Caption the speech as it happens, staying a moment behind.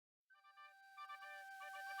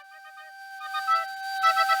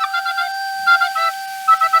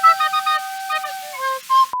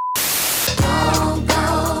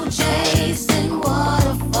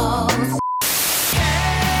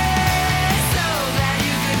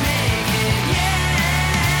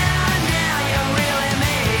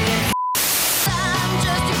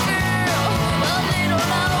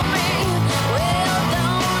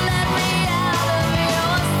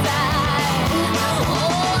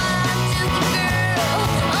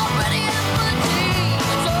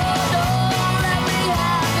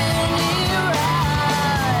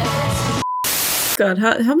God,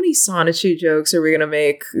 how many Sonichu jokes are we gonna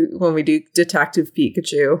make when we do Detective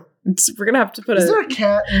Pikachu? We're gonna have to put Is there a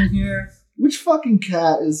cat in here? Which fucking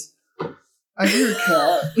cat is... I hear a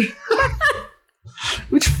cat.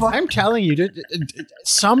 Which fuck? I'm telling you,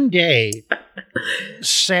 someday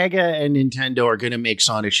Sega and Nintendo are going to make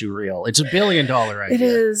Sonichu real. It's $1 billion idea. It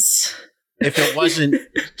is. If it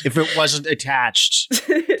wasn't attached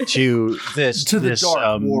to this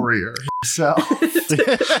Dark Warrior himself. To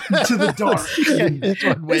the dark. The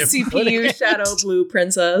CPU Shadow Blue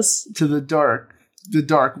Princess. To the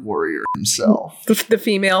Dark Warrior himself. The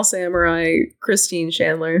female samurai, Christine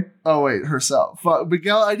Chandler. Oh, wait, herself.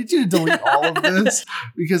 Miguel, I need you to delete all of this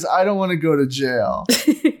because I don't want to go to jail.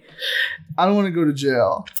 I don't want to go to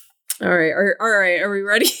jail. All right. Are we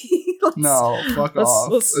ready? No, fuck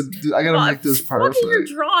off. I gotta make this perfect. Look at your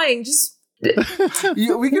drawing. Just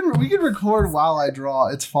we can record while I draw.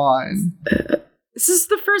 It's fine. This is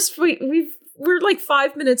the first we're like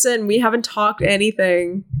 5 minutes in. We haven't talked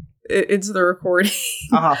anything. It's the recording.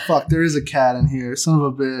 Fuck! There is a cat in here. Son of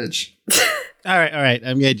a bitch. All right.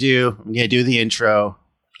 I'm gonna do the intro.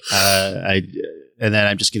 And then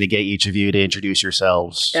I'm just going to get each of you to introduce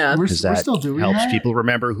yourselves. Yeah, because that still doing helps that? people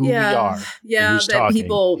remember who we are. Yeah, who's that talking.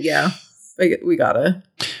 people. Yeah, we gotta.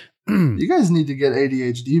 You guys need to get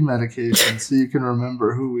ADHD medication so you can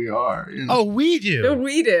remember who we are. You know? Oh, we do. No,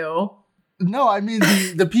 we do. No, I mean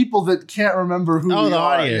the people that can't remember who we the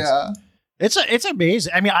are. audience. Yeah. It's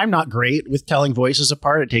amazing. I mean, I'm not great with telling voices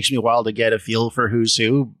apart. It takes me a while to get a feel for who's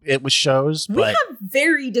who. It was shows, We but have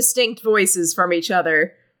very distinct voices from each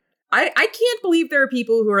other. I can't believe there are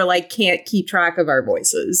people who are like can't keep track of our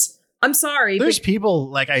voices. I'm sorry. There's people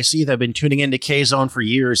like I see that have been tuning into K-Zone for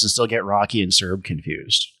years and still get Rocky and Serb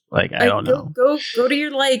confused. Like, I don't know. Go to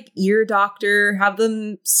your like ear doctor, have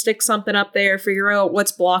them stick something up there, figure out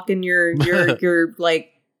what's blocking your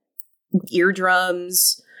like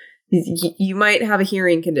eardrums. You might have a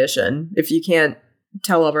hearing condition if you can't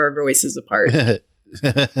tell of our voices apart.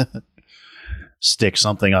 Stick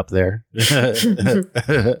something up there.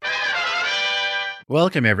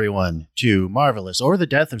 Welcome, everyone, to Marvelous or the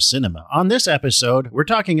Death of Cinema. On this episode, we're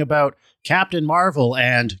talking about Captain Marvel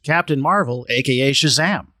and Captain Marvel, a.k.a.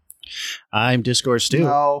 Shazam. I'm Discourse Stu.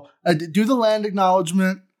 No. Do the land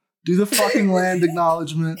acknowledgement. Do the fucking land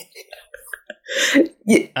acknowledgement.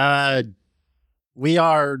 We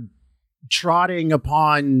are trotting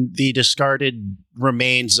upon the discarded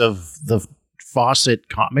remains of the Fawcett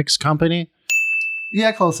Comics Company.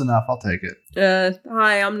 Yeah, close enough. I'll take it.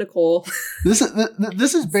 Hi, I'm Nicole. This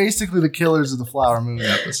is basically the Killers of the Flower Moon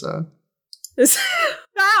episode.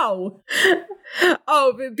 How?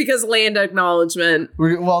 Oh, because land acknowledgement.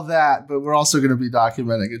 But we're also going to be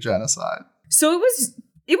documenting a genocide. So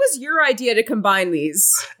it was your idea to combine these.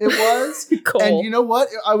 It was. Cool. And you know what?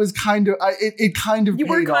 I was kind of. It kind of. You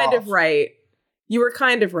were kind of right. You were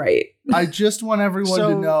kind of right. I just want everyone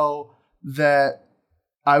to know that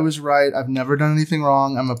I was right. I've never done anything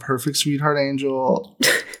wrong. I'm a perfect sweetheart angel.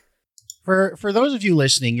 For those of you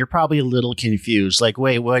listening, you're probably a little confused. Like,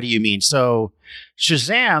 wait, what do you mean? So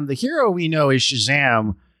Shazam, the hero we know as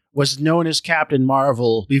Shazam, was known as Captain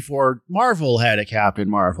Marvel before Marvel had a Captain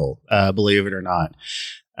Marvel, believe it or not.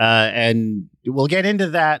 And we'll get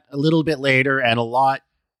into that a little bit later and a lot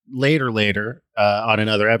later on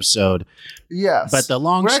another episode. Yes. But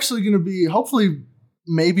we're actually going to be, hopefully,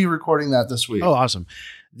 maybe recording that this week. Oh, awesome.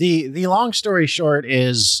 The long story short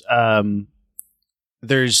is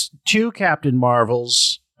there's two Captain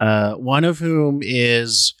Marvels, one of whom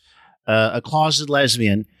is a closeted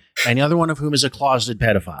lesbian, and the other one of whom is a closeted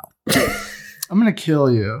pedophile. I'm going to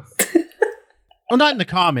kill you. Oh, not in the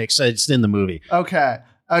comics. It's in the movie. Okay.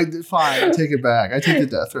 Fine. I take it back. I take the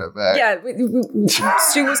death threat back. Yeah.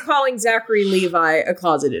 Stu was calling Zachary Levi a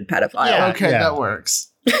closeted pedophile. Yeah, okay, that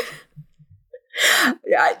works.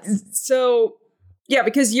 Yeah. So, yeah,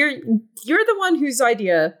 because you're the one whose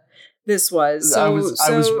idea this was. So, I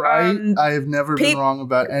was right. I have never been wrong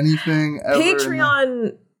about anything ever.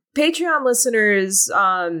 Patreon listeners,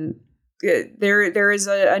 there is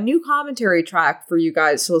a new commentary track for you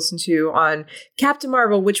guys to listen to on Captain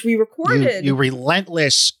Marvel, which we recorded. You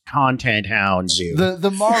relentless content hounds, you.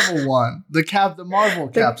 The Marvel one, the Marvel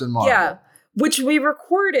Captain Marvel. Yeah, which we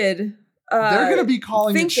recorded. They're going to be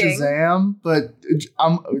calling it Shazam, but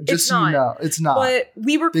just so you know, it's not. But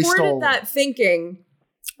we recorded that thinking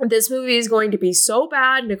this movie is going to be so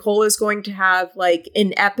bad. Nicole is going to have like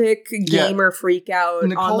an epic gamer freak out on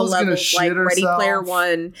the level like Ready Player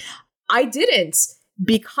One. I didn't,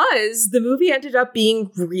 because the movie ended up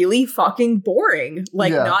being really fucking boring.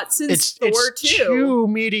 Like not since Thor 2. It's too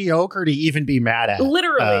mediocre to even be mad at.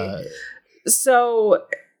 Literally. So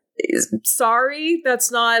sorry,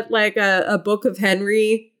 that's not like a Book of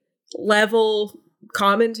Henry level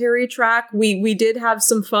commentary track. We did have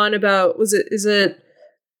some fun about, is it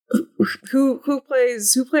who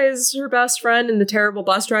plays her best friend in the terrible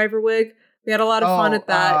bus driver wig? We had a lot of fun at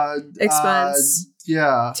that expense.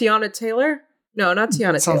 Yeah. Tiana Taylor? No, not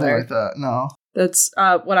Tiana Something Taylor. like that. No. That's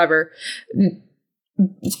whatever.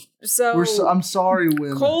 So I'm sorry,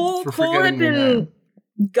 Wim, Cole had been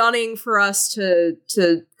gunning for us to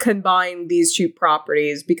combine these two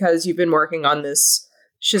properties because you've been working on this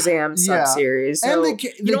Shazam sub-series. So, and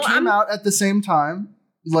they came out at the same time.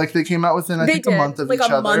 Like, they came out within, I think, a month of each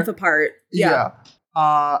other. Like a month apart. Yeah.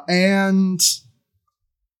 And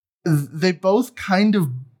they both kind of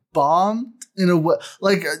bombed in a way.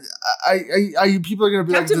 Like, I people are going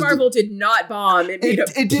to be Captain Marvel did not bomb. It made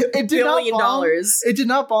 $1 billion. It did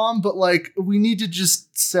not bomb, but, like, we need to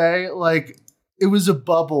just say, like, it was a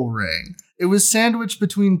bubble ring. It was sandwiched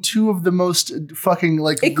between two of the most fucking,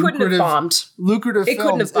 like, it couldn't have bombed. Lucrative it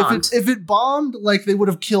films. Couldn't have bombed. If it bombed, like, they would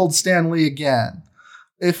have killed Stan Lee again.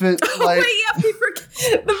 If it, like, wait, yeah, we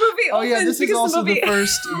forget the movie. Oh yeah, this is also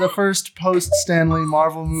the first post Stan Lee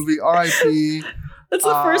Marvel movie. R.I.P. That's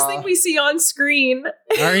the first thing we see on screen.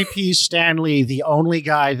 R.I.P. Stan Lee, the only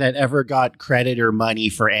guy that ever got credit or money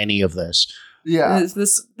for any of this. Yeah,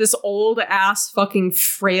 this old ass fucking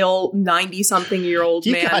frail 90-something-year-old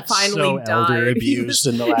man got finally so died. Elder abused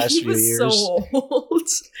in the last few years. He was so old.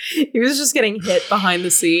 He was just getting hit behind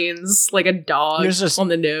the scenes like a dog on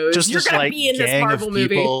the nose. You're gonna be in this Marvel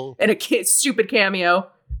movie and a stupid cameo.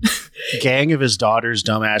 Gang of his daughter's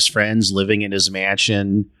dumbass friends living in his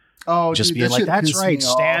mansion. Oh, just dude, being like, "That's right,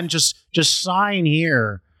 Stan. Just sign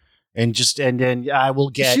here." And then I will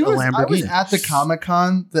get a Lamborghini. I was at the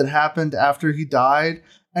Comic-Con that happened after he died,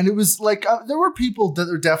 and it was like there were people that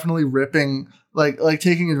are definitely ripping, like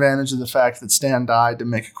taking advantage of the fact that Stan died to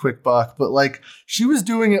make a quick buck. But like she was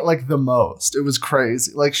doing it like the most. It was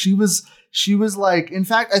crazy. Like she was like, in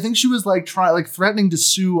fact, I think she was like threatening to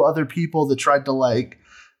sue other people that tried to like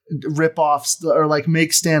rip off or like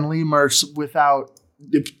make Stan Lee merch without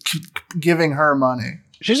giving her money.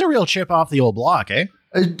 She's a real chip off the old block, eh?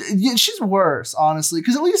 Yeah, she's worse, honestly,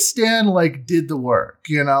 because at least Stan like did the work,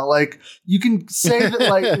 you know. Like you can say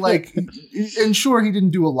that, like, and sure he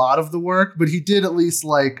didn't do a lot of the work, but he did at least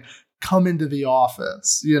like come into the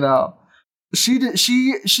office, you know. She did.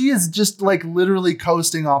 She is just like literally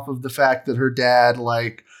coasting off of the fact that her dad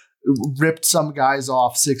like ripped some guys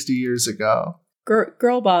off 60 years ago.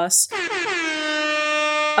 Girl boss.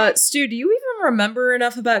 Stu, do you even remember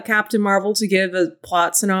enough about Captain Marvel to give a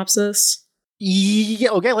plot synopsis?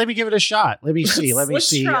 Yeah, okay, let me give it a shot. Let me see. Let's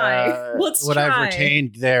see what I've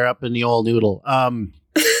retained there up in the old noodle.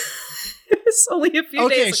 It's only a few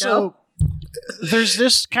days ago. So there's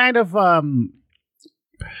this kind of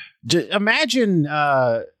imagine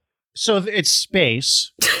so it's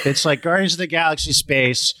space. It's like Guardians of the Galaxy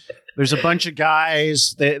space. There's a bunch of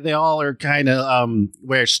guys. They all are kind of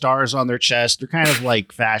wear stars on their chest. They're kind of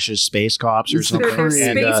like fascist space cops or something. They're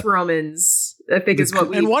space Romans, I think is what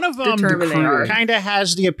we. And one of them kind of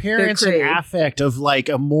has the appearance and affect of like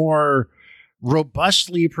a more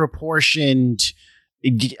robustly proportioned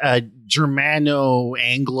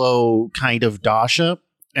Germano-Anglo kind of Dasha.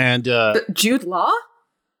 And Jude Law?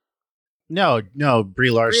 No,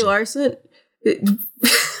 Brie Larson. Brie Larson?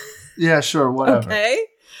 Yeah, sure, whatever. Okay.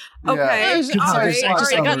 Okay. Yeah. All right.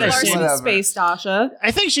 Space Dasha.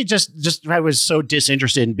 I think she just I was so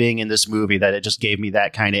disinterested in being in this movie that it just gave me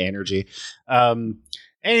that kind of energy.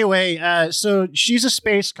 Anyway, so she's a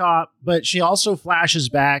space cop, but she also flashes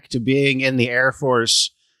back to being in the Air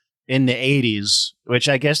Force in the 80s, which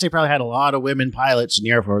I guess they probably had a lot of women pilots in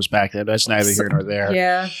the Air Force back then. That's neither here nor there.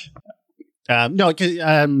 Yeah. And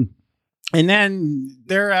then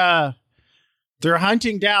they're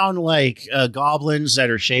hunting down like goblins that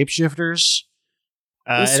are shapeshifters.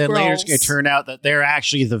 And then later it's going to turn out that they're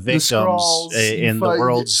actually the victims in the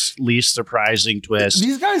world's least surprising twist.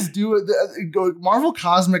 These guys do it. Marvel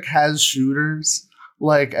Cosmic has shooters.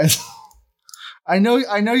 Like, I know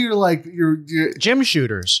you're like, you're Jim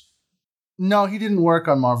Shooters. No, he didn't work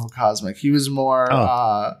on Marvel Cosmic. He was more,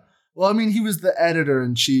 well, I mean, he was the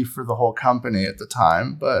editor-in-chief for the whole company at the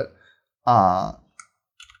time, but I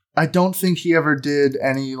don't think he ever did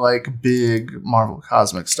any like big Marvel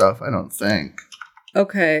Cosmic stuff. I don't think.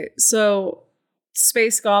 Okay, so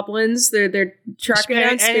space goblins, they're tracking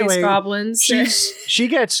down space goblins. She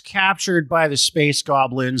gets captured by the space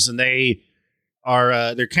goblins, and they're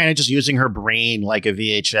kind of just using her brain like a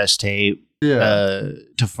VHS tape.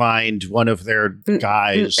 to find one of their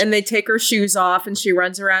guys. And they take her shoes off and she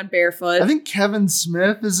runs around barefoot. I think Kevin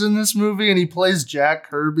Smith is in this movie and he plays Jack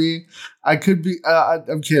Kirby. I could be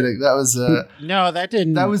I'm kidding. That was no, that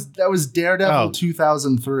didn't. That was Daredevil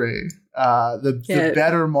 2003. The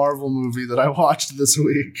better Marvel movie that I watched this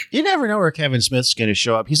week. You never know where Kevin Smith's going to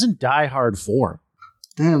show up. He's in Die Hard 4.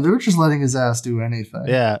 Damn, they were just letting his ass do anything.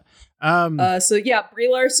 Yeah. Brie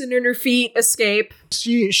Larson and her feet escape.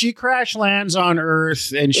 She crash lands on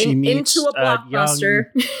Earth and she meets into a blockbuster.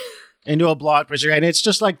 Into a blockbuster, and it's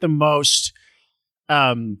just like the most.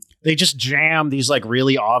 They just jam these like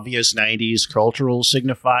really obvious 90s cultural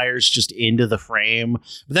signifiers just into the frame.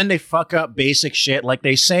 But then they fuck up basic shit. Like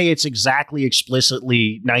they say it's exactly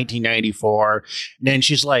explicitly 1994. And then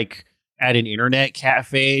she's like at an internet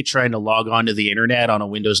cafe trying to log on to the internet on a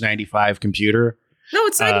Windows 95 computer. No,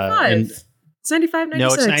 it's 95. It's 95, 96.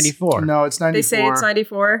 No, it's 94. No, it's 94. They say it's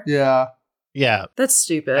 94? Yeah. Yeah. That's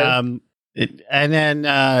stupid. And then,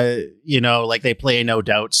 like they play a No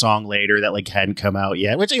Doubt song later that like hadn't come out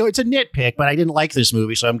yet, which it's a nitpick, but I didn't like this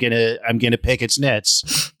movie, so I'm gonna pick its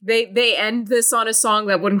nits. They end this on a song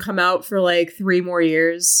that wouldn't come out for like 3 more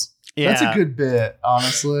years. Yeah. That's a good bit,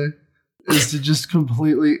 honestly. Is to just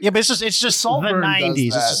completely but it's just Saltburn the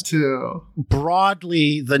 90s. Does that too.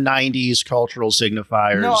 Broadly the 90s cultural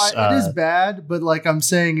signifiers. No, it is bad, but like I'm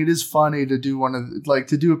saying, it is funny to do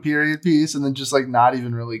to do a period piece and then just like not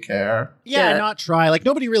even really care. Yeah, not try. Like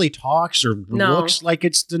nobody really talks or looks like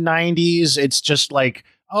it's the 90s. It's just like,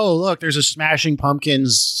 oh, look, there's a Smashing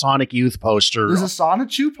Pumpkins Sonic Youth poster. There's a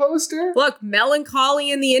Sonichu poster? Look,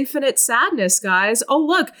 Melancholy and the Infinite Sadness, guys. Oh,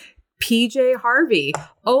 look. PJ Harvey.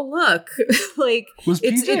 Oh, look. Like was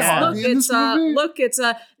PJ Harvey in this movie? Look,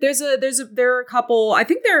 there are a couple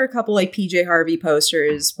like PJ Harvey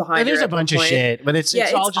posters behind. There's a bunch of shit, but it's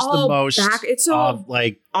all just the most it's all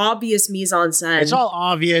like obvious mise en scène. It's all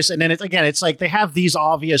obvious, and then it's like they have these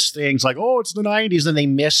obvious things like, oh, it's the 90s, and they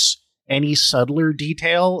miss any subtler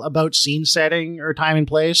detail about scene setting or time and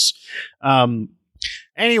place.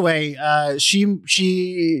 Anyway, she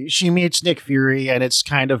meets Nick Fury, and it's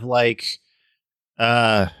kind of like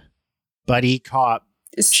buddy cop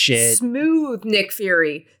shit. Smooth Nick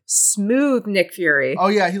Fury. Oh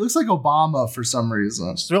yeah, he looks like Obama for some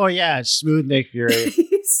reason. Oh yeah, smooth Nick Fury.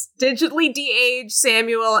 He's digitally de-aged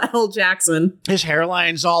Samuel L. Jackson. His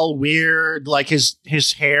hairline's all weird. Like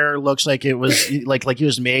his hair looks like it was like he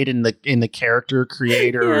was made in the character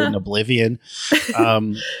creator in Oblivion.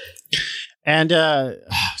 And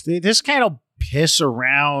they just kind of piss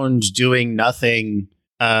around doing nothing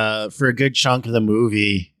for a good chunk of the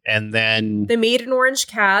movie. And then they meet an orange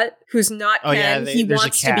cat who's not Ken. He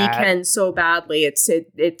wants to be Ken so badly.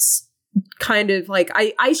 It's kind of like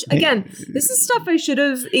again, this is stuff I should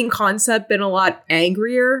have in concept been a lot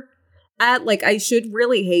angrier at. Like I should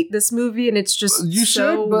really hate this movie, and it's just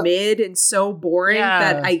mid and so boring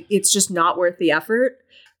that it's just not worth the effort.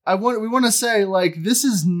 We want to say like this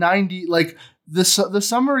is 90, like the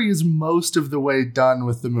summary is most of the way done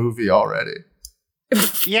with the movie already.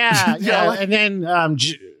 Yeah. And then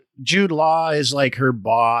Jude Law is like her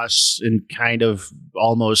boss and kind of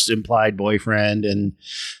almost implied boyfriend, and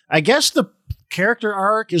I guess the character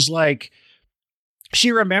arc is like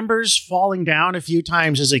she remembers falling down a few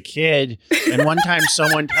times as a kid, and one time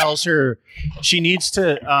someone tells her she needs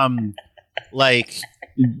to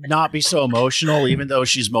not be so emotional, even though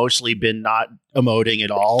she's mostly been not emoting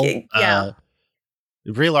at all. Yeah.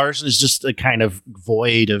 Brie Larson is just a kind of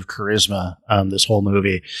void of charisma this whole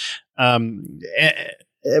movie.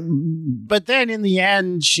 But then in the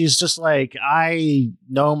end, she's just like, I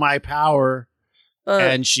know my power.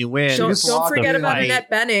 And she wins. Don't forget about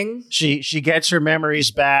Annette Bening. She gets her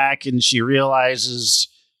memories back, and she realizes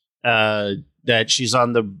that she's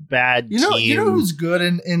on the bad team. You know who's good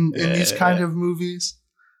in these kind of movies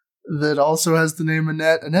that also has the name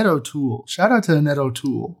Annette O'Toole. Shout out to Annette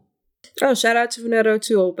O'Toole. Oh, shout out to Annette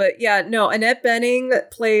O'Toole. But yeah, no, Annette Bening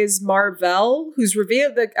plays Mar-Vell, who's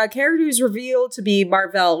revealed a character who's revealed to be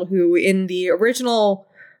Mar-Vell, who in the original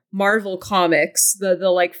Marvel comics, the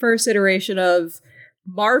like first iteration of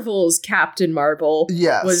Marvel's Captain Marvel,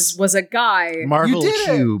 was a guy. Marvel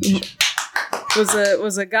Cube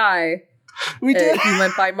was a guy. We did. He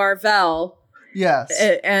went by Mar-Vell. Yes,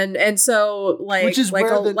 and so like is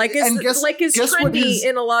trendy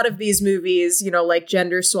in a lot of these movies, you know, like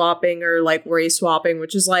gender swapping or like race swapping,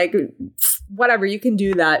 which is like whatever, you can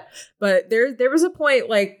do that. But there was a point,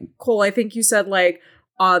 like Cole, I think you said like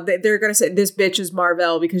they're gonna say this bitch is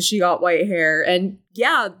Mar-Vell because she got white hair, and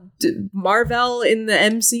yeah, Mar-Vell in the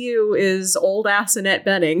MCU is old ass Annette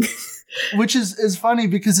Bening. Which is funny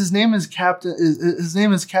because his name is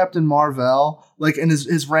Captain Marvel, like, and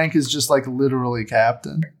his rank is just like literally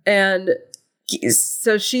captain. And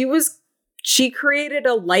so she created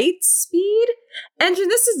a light speed engine.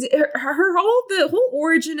 This is the whole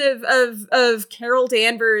origin of Carol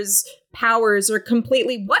Danvers' powers are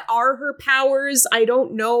completely. What are her powers? I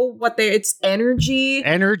don't know what it's energy,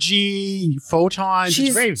 photons.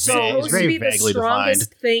 She's supposed to be the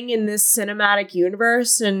strongest thing in this cinematic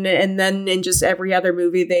universe, and then in just every other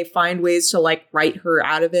movie they find ways to like write her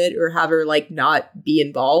out of it or have her like not be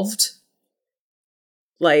involved.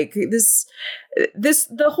 Like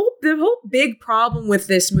the whole big problem with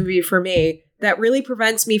this movie for me that really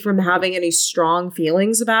prevents me from having any strong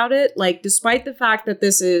feelings about it. Like, despite the fact that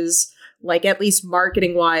this is like, at least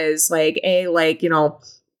marketing wise, like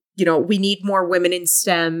we need more women in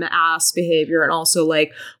STEM ass behavior. And also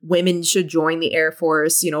like women should join the Air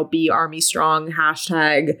Force, be Army strong,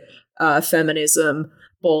 # feminism.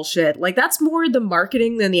 Bullshit. Like, that's more the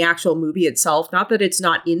marketing than the actual movie itself. Not that it's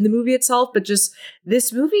not in the movie itself, but just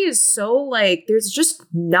this movie is so like, there's just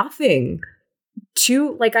nothing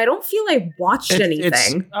to like. I don't feel I watched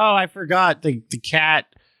anything. I forgot the cat.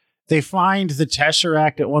 They find the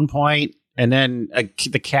Tesseract at one point, and then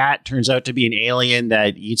the cat turns out to be an alien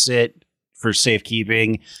that eats it for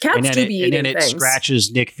safekeeping. And then it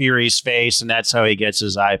scratches Nick Fury's face, and that's how he gets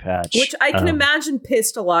his eye patch. Which I can imagine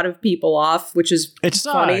pissed a lot of people off, which is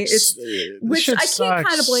funny. Which I can't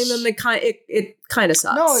kind of blame them. It kind of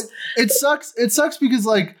sucks. No, it sucks. It sucks because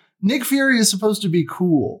like Nick Fury is supposed to be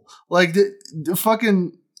cool. Like the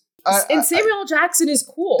fucking. And Samuel L. Jackson is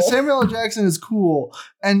cool. Samuel L. Jackson is cool,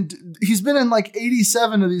 and he's been in like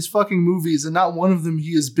 87 of these fucking movies, and not one of them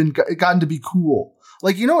he has gotten to be cool.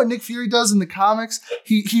 Like, you know what Nick Fury does in the comics?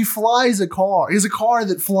 He flies a car. He has a car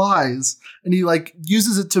that flies, and he like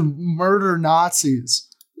uses it to murder Nazis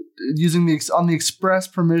using on the express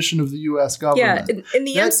permission of the U.S. government. Yeah, in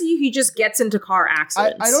the MCU, he just gets into car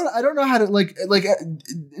accidents. I don't know how to like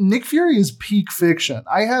Nick Fury is peak fiction.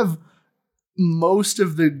 I have most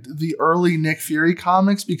of the early Nick Fury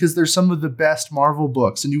comics because they're some of the best Marvel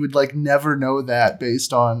books, and you would like never know that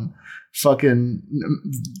based on fucking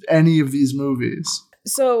any of these movies.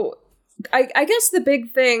 So I guess the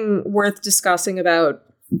big thing worth discussing about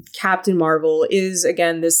Captain Marvel is,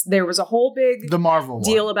 again, there was a whole big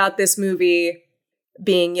deal about this movie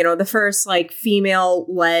being, the first like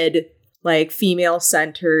female-led, like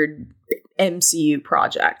female-centered MCU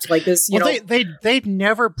project. Like this, they've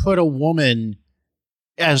never put a woman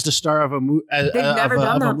as the star of a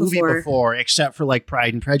movie before, except for like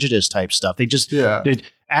Pride and Prejudice type stuff. They just did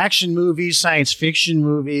action movies, science fiction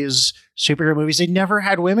movies, superhero movies. They never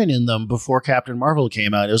had women in them before Captain Marvel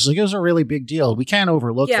came out. It was a really big deal. We can't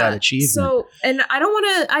overlook that achievement. So, and I don't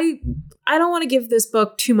want to give this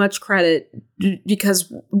book too much credit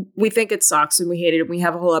because we think it sucks and we hate it and we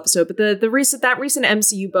have a whole episode. But that recent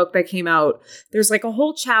MCU book that came out, there's like a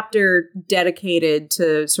whole chapter dedicated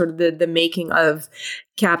to sort of the making of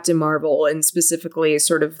Captain Marvel, and specifically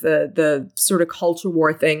sort of the sort of culture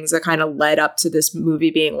war things that kind of led up to this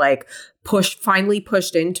movie being like finally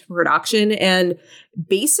pushed into production. And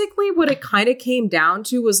basically what it kind of came down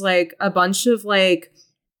to was like a bunch of like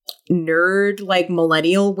nerd, like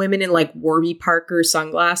millennial women in like Warby Parker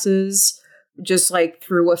sunglasses just like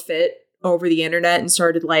threw a fit over the internet and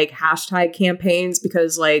started like hashtag campaigns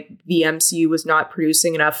because like the MCU was not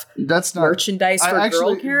producing enough merchandise for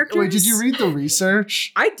girl characters. Wait, did you read the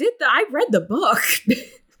research? I did. I read the book.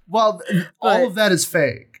 Well, all of that is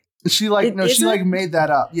fake. She made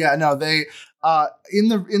that up. Yeah, no, they in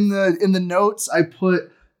the notes I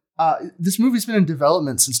put this movie's been in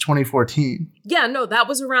development since 2014. Yeah, no, that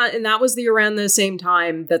was around around the same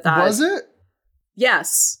time that was it?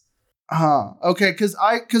 Yes. Okay,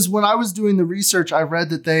 because when I was doing the research, I read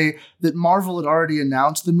that Marvel had already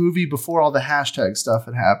announced the movie before all the hashtag stuff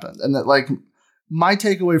had happened, and that like my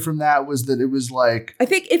takeaway from that was that it was like, I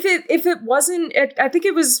think if it wasn't, I think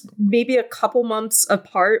it was maybe a couple months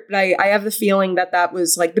apart, but I have the feeling that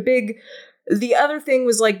was like the other thing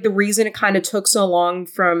was like the reason it kind of took so long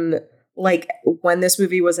from like when this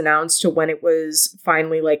movie was announced to when it was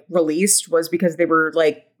finally like released was because they were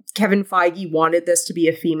like, Kevin Feige wanted this to be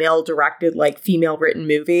a female directed, like female written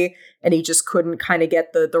movie, and he just couldn't kind of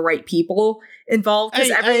get the right people involved because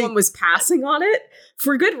everyone was passing on it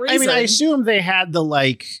for good reason. I mean, I assume they had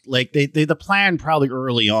the plan probably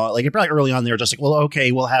early on. Like probably early on, they were just like, well,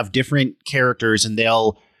 okay, we'll have different characters, and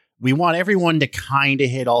we want everyone to kind of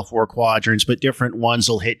hit all four quadrants, but different ones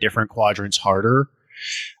will hit different quadrants harder.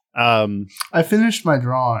 I finished my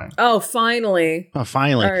drawing. Oh, finally. All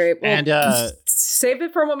right. Well, and Save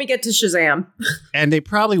it for when we get to Shazam. And they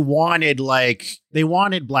probably wanted Black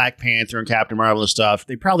Panther and Captain Marvel and stuff.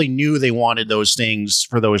 They probably knew they wanted those things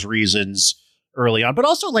for those reasons early on. But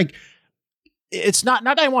also, like, it's not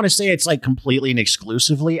that I want to say it's like completely and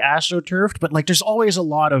exclusively AstroTurfed, but like there's always a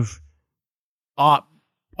lot of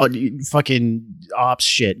fucking ops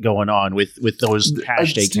shit going on with those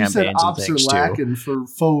hashtag campaigns and things ops are lacking for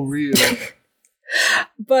faux real.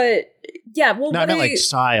 But yeah, well, not like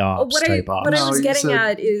psyops type ops. What I was getting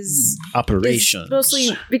at is operations,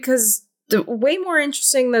 mostly because the way more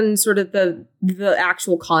interesting than sort of the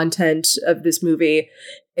actual content of this movie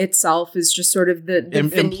itself is just sort of the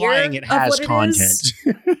implying it has content.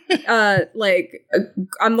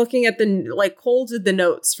 I'm looking at Cole did the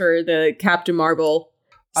notes for the Captain Marvel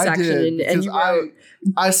section, and you wrote,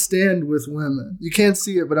 I stand with women. You can't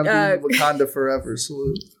see it, but I'm doing Wakanda Forever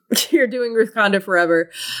salute. You're doing Wakanda Forever.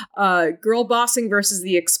 Girl bossing versus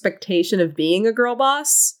the expectation of being a girl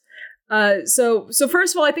boss. So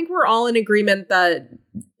first of all, I think we're all in agreement that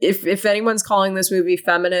if anyone's calling this movie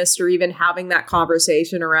feminist or even having that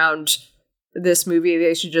conversation around this movie,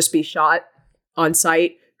 they should just be shot on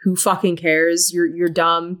sight. Who fucking cares? You're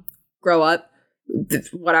dumb. Grow up.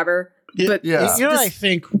 Whatever. But you know what I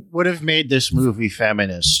think would have made this movie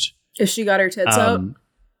feminist? If she got her tits out?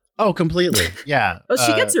 Oh, completely. Yeah. Well,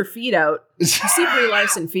 she gets her feet out. You see Brie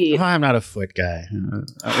Larson feet. Well, I'm not a foot guy.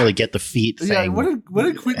 I don't really get the feet thing. Yeah, what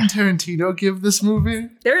did Quentin Tarantino give this movie?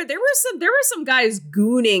 There were some guys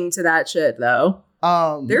gooning to that shit though.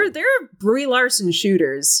 They're Brie Larson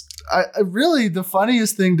shooters. I really the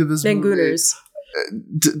funniest thing to this movie. Gooners.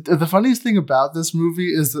 The funniest thing about this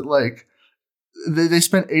movie is that like they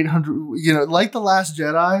spent 800. Like The Last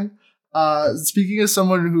Jedi. Speaking as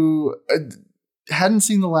someone who hadn't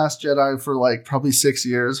seen The Last Jedi for like probably 6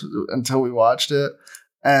 years until we watched it,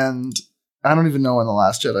 and I don't even know when The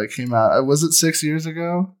Last Jedi came out. Was it 6 years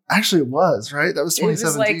ago? Actually, it was, right? That was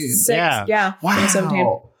 2017. It was like yeah, wow.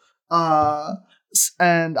 2017.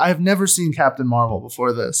 And I've never seen Captain Marvel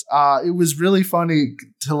before this. It was really funny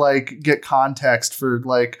to like get context for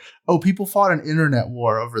like, oh, people fought an internet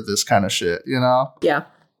war over this kind of shit, Yeah.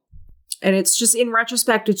 And it's just, in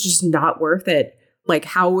retrospect, it's just not worth it. Like,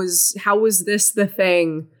 how was this the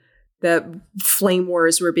thing that flame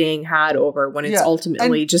wars were being had over when it's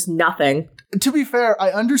ultimately just nothing? To be fair,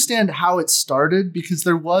 I understand how it started because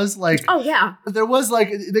there was like,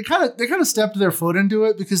 they kind of stepped their foot into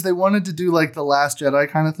it because they wanted to do like the Last Jedi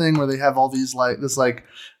kind of thing where they have all these like this like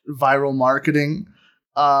viral marketing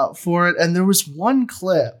for it, and there was one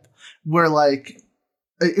clip where like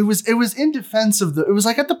it was in defense of it was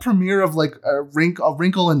like at the premiere of like a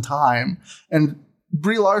Wrinkle in Time, and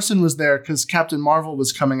Brie Larson was there because Captain Marvel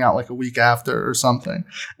was coming out like a week after or something.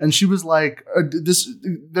 And she was like,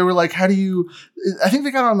 they were like, I think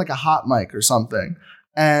they got on like a hot mic or something.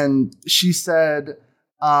 And she said,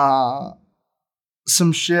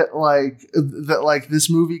 some shit like that, like this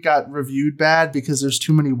movie got reviewed bad because there's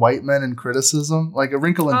too many white men in criticism, like A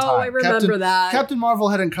Wrinkle in Time. Oh, I remember that. Captain Marvel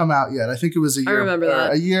hadn't come out yet. I think it was a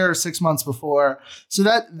year or 6 months before. So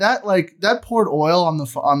that poured oil on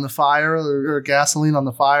the fire or gasoline on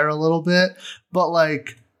the fire a little bit. But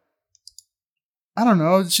like, I don't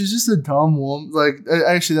know. She's just a dumb woman. Like,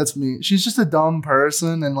 actually, that's me. She's just a dumb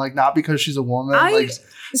person, and like not because she's a woman.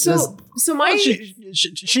 She's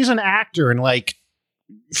an actor, and like,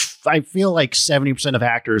 I feel like 70% of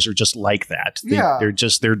actors are just like that.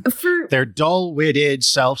 They're dull-witted,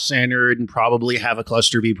 self-centered, and probably have a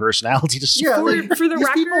cluster B personality. For the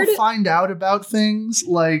record, people find out about things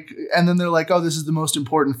like, and then they're like, "Oh, this is the most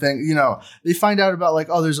important thing." They find out about like,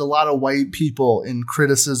 "Oh, there's a lot of white people in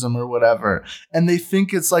criticism or whatever," and they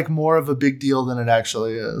think it's like more of a big deal than it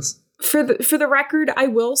actually is. For the record, I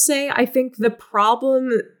will say I think the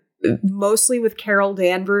problem mostly with Carol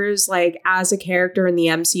Danvers, like as a character in the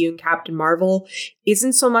MCU and Captain Marvel,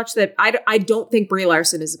 isn't so much that I don't think Brie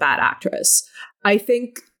Larson is a bad actress. I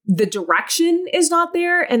think the direction is not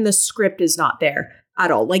there and the script is not there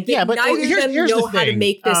at all. Like, neither of them know how to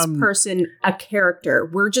make this person a character.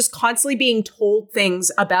 We're just constantly being told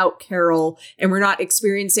things about Carol, and we're not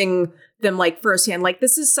experiencing them like firsthand. Like,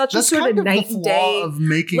 this is such a sort of night and day of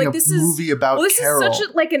making like, a movie about Carol. This is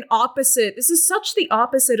such an opposite. This is such the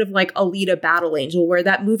opposite of like Alita Battle Angel, where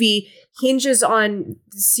that movie hinges on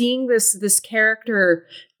seeing this character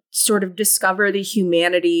sort of discover the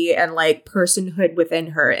humanity and like personhood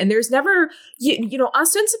within her. And there's never,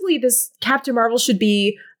 ostensibly this Captain Marvel should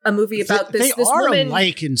be a movie about this woman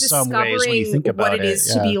alike in some ways when you think about what it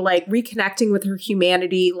is to be like reconnecting with her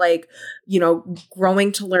humanity, like,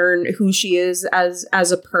 growing to learn who she is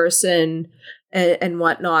as a person and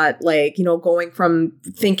whatnot, like, you know, going from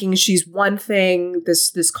thinking she's one thing,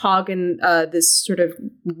 this cog in this sort of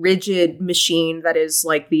rigid machine that is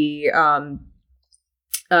like the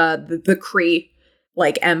Kree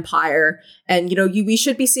like empire, and you know, we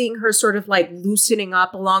should be seeing her sort of like loosening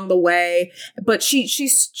up along the way, but she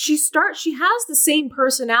has the same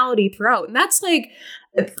personality throughout, and that's like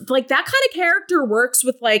that kind of character works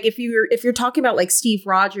with, like, if you're talking about like Steve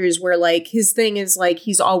Rogers, where like his thing is like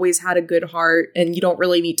he's always had a good heart and you don't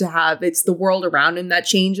really need to have, it's the world around him that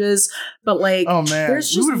changes. But like, oh man,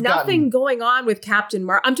 there's just nothing going on with Captain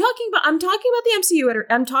Marvel. I'm talking about the MCU.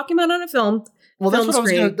 I'm talking about on a film. Well, that's what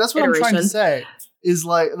I'm trying to say. Is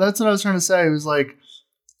like, that's what I was trying to say. It was like,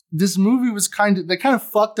 this movie was they kind of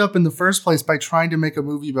fucked up in the first place by trying to make a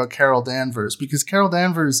movie about Carol Danvers, because Carol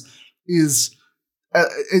Danvers is,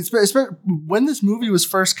 when this movie was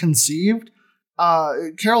first conceived,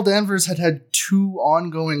 Carol Danvers had 2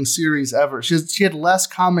 ongoing series ever. She had less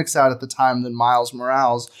comics out at the time than Miles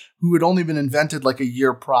Morales, who had only been invented like a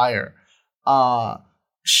year prior. It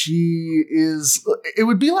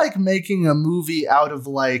would be like making a movie out of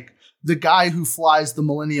like the guy who flies the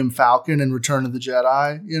Millennium Falcon in Return of the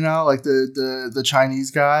Jedi, you know, like the Chinese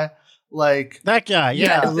guy. Like that guy,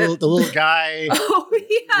 yeah. The little guy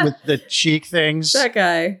with the cheek things. That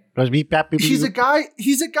guy. He's a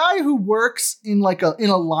guy who works in a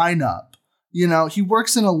lineup. You know, he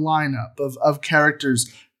works in a lineup of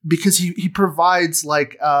characters because he provides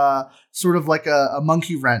like sort of like a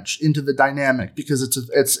monkey wrench into the dynamic, because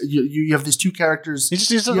you have these 2 characters.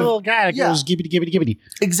 He's a little guy that goes gibbity.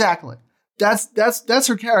 Exactly. That's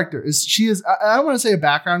her character. I don't want to say a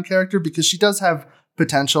background character, because she does have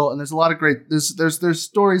potential, and there's a lot of great there's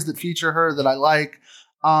stories that feature her that I like,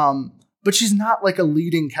 but she's not like a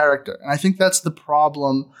leading character, and I think that's the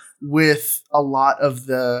problem with a lot of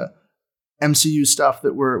the MCU stuff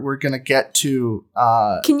that we're gonna get to.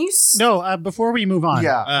 Can you before we move on,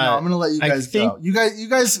 I'm gonna let you guys go. You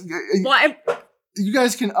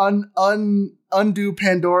guys can undo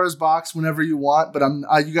Pandora's box whenever you want, but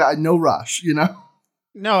you got no rush, you know.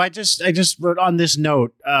 No, I just wrote on this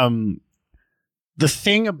note. The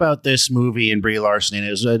thing about this movie and Brie Larson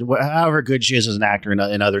is, however good she is as an actor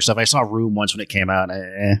and other stuff. I saw Room once when it came out.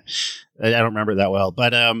 I don't remember it that well,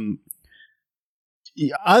 but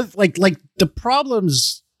like the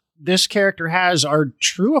problems this character has are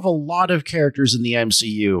true of a lot of characters in the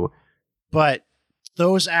MCU, but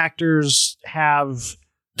those actors have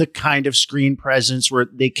the kind of screen presence where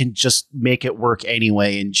they can just make it work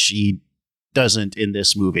anyway, and she doesn't in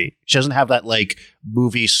this movie. She doesn't have that like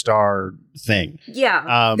movie star thing.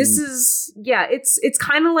 Yeah. It's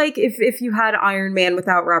kind of like if you had Iron Man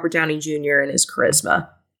without Robert Downey Jr. and his charisma.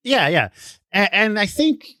 Yeah. And I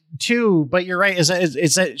think too, but you're right, is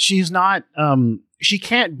that she's not, she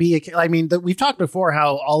can't be, we've talked before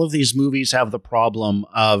how all of these movies have the problem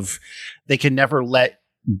of they can never let,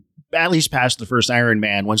 at least past the first Iron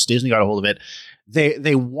Man, once Disney got a hold of it,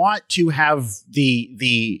 they want to have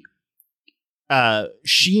the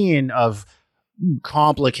sheen of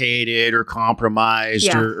complicated or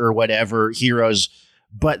compromised or whatever heroes,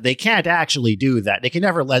 but they can't actually do that. They can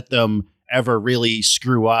never let them ever really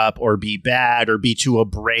screw up or be bad or be too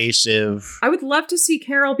abrasive. I would love to see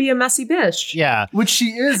Carol be a messy bitch. Yeah. Which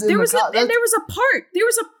she is. There was a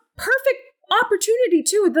perfect opportunity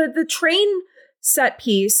too. The train set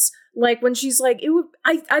piece, like when she's like,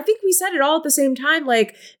 I think we said it all at the same time.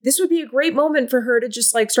 Like, this would be a great moment for her to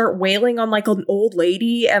just like start wailing on like an old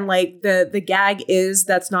lady, and like the gag is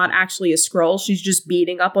that's not actually a Skrull. She's just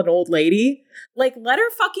beating up an old lady. Like, let her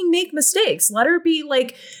fucking make mistakes. Let her be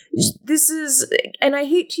like, this is, and I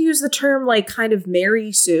hate to use the term like kind of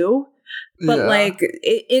Mary Sue, but like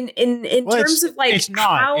in terms of like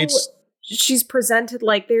how she's presented,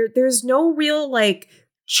 like there's no real like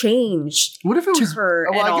change what if it was, to her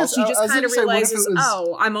at all. She just kind of realizes,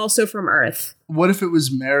 I'm also from Earth. What if it was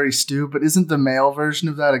Mary Stu? But isn't the male version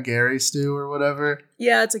of that a Gary Stu or whatever?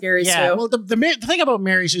 Yeah, it's a Gary Stu. Yeah, well, the thing about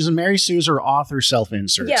Mary Sue's and Mary Sue's are author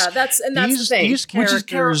self-inserts. Yeah, that's the thing. These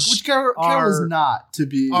characters, which Carol is not to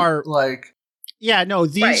be like. Yeah, no,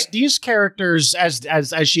 these characters,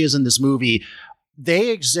 as she is in this movie,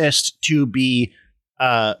 they exist to be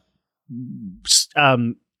audience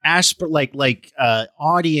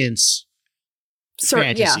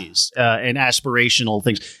fantasies and aspirational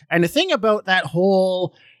things. And the thing about that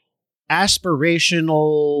whole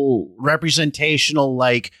aspirational representational,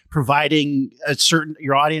 like providing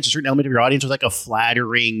your audience, a certain element of your audience with like a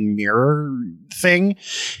flattering mirror thing,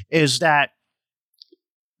 is that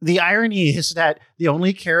the irony is that the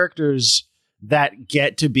only characters that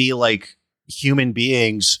get to be like human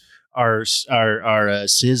beings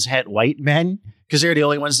cis het white men, because they're the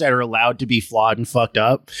only ones that are allowed to be flawed and fucked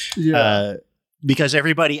up. Yeah. Because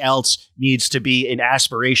everybody else needs to be an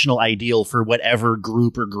aspirational ideal for whatever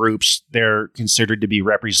group or groups they're considered to be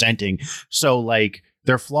representing. So like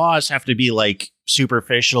their flaws have to be like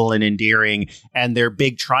superficial and endearing, and their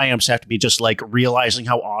big triumphs have to be just like realizing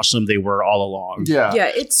how awesome they were all along. Yeah,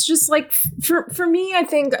 it's just like for me, I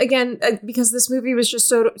think again because this movie was just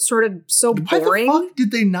so boring. Why the fuck did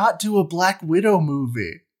they not do a Black Widow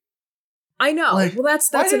movie? I know. Like, well,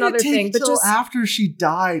 that's another thing. But just after she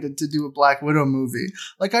died and to do a Black Widow movie,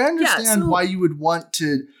 like I understand why you would want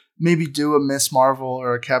to maybe do a Miss Marvel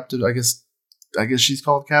or a Captain. I guess she's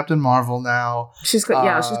called Captain Marvel now. She's taken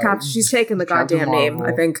the Captain goddamn Marvel. name,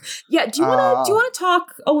 I think. Yeah. Do you want to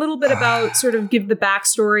talk a little bit about sort of give the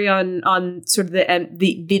backstory on sort of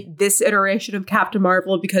this iteration of Captain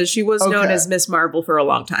Marvel, because she was known as Miss Marvel for a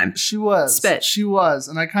long time. She was. She was,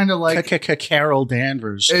 and I kind of like Carol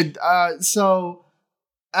Danvers. So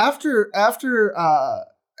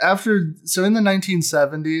so in the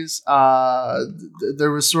 1970s, there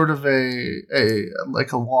was sort of a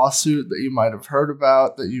lawsuit that you might have heard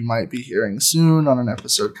about that you might be hearing soon on an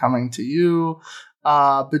episode coming to you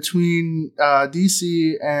between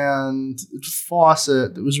DC and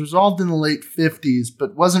Fawcett that was resolved in the late 50s,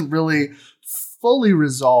 but wasn't really fully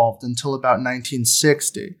resolved until about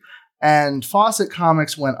 1960. And Fawcett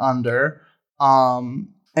Comics went under.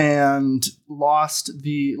 And lost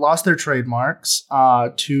their trademarks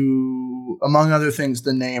to, among other things,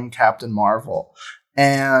 the name Captain Marvel.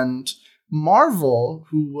 And Marvel,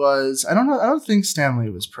 who was, I don't think Stan Lee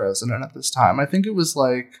was president at this time. I think it was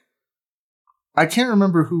like, I can't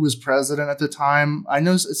remember who was president at the time. I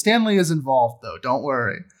know Stan Lee is involved though. Don't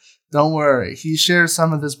worry. He shares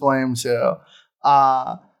some of this blame too.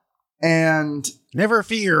 And never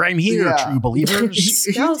fear, I'm here, true believers.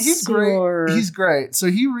 He's great. He's great. So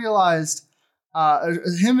he realized,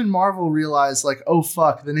 him and Marvel realized, like, oh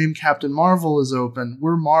fuck, the name Captain Marvel is open.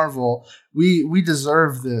 We're Marvel. We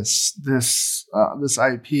deserve this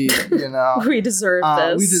IP. You know, we deserve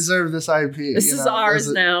this. We deserve this IP. This is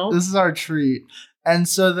ours now. This is our treat. And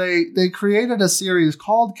so they created a series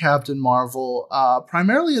called Captain Marvel,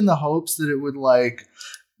 primarily in the hopes that it would like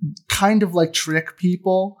kind of like trick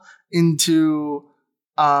people into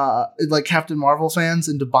like Captain Marvel fans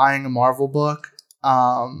into buying a Marvel book.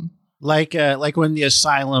 Like when the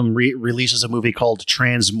Asylum releases a movie called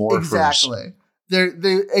Transmorphers. Exactly.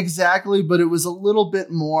 Exactly, but it was a little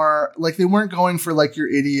bit more like they weren't going for like your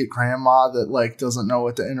idiot grandma that like doesn't know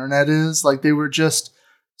what the internet is. Like they were just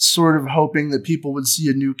sort of hoping that people would see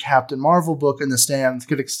a new Captain Marvel book in the stands,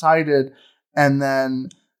 get excited, and then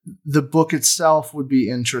the book itself would be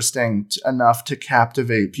interesting enough to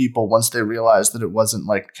captivate people once they realized that it wasn't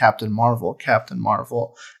like Captain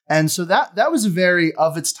Marvel. And so that was a very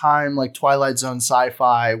of its time, like Twilight Zone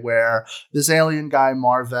sci-fi, where this alien guy,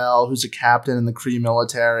 Mar-Vell, who's a captain in the Kree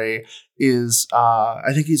military, is, I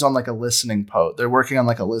think he's on like a listening post. They're working on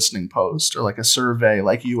like a listening post or like a survey,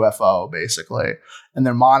 like UFO basically. And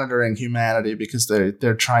they're monitoring humanity because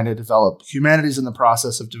they're trying to develop, humanity's in the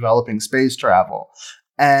process of developing space travel.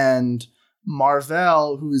 And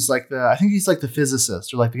Mar-Vell, who is like I think he's like the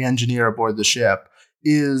physicist or like the engineer aboard the ship,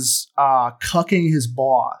 is cucking his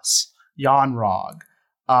boss, Yon-Rogg,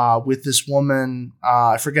 with this woman.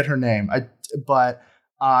 I forget her name, but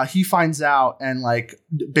he finds out and like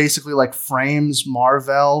basically like frames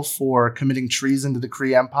Mar-Vell for committing treason to the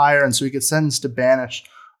Kree Empire, and so he gets sentenced to banish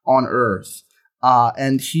on Earth.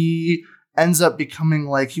 And he ends up becoming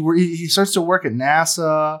like he starts to work at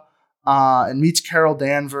NASA. And meets Carol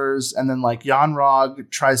Danvers, and then like Yon-Rogg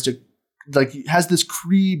tries to like has this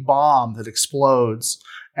Kree bomb that explodes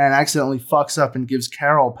and accidentally fucks up and gives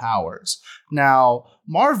Carol powers. Now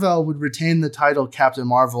Mar-Vell would retain the title Captain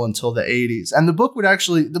Marvel until the 80s, and the book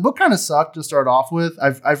kind of sucked to start off with.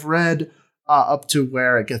 I've read up to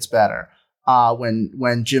where it gets better.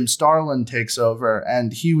 When Jim Starlin takes over,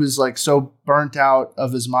 and he was like so burnt out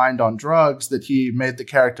of his mind on drugs that he made the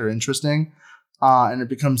character interesting. And it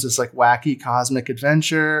becomes this like wacky cosmic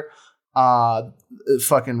adventure.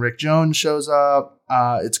 Fucking Rick Jones shows up.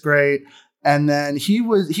 It's great. And then he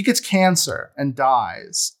gets cancer and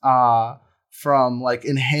dies from like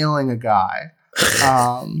inhaling a guy.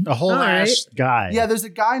 A whole ass guy. Yeah, there's a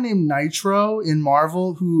guy named Nitro in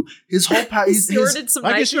Marvel who his whole power. I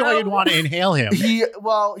guess you'd want to inhale him.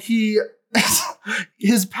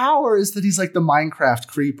 His power is that he's like the Minecraft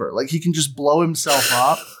creeper. Like he can just blow himself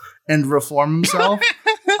up and reform himself.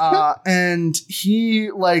 And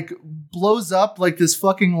he like blows up like this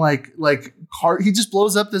fucking like car. He just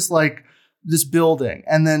blows up this building,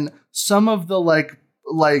 and then some of the like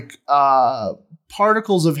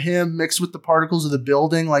particles of him mixed with the particles of the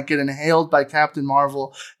building like get inhaled by Captain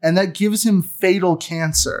Marvel, and that gives him fatal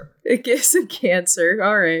cancer. It gives him cancer.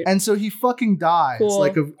 All right. And so he fucking dies, cool.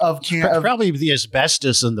 like of cancer. Probably the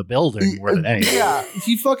asbestos in the building more than anything. Yeah,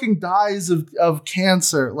 he fucking dies of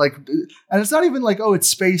cancer. Like, and it's not even like, oh, it's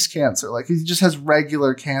space cancer. Like, he just has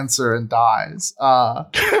regular cancer and dies.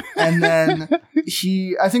 And then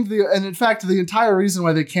in fact, the entire reason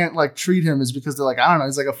why they can't like treat him is because they're like, I don't know,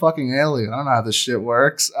 he's like a fucking alien. I don't know how this shit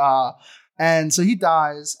works. And so he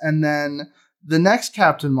dies, and then the next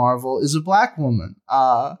Captain Marvel is a black woman.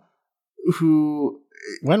 Who?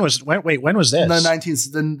 When was this? The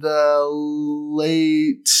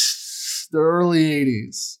early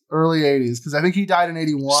 80s, because I think he died in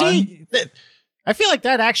 81. See, I feel like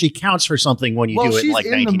that actually counts for something when you do it in like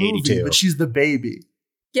 1982. Movie, but she's the baby.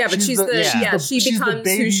 Yeah, but she becomes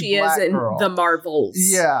who she is in the Marvels.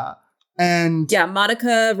 Yeah, and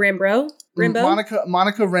Monica Rambeau.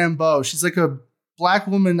 Monica Rambeau. She's like a black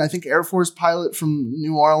woman, I think Air Force pilot from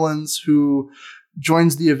New Orleans who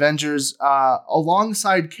joins the Avengers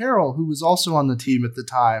alongside Carol, who was also on the team at the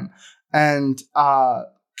time. And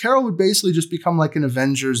Carol would basically just become like an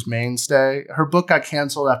Avengers mainstay. Her book got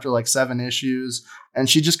canceled after like 7 issues, and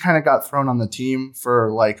she just kind of got thrown on the team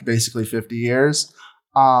for like basically 50 years.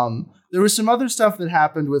 There was some other stuff that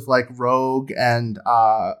happened with like Rogue, and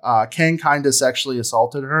Kang kind of sexually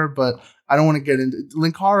assaulted her, but I don't want to get into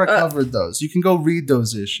Linkara covered those. You can go read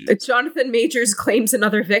those issues. Jonathan Majors claims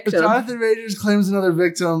another victim.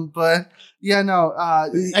 But yeah, no.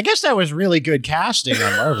 I guess that was really good casting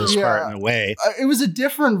on Marvel's part in a way. It was a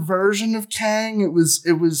different version of Kang. It was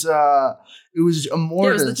Immortus. Yeah, it was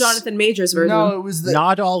the Jonathan Majors version. No, it was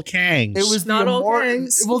not all Kangs. It was not all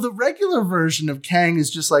Kangs. Well, the regular version of Kang is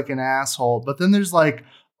just like an asshole, but then there's like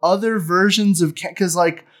other versions of Kang,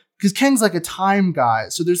 because Kang's like a time guy.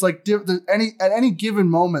 So there's like at any given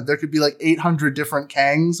moment there could be like 800 different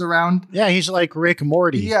Kangs around. Yeah, he's like Rick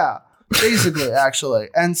Morty. Yeah, basically, actually.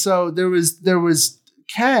 And so there was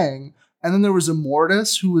Kang, and then there was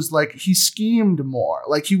Immortus, who was like, he schemed more.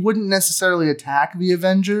 Like, he wouldn't necessarily attack the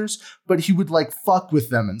Avengers, but he would like fuck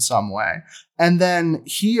with them in some way. And then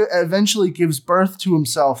he eventually gives birth to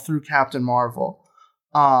himself through Captain Marvel.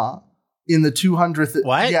 In the 200th.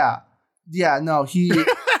 What? Yeah, no, he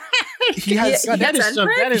has.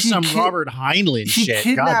 That is some Robert Heinlein shit.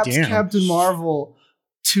 He kidnaps Captain Marvel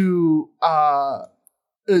to.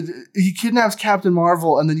 He kidnaps Captain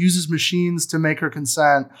Marvel and then uses machines to make her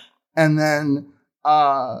consent, and then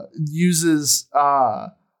uses.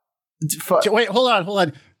 Wait, hold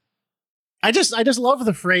on. I just love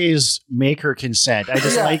the phrase "make her consent." I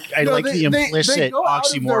just like the implicit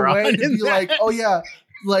oxymoron in that. Like, oh yeah.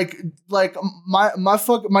 Like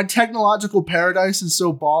my technological paradise is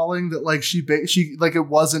so balling that like she like it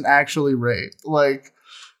wasn't actually rape, like,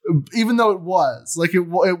 even though it was like it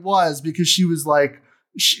was because she was like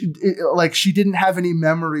she didn't have any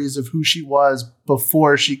memories of who she was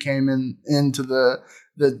before she came into the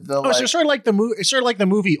so sort of like the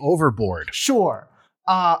movie Overboard. Sure.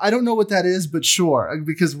 I don't know what that is, but sure,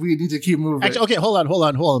 because we need to keep moving. Actually, okay, hold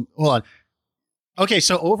on. Okay,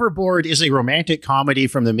 so Overboard is a romantic comedy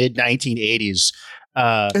from the mid-1980s.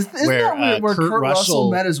 Where Kurt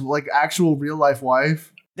Russell met his like actual real life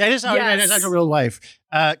wife. That is how that is actual real life.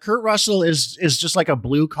 Kurt Russell is just like a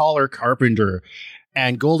blue collar carpenter,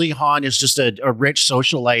 and Goldie Hawn is just a rich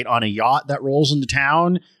socialite on a yacht that rolls into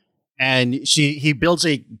town. And he builds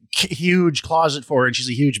a huge closet for her, and she's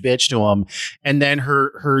a huge bitch to him. And then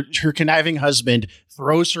her conniving husband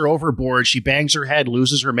throws her overboard. She bangs her head,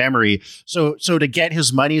 loses her memory. So to get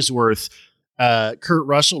his money's worth, Kurt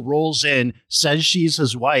Russell rolls in, says she's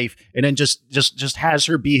his wife, and then just has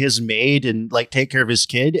her be his maid and like take care of his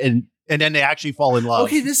kid. And then they actually fall in love.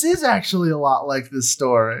 Okay, this is actually a lot like this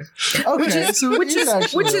story. Okay, which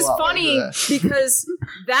is funny because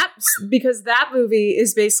that movie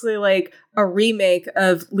is basically like a remake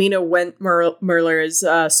of Lena Wertmüller's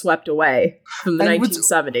Swept Away from the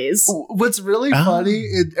 1970s. What's really funny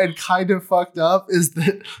and kind of fucked up is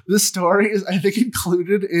that this story is, I think,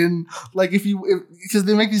 included in like because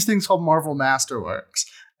they make these things called Marvel Masterworks,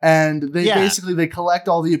 and they basically they collect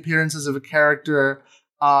all the appearances of a character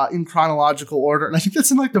in chronological order, and I think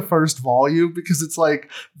that's in like the first volume because it's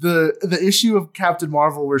like the issue of Captain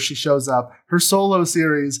Marvel where she shows up, her solo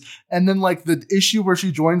series, and then like the issue where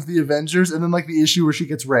she joins the Avengers, and then like the issue where she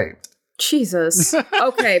gets raped. Jesus.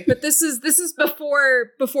 Okay, but this is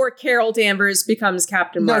before Carol Danvers becomes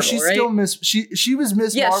Captain Marvel. No, she's right? still she was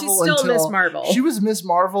Miss Marvel. She's still Miss Marvel. She was Miss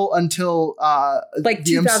Marvel until like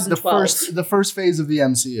 2012, the first phase of the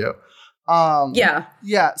MCU.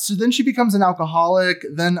 Yeah. So then she becomes an alcoholic.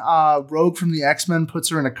 Then Rogue from the X-Men puts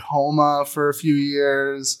her in a coma for a few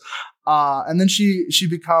years. And then she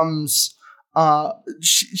becomes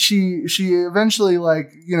she eventually,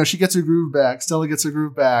 like, you know, she gets her groove back. Stella gets her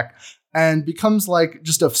groove back and becomes like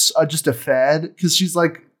just a Fed, because she's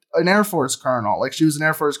like an Air Force colonel. Like, she was an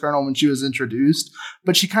Air Force colonel when she was introduced,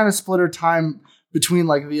 but she kind of split her time between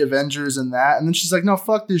like the Avengers and that. And then she's like, no,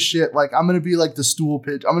 fuck this shit. Like, I'm going to be like the stool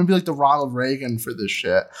pitch. I'm going to be like the Ronald Reagan for this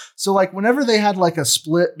shit. So like whenever they had like a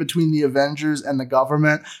split between the Avengers and the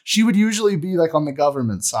government, she would usually be like on the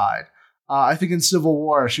government side. I think in Civil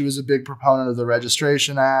War, she was a big proponent of the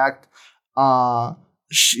Registration Act.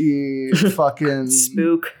 She fucking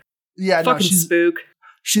spook. Yeah, fucking spook.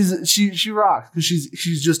 She rocks because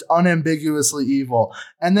she's just unambiguously evil.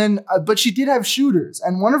 And then, but she did have shooters,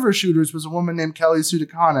 and one of her shooters was a woman named Kelly Sue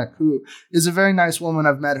DeConnick, who is a very nice woman.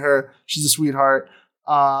 I've met her. She's a sweetheart.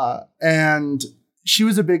 And she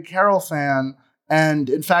was a big Carol fan, and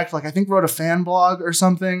in fact, like, I think wrote a fan blog or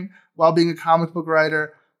something while being a comic book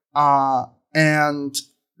writer. And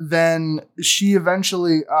then she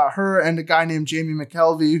eventually, her and a guy named Jamie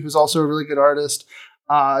McKelvey, who's also a really good artist,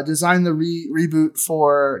 designed the reboot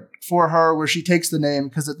for her, where she takes the name,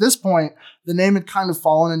 because at this point the name had kind of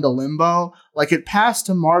fallen into limbo. Like, it passed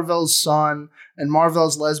to Mar-Vell's son and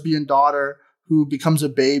Mar-Vell's lesbian daughter, who becomes a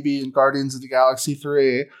baby in Guardians of the Galaxy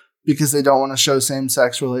 3 because they don't want to show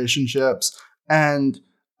same-sex relationships. And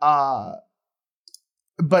but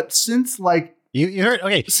since like you heard,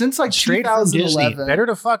 okay, since like straight from Disney, better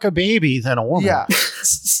to fuck a baby than a woman. Yeah.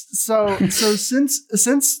 So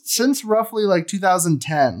since roughly like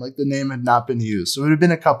 2010, like, the name had not been used. So it had been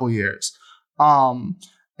a couple years.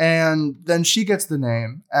 And then she gets the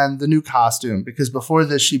name and the new costume, because before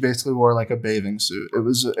this she basically wore like a bathing suit. It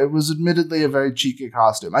was admittedly a very cheeky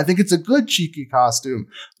costume. I think it's a good cheeky costume,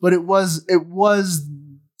 but it was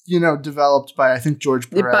you know, developed by, I think, George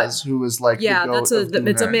Perez, who was like, it's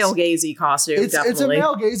a male gazy costume. It's a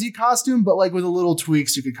male gazy costume, but like with a little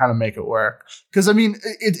tweaks, you could kind of make it work. Because I mean,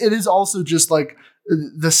 it is also just like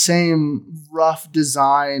the same rough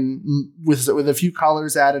design with a few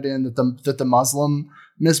colors added in that the Muslim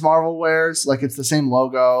Ms. Marvel wears. Like, it's the same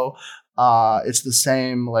logo. It's the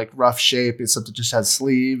same like rough shape, except it just has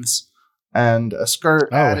sleeves and a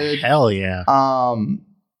skirt added. Hell yeah.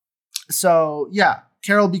 So yeah.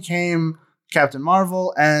 Carol became Captain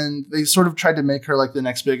Marvel, and they sort of tried to make her like the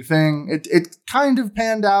next big thing. It kind of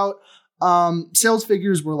panned out. Sales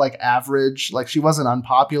figures were like average. Like, she wasn't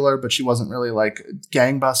unpopular, but she wasn't really like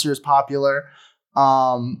gangbusters popular.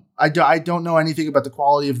 I don't know anything about the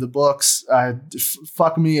quality of the books.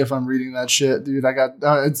 Fuck me if I'm reading that shit, dude. I got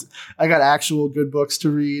actual good books to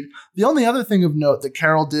read. The only other thing of note that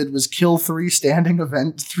Carol did was kill three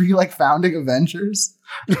like founding Avengers.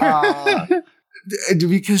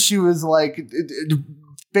 Because she was like,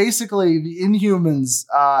 basically the Inhumans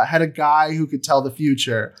had a guy who could tell the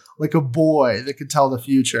future, like a boy that could tell the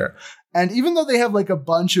future. And even though they have like a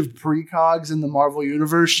bunch of precogs in the Marvel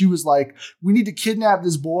universe, she was like, we need to kidnap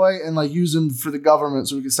this boy and like use him for the government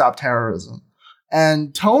so we can stop terrorism.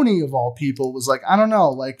 And Tony, of all people, was like, I don't know,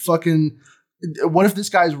 like, fucking, what if this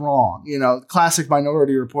guy's wrong? You know, classic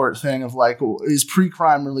Minority Report thing of like, is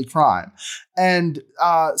pre-crime really crime? And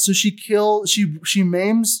so she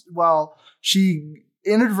maims, well, she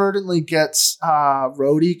inadvertently gets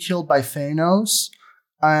Rhodey killed by Thanos,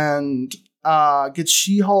 and gets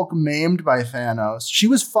She-Hulk maimed by Thanos. She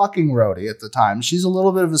was fucking Rhodey at the time. She's a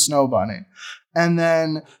little bit of a snow bunny. And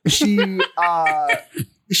then she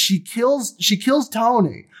kills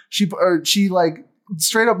Tony. She like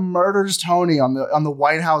straight up murders Tony on the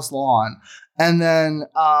White House lawn, and then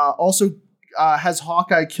also has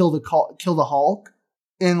Hawkeye kill the Hulk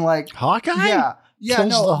in like Hawkeye.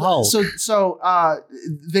 Kills the Hulk. So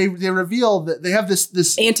they reveal that they have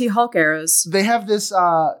this anti-Hulk arrows. They have this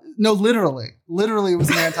literally it was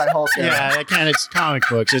an anti-Hulk arrow. Yeah, that kind of comic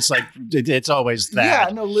books. It's like it's always that. Yeah,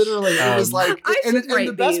 no, literally it was like, and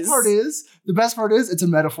the best part is it's a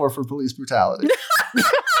metaphor for police brutality.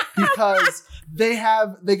 Because they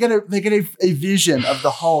get a vision of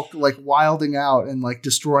the Hulk like wilding out and like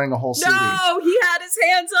destroying a whole city. No, he had his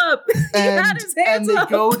hands up. And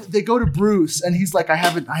they go to Bruce, and he's like, I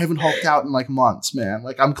haven't hulked out in like months, man.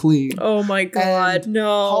 Like, I'm clean. Oh my god, and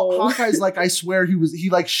no. Hawkeye's like, I swear he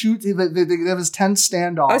like shoots. They have his tense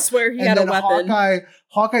standoff. I swear he had a weapon.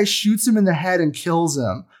 Hawkeye shoots him in the head and kills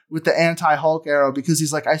him with the anti-Hulk arrow, because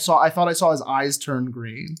he's like, I thought I saw his eyes turn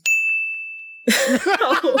green.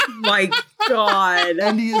 Oh my god!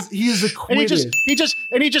 And he is acquitted.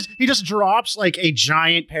 And he just drops like a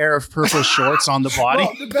giant pair of purple shorts on the body.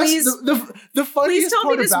 Well, the funniest please tell me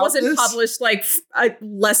part this about wasn't published like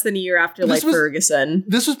less than a year after Ferguson.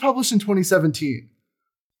 This was published in 2017.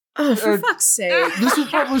 Oh, for fuck's sake. This was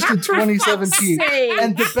published in 2017.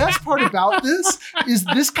 And the best part about this is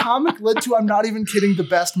this comic led to, I'm not even kidding,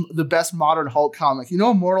 the best modern Hulk comic. You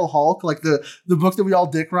know Immortal Hulk, like the book that we all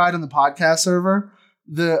dick ride on the podcast server?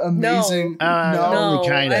 The amazing no,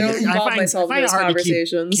 kind of. I don't involve myself in those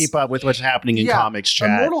conversations. Keep up with what's happening in comics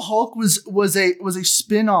chat. Immortal Hulk was a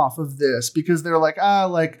spin-off of this because they're like,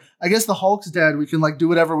 I guess the Hulk's dead. We can like do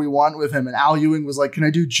whatever we want with him. And Al Ewing was like, can I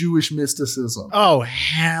do Jewish mysticism? Oh,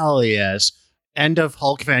 hell yes. End of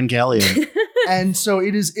Hulk Evangelion. And so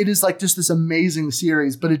it is like just this amazing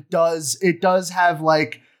series, but it does have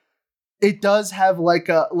like a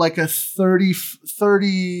 30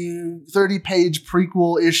 page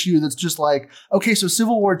prequel issue that's just like, okay, so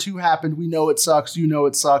Civil War 2 happened. We know it sucks. You know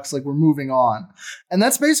it sucks. Like, we're moving on. And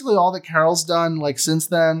that's basically all that Carol's done. Like, since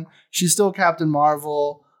then, she's still Captain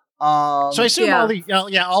Marvel. So I assume all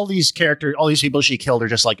these characters, all these people she killed are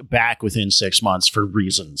just like back within 6 months for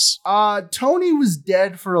reasons. Tony was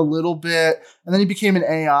dead for a little bit, and then he became an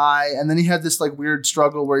AI, and then he had this like weird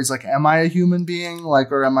struggle where he's like, am I a human being?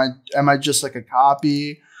 Like, or am I just like a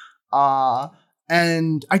copy?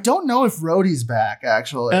 And I don't know if Rhodey's back,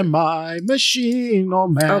 actually. Am I machine or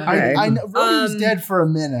man? Okay. I know Rhodey was dead for a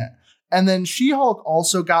minute. And then She-Hulk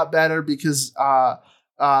also got better because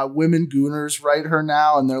women gooners write her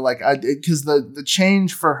now, and they're like, because the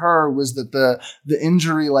change for her was that the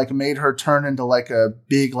injury like made her turn into like a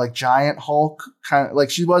big like giant Hulk, kind of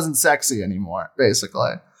like she wasn't sexy anymore,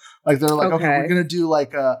 basically. Like they're like, okay, we're gonna do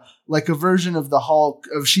like a version of the Hulk,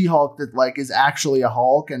 of She-Hulk that like is actually a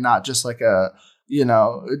Hulk and not just like a, you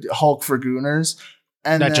know, Hulk for gooners.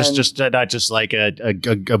 And not just like a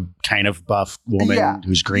kind of buff woman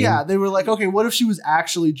who's green. Yeah, they were like, okay, what if she was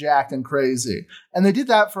actually jacked and crazy? And they did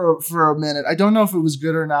that for a minute. I don't know if it was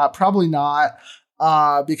good or not. Probably not,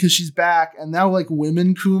 because she's back, and now like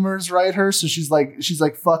women coomers write her, so she's like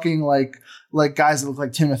fucking like guys that look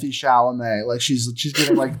like Timothy Chalamet. Like she's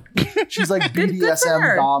getting like she's like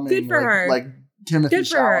BDSM doming like Timothy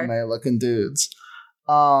Chalamet looking dudes.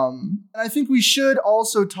 And I think we should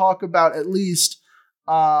also talk about at least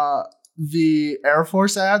the Air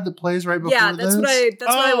Force ad that plays right before this. What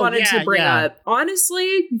I wanted to bring up.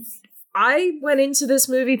 Honestly, I went into this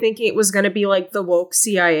movie thinking it was going to be like the woke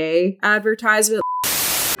CIA advertisement.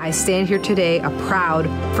 I stand here today a proud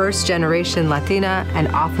first-generation Latina and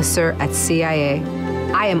officer at CIA.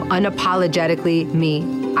 I am unapologetically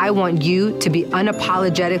me. I want you to be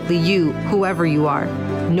unapologetically you, whoever you are.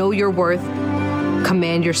 Know your worth.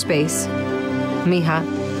 Command your space. Mija,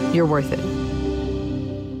 you're worth it.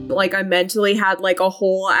 Like I mentally had like a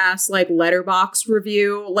whole ass like Letterboxd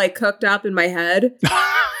review like cooked up in my head.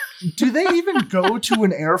 Do they even go to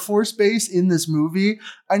an Air Force base in this movie?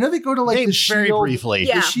 I know they go to like the very Shield, briefly.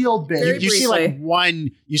 The Shield base. You see like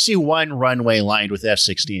one runway lined with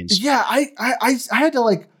F-16s. Yeah, I had to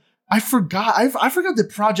like I forgot that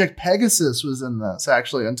Project Pegasus was in this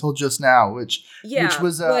actually until just now, which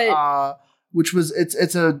was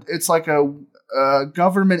it's like a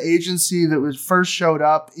government agency that was first showed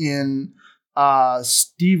up in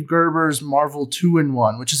Steve Gerber's Marvel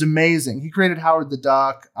 2-in-1, which is amazing. He created Howard the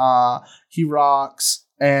Duck. He rocks,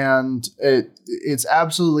 and it's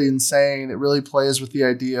absolutely insane. It really plays with the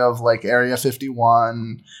idea of like Area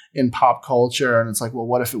 51 in pop culture, and it's like, well,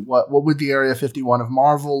 what would the Area 51 of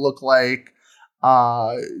Marvel look like?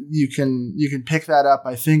 You can pick that up,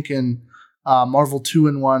 I think, in Marvel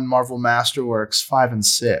 2-in-1, Marvel Masterworks 5 and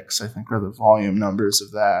 6, I think are the volume numbers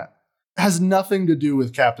of that. It has nothing to do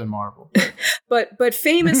with Captain Marvel. but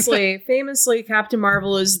famously, Captain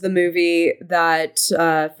Marvel is the movie that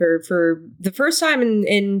for the first time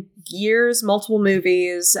in years, multiple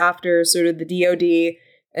movies after sort of the DoD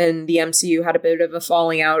and the MCU had a bit of a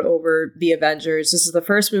falling out over the Avengers. This is the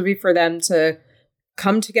first movie for them to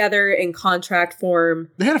come together in contract form.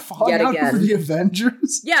 They had a falling out over the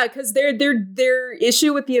Avengers? Yeah, because their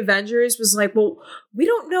issue with the Avengers was like, well, we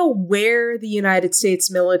don't know where the United States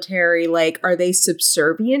military, like, are they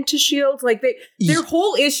subservient to S.H.I.E.L.D.? Like, their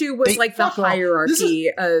whole issue was like the hierarchy.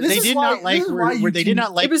 They did not like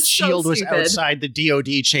S.H.I.E.L.D. was outside the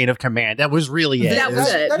DoD chain of command. That was really it. That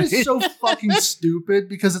was it. That is so fucking stupid,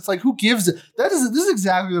 because it's like, who gives it? This is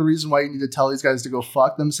exactly the reason why you need to tell these guys to go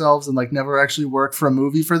fuck themselves and like never actually work for a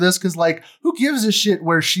movie for this, because like, who gives a shit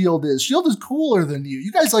where S.H.I.E.L.D. is? S.H.I.E.L.D. is cooler than you.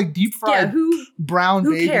 You guys like deep fried brown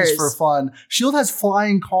babies for fun. S.H.I.E.L.D. has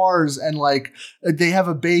flying cars and like they have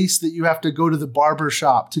a base that you have to go to the barber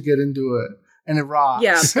shop to get into it, and it rocks.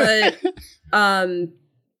 Yeah,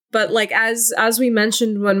 but like as we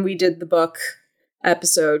mentioned when we did the book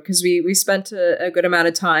episode, because we spent a good amount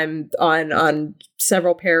of time on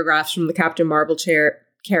several paragraphs from the Captain Marvel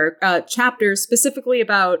chapter specifically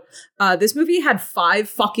about this movie had 5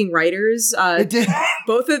 fucking writers. It did.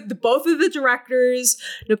 both of the directors,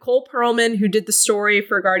 Nicole Perlman, who did the story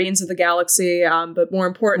for Guardians of the Galaxy, but more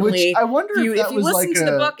importantly, which I wonder if you listen to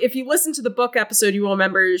the book. If you listen to the book episode, you will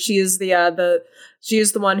remember she is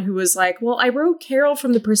the one who was like, well, I wrote Carol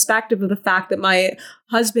from the perspective of the fact that my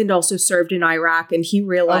husband also served in Iraq, and he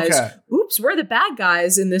realized, oops, we're the bad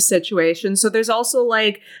guys in this situation. So there's also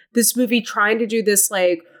like this movie trying to do this,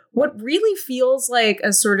 like what really feels like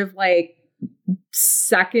a sort of like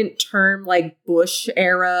second term, like Bush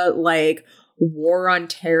era, like war on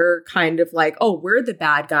terror kind of like, oh, we're the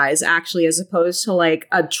bad guys actually, as opposed to like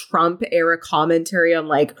a Trump era commentary on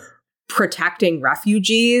like protecting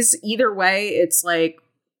refugees. Either way, it's like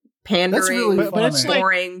pandering, really but it's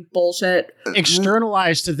boring bullshit.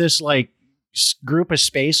 Externalized to this like group of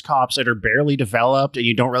space cops that are barely developed, and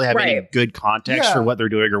you don't really have any good context for what they're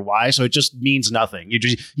doing or why. So it just means nothing.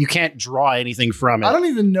 You can't draw anything from it. I don't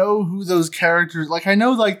even know who those characters. Like I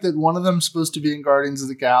know like that one of them's supposed to be in Guardians of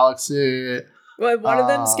the Galaxy. Well, one of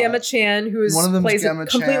them's Gemma Chan, who plays a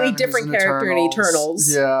completely different character in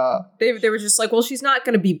Eternals. Yeah. They were just like, well, she's not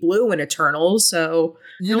going to be blue in Eternals, so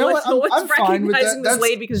you know what? I'm fine with that. This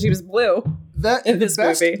lady because she was blue. That in this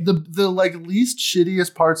movie. The like least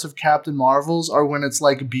shittiest parts of Captain Marvel's are when it's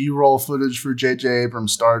like B-roll footage for J.J.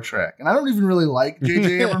 Abrams' Star Trek. And I don't even really like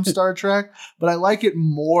J.J. Abrams' Star Trek, but I like it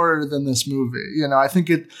more than this movie. You know, I think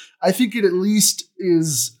it at least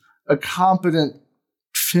is a competent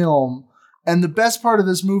film. And the best part of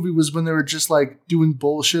this movie was when they were just like doing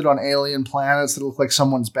bullshit on alien planets that look like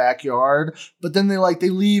someone's backyard. But then they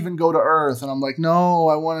leave and go to Earth. And I'm like, no,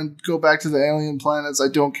 I want to go back to the alien planets. I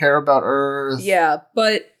don't care about Earth. Yeah,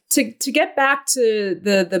 but to get back to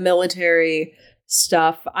the military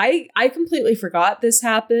stuff, I completely forgot this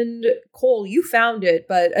happened. Cole, you found it.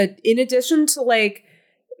 But in addition to like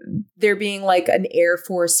there being like an Air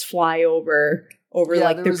Force flyover over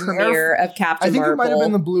like the premiere of Captain Marvel. I think it might have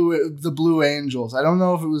been the Blue Angels. I don't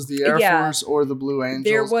know if it was the Air Force or the Blue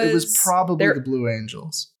Angels. It was probably the Blue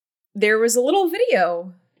Angels. There was a little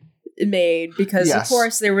video made because of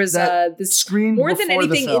course there was this screen more than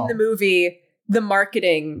anything in the movie. The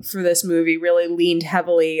marketing for this movie really leaned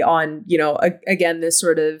heavily on, you know, again, this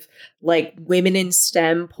sort of like women in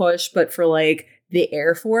STEM push, but for like the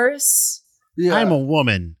Air Force. Yeah. I'm a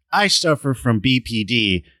woman. I suffer from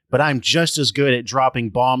BPD. But I'm just as good at dropping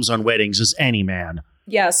bombs on weddings as any man.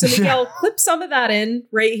 Yeah, so Miguel, clip some of that in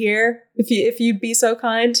right here, if you'd be so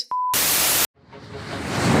kind.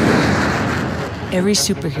 Every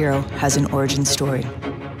superhero has an origin story.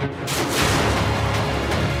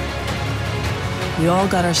 We all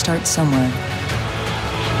got our start somewhere.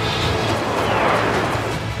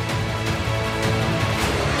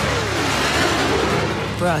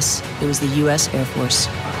 For us, it was the U.S. Air Force.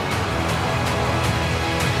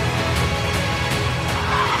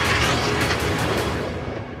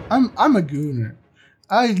 I'm a gooner.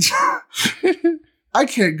 I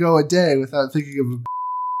can't go a day without thinking of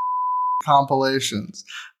compilations.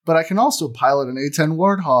 But I can also pilot an A-10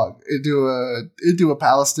 Warthog into a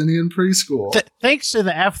Palestinian preschool. Thanks to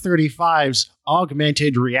the F-35's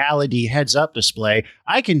augmented reality heads-up display,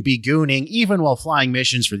 I can be gooning even while flying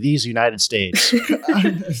missions for these United States.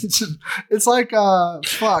 It's like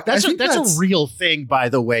fuck. That's a real thing, by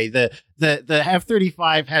the way. The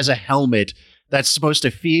F-35 has a helmet that's supposed to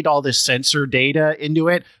feed all this sensor data into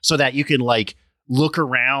it so that you can like look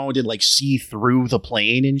around and like see through the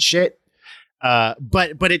plane and shit.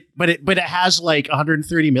 But it has like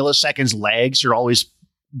 130 milliseconds lags. You're always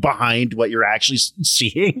behind what you're actually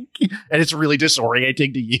seeing, and it's really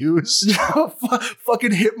disorienting to use.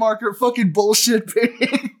 Fucking hit marker, fucking bullshit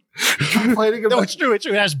ping. Complaining about. No, it's true. It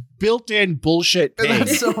has built-in bullshit ping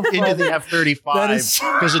into the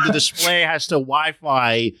F-35 because the display has to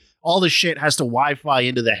Wi-Fi. All the shit has to Wi-Fi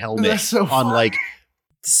into the helmet on like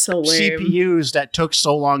so lame. CPUs that took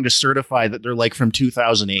so long to certify that they're like from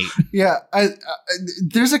 2008. Yeah,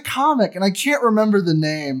 there's a comic and I can't remember the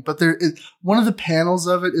name, but one of the panels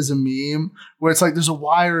of it is a meme where it's like there's a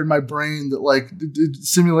wire in my brain that like it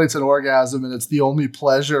simulates an orgasm and it's the only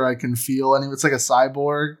pleasure I can feel. And it's like a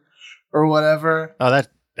cyborg or whatever. Oh,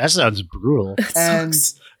 that sounds brutal.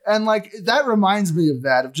 And like that reminds me of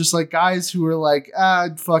that, of just like guys who are like,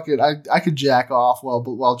 fuck it, I could jack off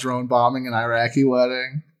while drone bombing an Iraqi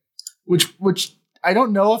wedding, which I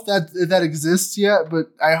don't know if that exists yet,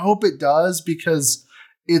 but I hope it does because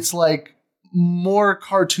it's like more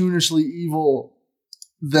cartoonishly evil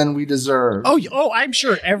than we deserve. Oh, I'm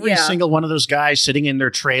sure every single one of those guys sitting in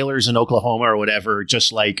their trailers in Oklahoma or whatever,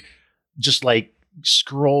 just like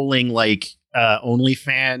scrolling like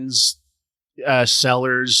OnlyFans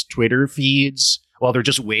sellers' Twitter feeds while they're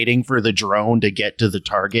just waiting for the drone to get to the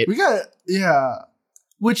target.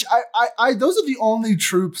 Which I those are the only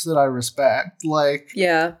troops that I respect. Like,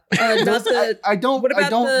 I don't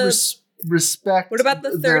respect. What about the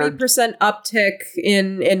 30% uptick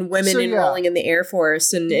in women enrolling in the Air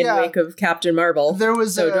Force in wake of Captain Marvel? There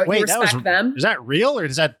was don't you respect them? Is that real or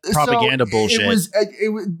is that propaganda bullshit?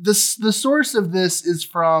 The source of this is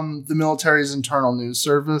from the military's internal news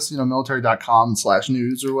service,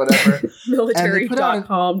 military.com/news or whatever.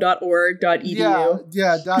 military.com.org.edu.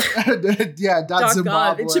 Yeah,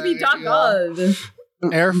 Zimbabwe. It should be .gov.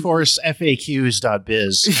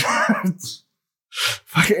 AirForceFAQs.biz.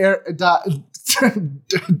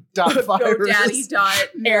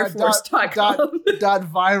 GoDaddy.airforce.com.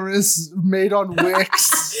 .virus made on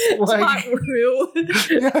Wix.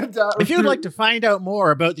 If you would like to find out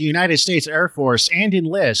more about the United States Air Force and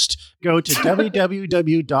enlist, go to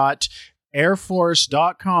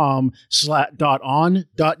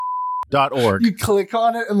www.airforce.com/.on.org. You click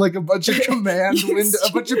on it and like a bunch of command windows,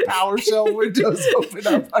 a bunch of PowerShell windows open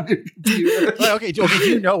up on your computer. Okay, do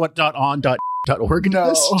you know what .on.org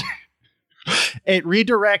is? It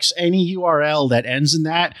redirects any URL that ends in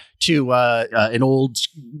that to an old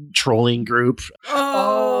trolling group.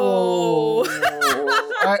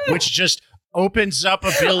 Which just opens up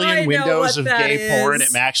a billion windows of gay porn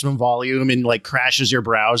at maximum volume and like crashes your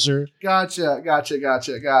browser. Gotcha.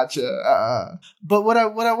 But what I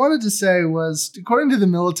wanted to say was, according to the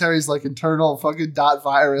military's like internal fucking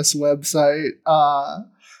 .virus website,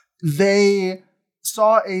 they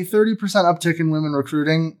saw a 30% uptick in women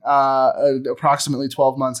recruiting approximately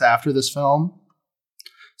 12 months after this film.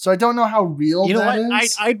 So I don't know how real that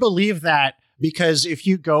is. I believe that because if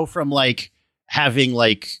you go from like having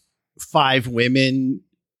like 5 women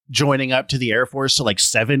joining up to the Air Force to like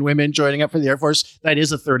 7 women joining up for the Air Force, that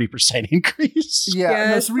is a 30% increase.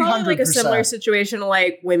 Yeah, it's probably like a similar situation to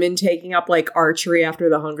like women taking up like archery after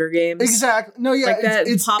the Hunger Games. Exactly. No, yeah, like that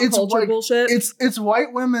pop culture bullshit. It's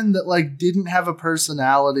white women that like didn't have a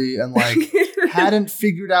personality and like hadn't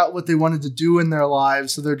figured out what they wanted to do in their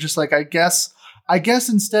lives, so they're just like, I guess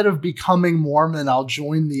instead of becoming Mormon, I'll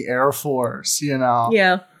join the Air Force.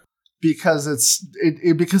 Yeah. Because it's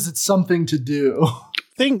something to do.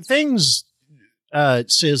 Things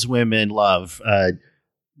cis women love: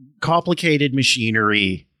 complicated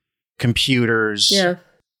machinery, computers,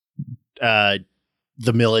 the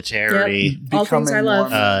military, all things I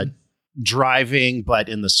love. Driving, but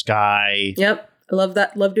in the sky. Yep, I love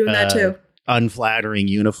that. Love doing that too. Unflattering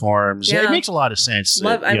uniforms. Yeah. It makes a lot of sense.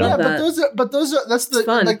 I love that. But that's the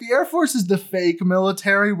fun. Like the Air Force is the fake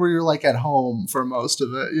military where you're like at home for most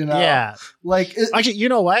of it. Yeah. Like actually, you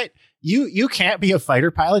know what? You can't be a fighter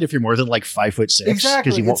pilot if you're more than like 5'6", exactly,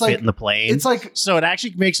 because you won't fit in the plane. It's like, so it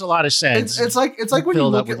actually makes a lot of sense. It's like when you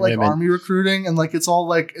look at like women. Army recruiting and like it's all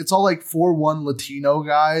like 4'1" Latino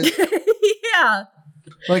guys. Yeah.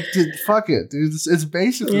 Like, dude, fuck it, dude. It's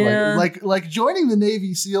basically like joining the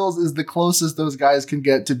Navy SEALs is the closest those guys can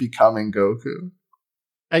get to becoming Goku.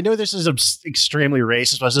 I know this is extremely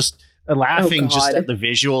racist, but I was just laughing just at the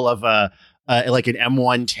visual of like an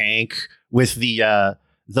M1 tank with the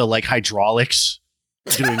like hydraulics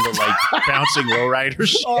doing the like bouncing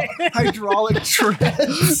lowriders. Hydraulic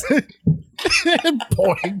treads.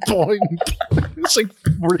 Boing, boing. It's like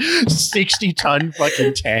 60-ton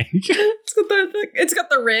fucking tank. It's got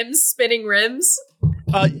the rims, spinning rims.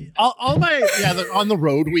 All my on the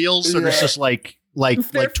road wheels. So there's just like 12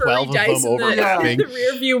 of them overlapping. The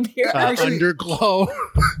rear view mirror. Underglow.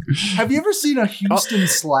 Have you ever seen a Houston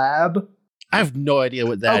slab? I have no idea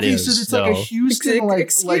what that is. So it's like a Houston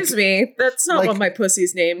excuse me, that's not what my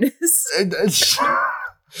pussy's name is.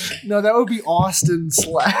 No, that would be Austin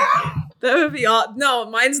slab. That would be no,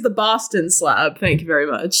 mine's the Boston slab. Thank you very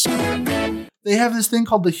much. They have this thing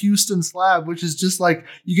called the Houston slab, which is just like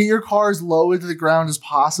you get your car as low into the ground as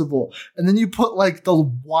possible, and then you put like the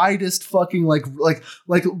widest fucking like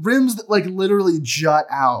rims that like literally jut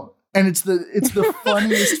out, and it's the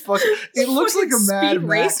funniest fucking. It looks like a Mad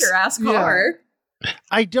Max racer ass car. Yeah.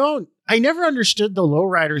 I never understood the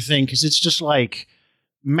lowrider thing because it's just like,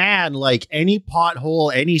 man, like any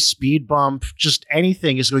pothole, any speed bump, just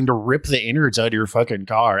anything is going to rip the innards out of your fucking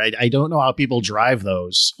car. I don't know how people drive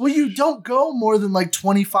those. Well, you don't go more than like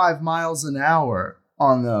 25 miles an hour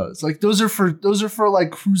on those. Like those are for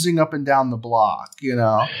like cruising up and down the block, you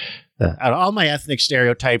know. All my ethnic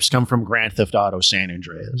stereotypes come from Grand Theft Auto San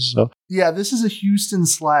Andreas. So. Yeah, this is a Houston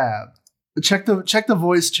slab. Check the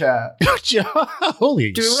voice chat.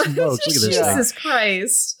 Holy smokes! Look at this. Jesus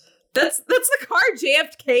Christ. That's the car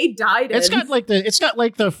JFK died in. It's got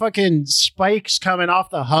like the fucking spikes coming off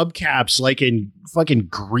the hubcaps like in fucking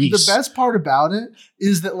Greece. The best part about it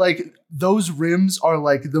is that like those rims are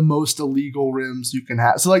like the most illegal rims you can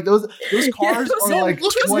have. So like those cars are like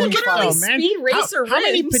 25. Speed racer how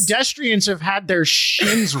many pedestrians have had their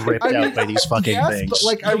shins ripped out by these fucking things? But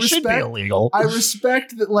like it should be illegal. I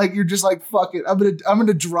respect that like you're just like fuck it. I'm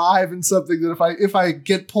gonna drive in something that if I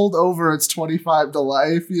get pulled over it's 25 to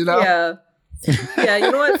life, you know? Yeah. Yeah,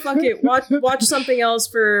 you know what? Fuck it. Watch something else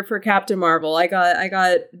for Captain Marvel. I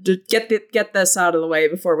got to get this out of the way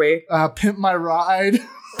before we Pimp My Ride.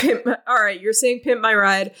 All right, you're saying Pimp My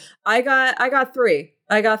Ride. I got three.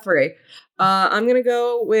 I'm gonna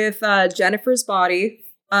go with Jennifer's Body.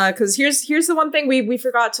 Because here's the one thing we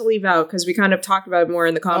forgot to leave out because we kind of talked about it more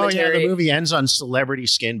in the commentary. Oh yeah, the movie ends on "Celebrity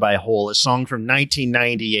Skin" by Hole, a song from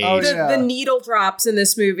 1998. Oh, yeah. The needle drops in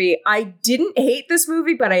this movie. I didn't hate this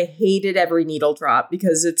movie, but I hated every needle drop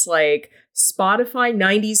because it's like Spotify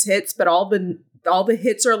 90s hits, but all the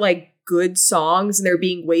hits are like good songs and they're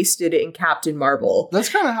being wasted in Captain Marvel. That's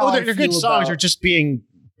kind of how they're good songs are just being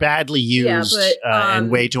badly used and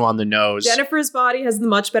way too on the nose. Jennifer's Body has the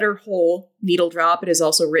much better Hole needle drop. It is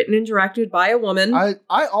also written and directed by a woman.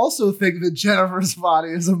 I also think that Jennifer's Body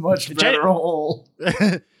is a much better Hole.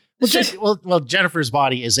 well, Jennifer's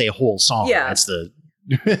Body is a whole song. Yeah. That's the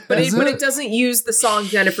but it doesn't use the song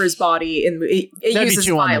Jennifer's Body in it uses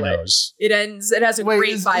Violet. It has a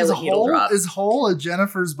great Violet needle drop. Is Hole a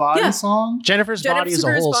Jennifer's Body song? Jennifer's Body is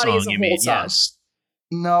a whole song, you mean? Yes.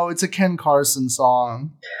 No, it's a Ken Carson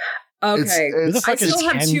song. Okay. I still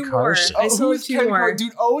have two more. Who's Ken Carson?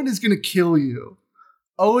 Dude, Owen is going to kill you.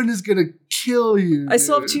 I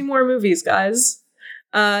still have two more movies, guys.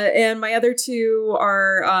 And my other two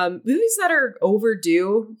are movies that are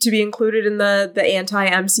overdue to be included in the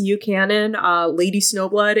anti-MCU canon. Lady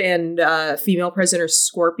Snowblood and Female Prisoner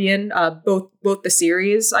Scorpion. Both the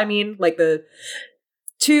series, I mean, like there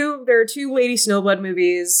are two Lady Snowblood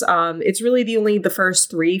movies. It's really the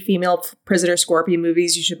first three Female Prisoner Scorpion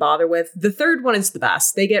movies you should bother with. The third one is the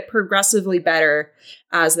best. They get progressively better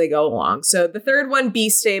as they go along. So the third one, Be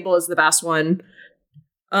Stable, is the best one.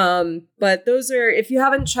 But those are, if you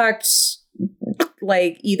haven't checked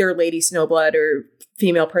like either Lady Snowblood or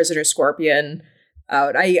Female Prisoner Scorpion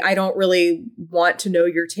out, I don't really want to know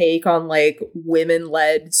your take on like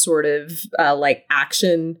women-led sort of like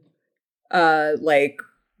action like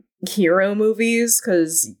hero movies,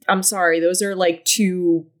 because I'm sorry, those are like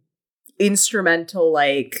two instrumental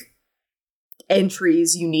like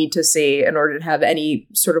entries you need to see in order to have any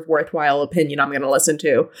sort of worthwhile opinion I'm going to listen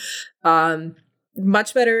to.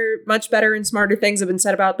 Much better and smarter things have been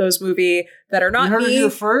said about those movies that are not you heard me. It here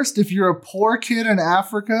first. If you're a poor kid in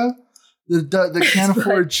Africa that can't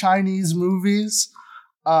afford Chinese movies,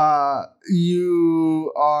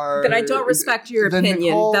 you are. Then I don't respect your opinion.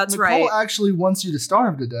 Nicole, That's right. Nicole actually wants you to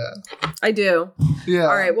starve to death. I do. Yeah.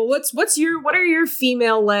 All right. Well, what are your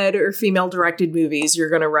female led or female directed movies you're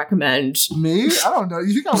going to recommend? Me? I don't know.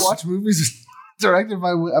 You think I watch movies directed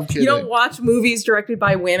by? I'm kidding. You don't watch movies directed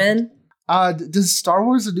by women? Does Star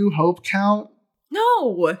Wars: A New Hope count?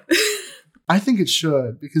 No. I think it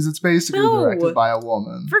should, because it's basically directed by a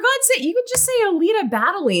woman. For God's sake, you could just say Alita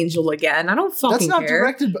Battle Angel again. I don't fucking care. That's not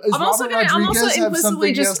directed. I'm also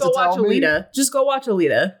implicitly just go watch Alita. Just go watch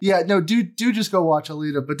Alita. Yeah, no, do just go watch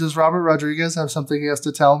Alita. But does Robert Rodriguez have something he has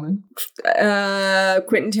to tell me?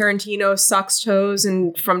 Quentin Tarantino sucks toes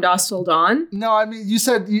and From Dusk Till Dawn. No, I mean, you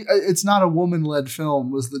said it's not a woman-led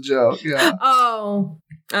film was the joke. Yeah. Oh,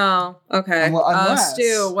 okay.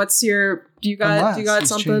 Stu, what's your? Do you got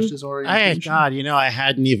something? God, I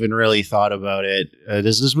hadn't even really thought about it.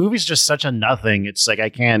 This movie's just such a nothing. It's like I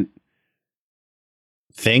can't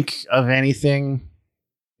think of anything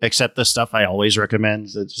except the stuff I always recommend.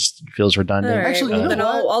 It just feels redundant. Right. Actually, then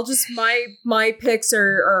I'll just my picks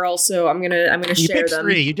are also I'm gonna share them.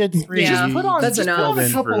 You did three. Yeah, that's enough. Put on a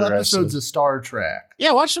couple episodes of Star Trek.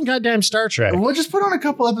 Yeah, watch some goddamn Star Trek. We'll just put on a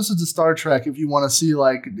couple episodes of Star Trek if you want to see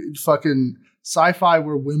like fucking sci-fi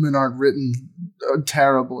where women aren't written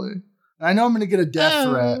terribly. And I know I'm going to get a death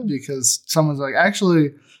threat because someone's like,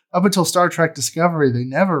 actually, up until Star Trek Discovery, they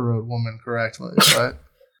never wrote women correctly. But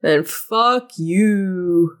then fuck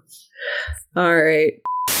you. All right.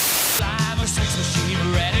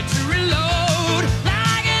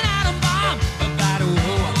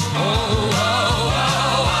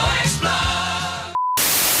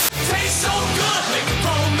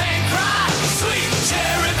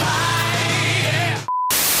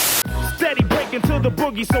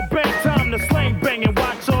 boogie, so bang time to slang bang and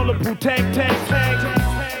watch all the Wu-Tang Tang Tang.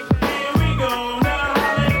 Here we go now,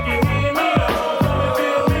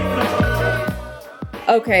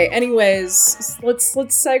 Okay, anyways, let's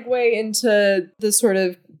segue into the sort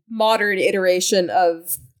of modern iteration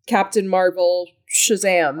of Captain Marvel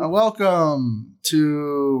Shazam. Welcome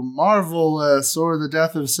to Marvelous or the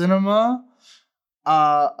Death of Cinema.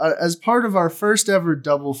 As part of our first ever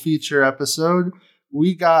double feature episode,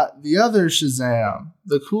 we got the other Shazam,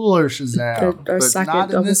 the cooler Shazam. Our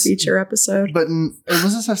second double feature episode. But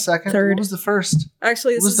was this our second? Third. What was the first?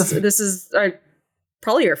 Actually, this is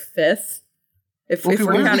probably our fifth. If we're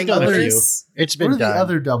counting others. It's been done. What are the done.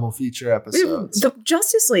 other double feature episodes? The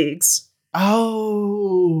Justice Leagues.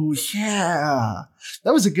 Oh, yeah.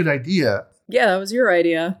 That was a good idea. Yeah, that was your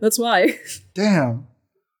idea. That's why. Damn.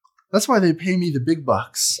 That's why they pay me the big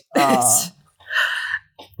bucks.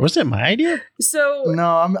 Was it my idea? So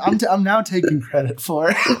no, I'm now taking credit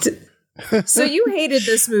for it. So you hated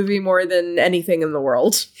this movie more than anything in the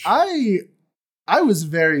world. I was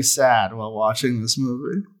very sad while watching this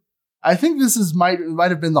movie. I think this might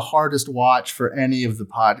have been the hardest watch for any of the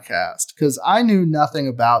podcast because I knew nothing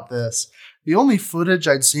about this. The only footage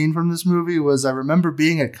I'd seen from this movie was I remember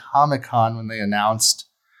being at Comic-Con when they announced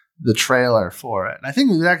the trailer for it. And I think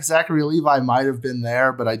Zachary Levi might have been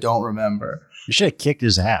there, but I don't remember. You should have kicked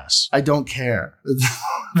his ass. I don't care.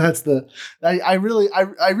 That's the. I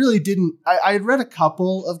really didn't. I had read a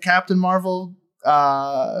couple of Captain Marvel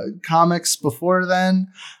comics before then,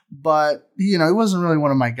 but it wasn't really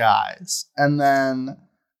one of my guys. And then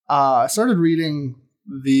I started reading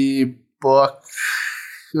the book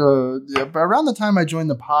around the time I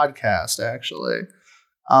joined the podcast, actually.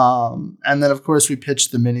 And then of course we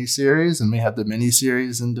pitched the miniseries, and we had the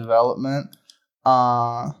miniseries in development.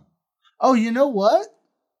 Oh, you know what?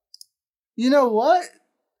 You know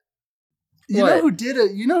who did a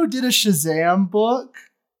Shazam book?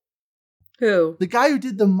 Who? The guy who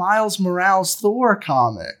did the Miles Morales Thor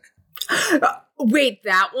comic. Wait,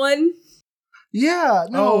 that one? Yeah.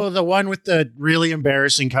 No. Oh, the one with the really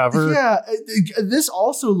embarrassing cover? Yeah. This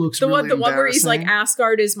also looks the really one where he's like,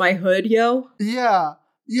 Asgard is my hood, yo? Yeah.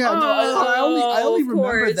 Yeah, I only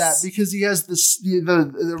remember that because he has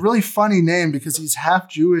the really funny name because he's half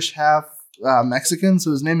Jewish, half Mexican.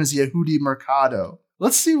 So his name is Yehudi Mercado.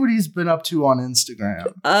 Let's see what he's been up to on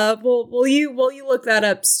Instagram. Well, while you look that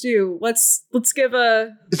up, Stu, let's give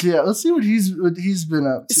a let's see what he's been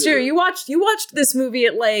up to. Stu, you watched this movie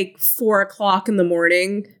at like 4:00 in the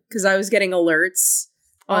morning because I was getting alerts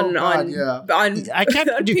on I kept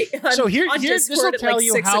so here this will tell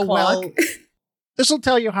you how well. This will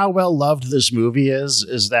tell you how well loved this movie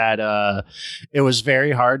is that it was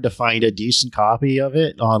very hard to find a decent copy of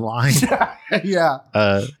it online. Yeah.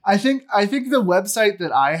 I think the website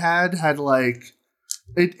that I had like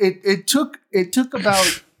it took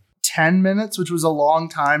about 10 minutes, which was a long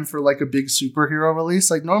time for like a big superhero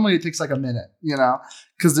release. Like normally it takes like a minute,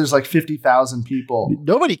 because there's like 50,000 people.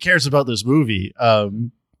 Nobody cares about this movie.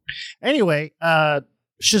 Anyway,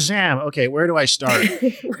 Shazam. Okay, where do I start?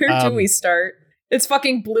 Where do we start? It's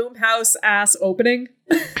fucking Blumhouse ass opening.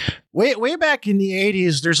 Way back in the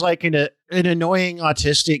 80s, there's like an annoying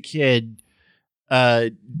autistic kid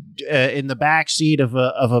in the back seat of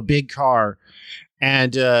a big car,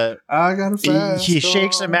 and I got a fast he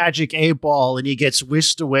shakes a magic 8-ball and he gets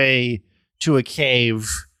whisked away to a cave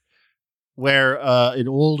where an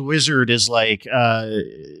old wizard is like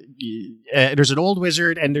there's an old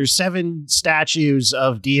wizard and there's 7 statues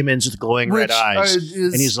of demons with glowing red eyes,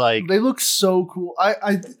 and he's like, they look so cool.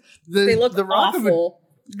 They look awful.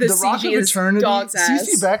 The Rock of Eternity, dog's ass.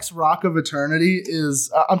 CC Beck's Rock of Eternity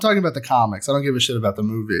is. I'm talking about the comics. I don't give a shit about the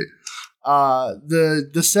movie.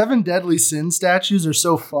 The 7 deadly sin statues are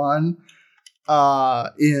so fun.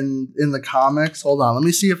 In the comics, hold on. Let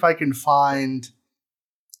me see if I can find.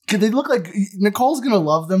 They look like Nicole's gonna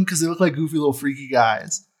love them because they look like goofy little freaky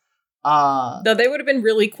guys. No, they would have been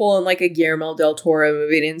really cool in like a Guillermo del Toro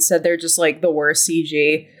movie. And instead, they're just like the worst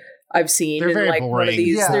CG I've seen. They're very like boring. One of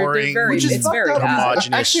these. Yeah. They're very. It's very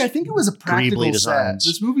bad. Actually, I think it was a practical set.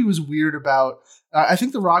 This movie was weird about. I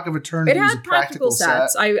think the Rock of Eternity was a practical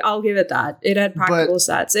sets. set. I'll give it that. It had practical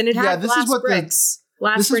sets, and it had glass bricks.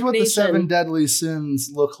 This is what the 7 deadly sins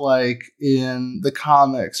look like in the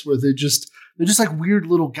comics, where they're just like weird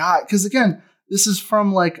little guys. Because again, this is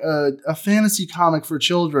from like a fantasy comic for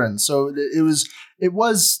children, so it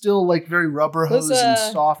was still like very rubber hose and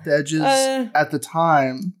soft edges at the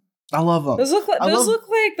time. I love them. Those look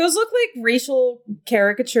like racial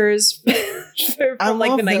caricatures from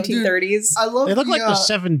like the 1930s. Dude, I love. They look like the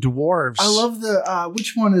Seven Dwarves. I love the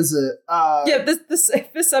which one is it?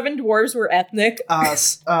 The Seven Dwarves were ethnic.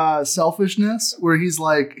 Selfishness, where he's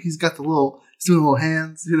got he's doing little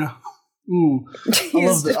hands, you know. Ooh, I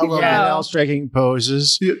love that. I love that. All striking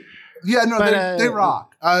poses. Yeah, no, they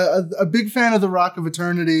rock. A big fan of the Rock of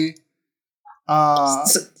Eternity.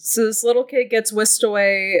 So this little kid gets whisked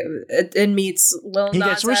away and meets Lil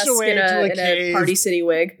Nas X in a Party City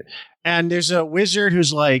wig. And there's a wizard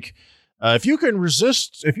who's like, if you can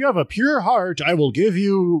resist, if you have a pure heart, I will give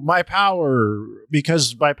you my power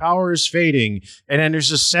because my power is fading. And then there's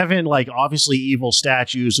just 7, like, obviously evil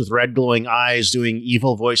statues with red glowing eyes doing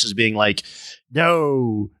evil voices being like,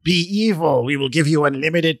 no, be evil. We will give you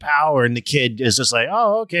unlimited power. And the kid is just like,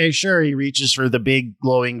 oh, okay, sure. He reaches for the big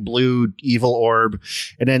glowing blue evil orb.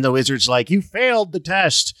 And then the wizard's like, you failed the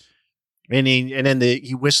test. And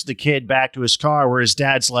he whisks the kid back to his car where his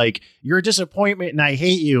dad's like, you're a disappointment and I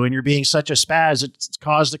hate you. And you're being such a spaz. It's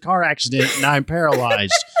caused a car accident and I'm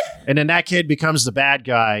paralyzed. And then that kid becomes the bad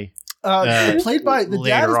guy. The dad is played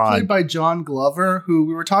by John Glover, who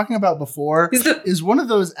we were talking about before, is one of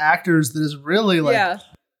those actors that is really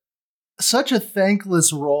such a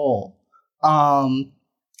thankless role.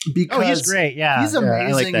 Because he's great. Yeah, he's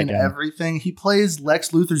amazing in everything. He plays Lex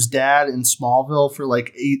Luthor's dad in Smallville for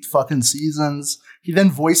like 8 fucking seasons. He then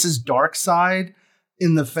voices Darkseid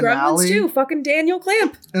in the finale. Gremlins too. Fucking Daniel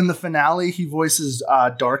Clamp. In the finale, he voices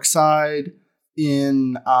Darkseid.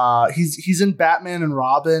 He's in Batman and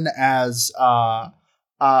Robin as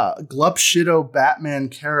Glupshido Batman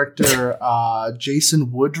character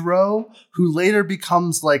Jason Woodrow, who later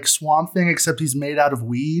becomes like Swamp Thing, except he's made out of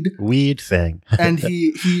weed. Weed thing. And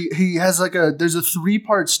he has there's a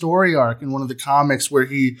 3-part story arc in one of the comics where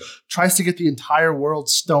he tries to get the entire world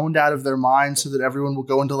stoned out of their minds so that everyone will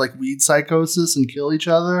go into like weed psychosis and kill each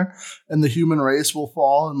other, and the human race will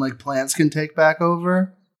fall and like plants can take back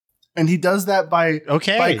over. And he does that by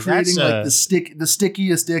creating like the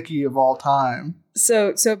stickiest icky of all time.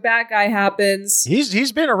 So bad guy happens.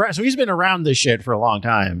 He's been around. So he's been around this shit for a long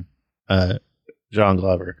time. John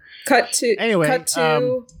Glover. Cut to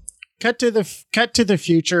the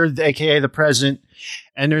future, aka the present.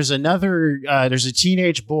 And there's a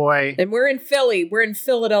teenage boy. And we're in Philly. We're in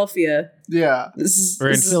Philadelphia. Yeah,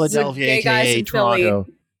 we're in Philadelphia, aka Toronto.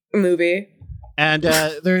 Movie. And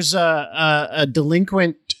there's a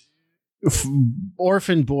delinquent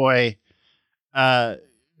orphan boy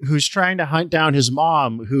who's trying to hunt down his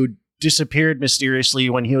mom, who disappeared mysteriously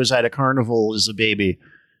when he was at a carnival as a baby.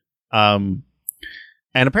 And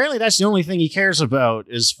apparently that's the only thing he cares about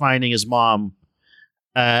is finding his mom.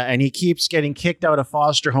 And he keeps getting kicked out of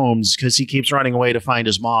foster homes because he keeps running away to find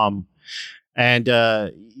his mom. And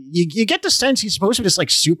you get the sense he's supposed to be this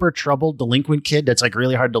like super troubled delinquent kid that's like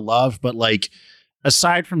really hard to love, but like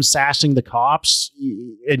aside from sassing the cops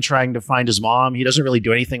and trying to find his mom, he doesn't really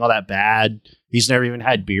do anything all that bad. He's never even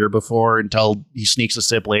had beer before until he sneaks a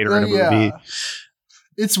sip later in a movie.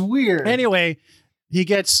 It's weird. Anyway, he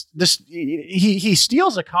gets this. He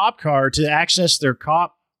steals a cop car to access their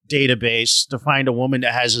cop database to find a woman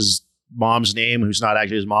that has his mom's name, who's not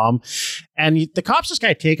actually his mom. And the cops just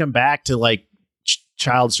kind of take him back to like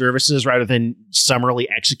child services rather than summarily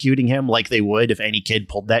executing him like they would if any kid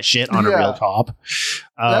pulled that shit on a real cop.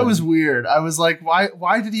 That was weird. I was like,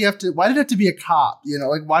 why did it have to be a cop? You know,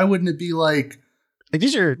 like why wouldn't it be like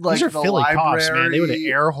these are Philly cops, man. They would have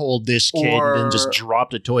air-holed this kid and then just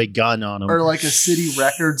dropped a toy gun on him. Or like a city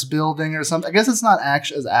records building or something. I guess it's not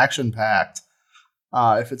as action-packed.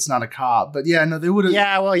 If it's not a cop, but yeah, no, they would have.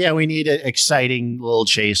 Yeah, well, yeah, we need an exciting little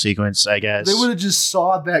chase sequence, I guess. They would have just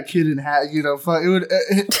sawed that kid in half. You know, it would.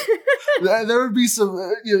 There would be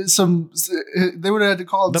some. They would have had to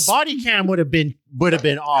call him. The body cam would have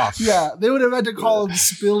been off. Yeah, they would have had to call him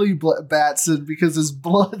Spilly Batson because his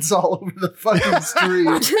blood's all over the fucking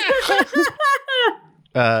street.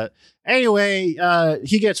 Anyway,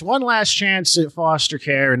 he gets one last chance at foster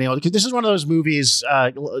care, and because this is one of those movies,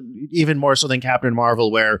 even more so than Captain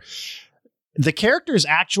Marvel, where the character's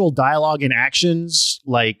actual dialogue and actions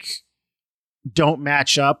like don't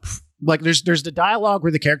match up. Like there's the dialogue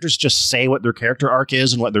where the characters just say what their character arc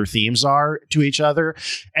is and what their themes are to each other,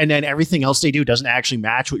 and then everything else they do doesn't actually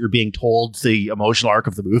match what you're being told the emotional arc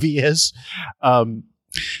of the movie is.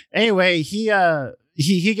 Anyway,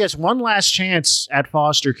 he gets one last chance at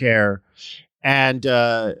foster care, and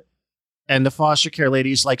the foster care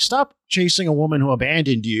lady's like, stop chasing a woman who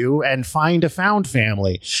abandoned you and find a found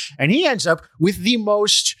family. And he ends up with the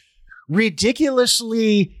most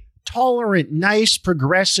ridiculously tolerant, nice,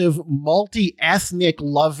 progressive, multi-ethnic,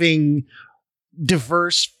 loving,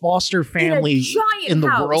 diverse foster family in the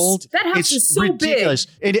world. That house is so ridiculous.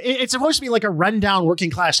 big. It's supposed to be like a rundown working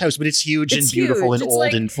class house, but it's huge and beautiful and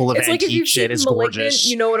old and full of antique shit. It's gorgeous.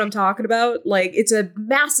 You know what I'm talking about? Like, it's a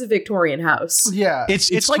massive Victorian house. Yeah, it's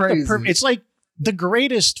like it's like the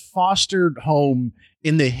greatest fostered home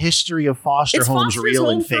in the history of foster homes, real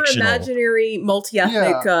and fictional. For imaginary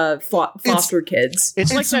multi-ethnic foster kids.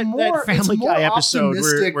 It's like that Family Guy episode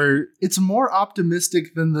where it's more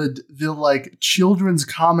optimistic than the like children's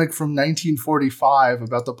comic from 1945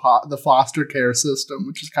 about the foster care system,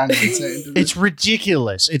 which is kind of insane to me. It's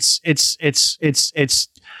ridiculous. It's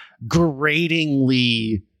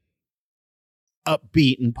gratingly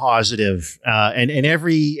upbeat and positive,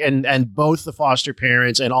 and both the foster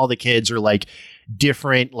parents and all the kids are like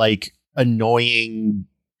different, like annoying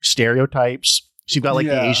stereotypes. So you've got like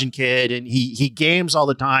the Asian kid, and he games all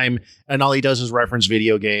the time, and all he does is reference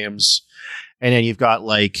video games. And then you've got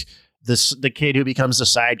like the kid who becomes the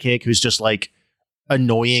sidekick, who's just like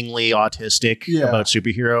annoyingly autistic about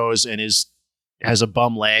superheroes and has a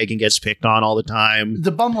bum leg and gets picked on all the time.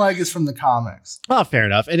 The bum leg is from the comics. Oh, fair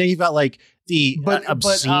enough. And then you've got like the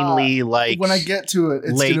obscenely like when I get to it,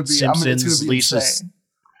 it's late gonna be Simpsons, it's gonna be Lisa's. insane.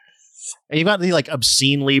 And you've got the like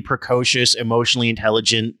obscenely precocious, emotionally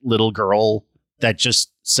intelligent little girl that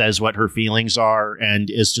just says what her feelings are and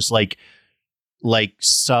is just like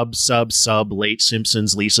sub late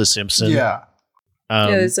Simpsons Lisa Simpson. Yeah.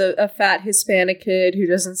 There's a fat Hispanic kid who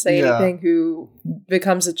doesn't say anything, who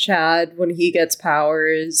becomes a Chad when he gets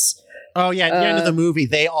powers. Oh yeah, at the end of the movie,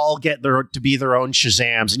 they all get to be their own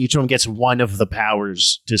Shazams, and each of them gets one of the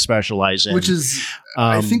powers to specialize in. Which is,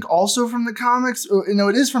 I think, also from the comics. No,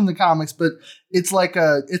 it is from the comics, but it's like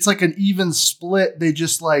an even split. They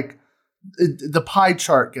just like the pie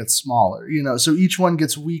chart gets smaller, so each one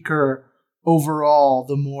gets weaker overall.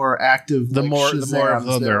 The more active, the more of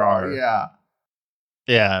them there are. Yeah.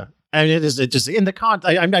 Yeah. I mean, it just in the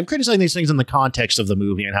I'm criticizing these things in the context of the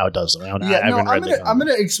movie and how it does them. I'm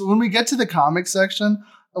gonna when we get to the comic section,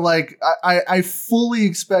 like I fully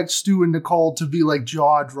expect Stu and Nicole to be like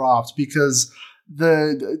jaw dropped because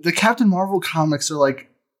the Captain Marvel comics are like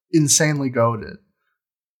insanely goated.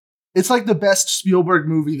 It's like the best Spielberg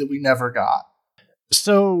movie that we never got.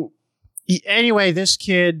 So anyway, this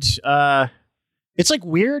kid, it's like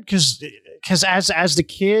weird because as the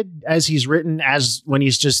kid, as he's written, as when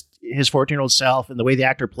he's just his 14-year-old self, and the way the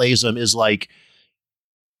actor plays him is like,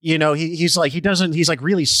 he's like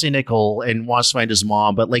really cynical and wants to find his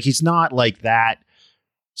mom, but like he's not like that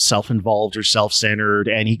self-involved or self-centered,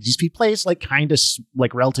 and he plays like kind of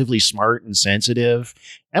like relatively smart and sensitive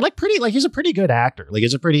and like pretty, like he's a pretty good actor. Like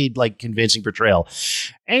it's a pretty like convincing portrayal.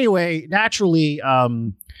 Anyway, naturally,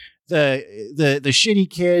 the shitty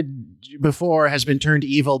kid before has been turned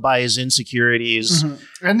evil by his insecurities,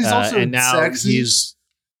 and he's also and now sexy. He's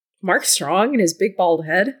Mark Strong and his big bald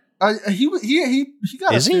head. He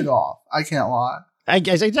got a fit off. I can't lie.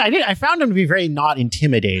 I found him to be very not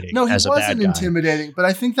intimidating. No, he as wasn't intimidating, but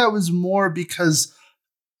I think that was more because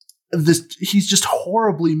of this. He's just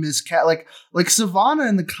horribly miscast. Like Savannah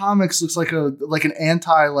in the comics looks like an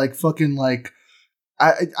anti like fucking like.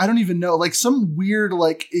 I don't even know, like some weird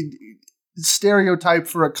like stereotype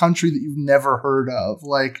for a country that you've never heard of.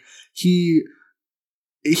 Like he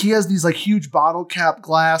has these like huge bottle cap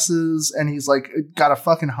glasses, and he's like got a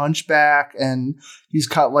fucking hunchback, and he's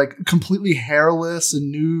got like completely hairless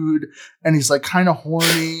and nude, and he's like kind of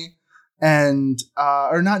horny, and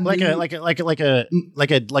or not like nude. like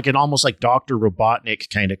an almost like Dr. Robotnik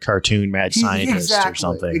kind of cartoon mad scientist or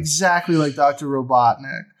something. Exactly like Dr.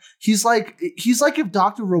 Robotnik. He's like if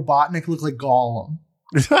Dr. Robotnik looked like Gollum.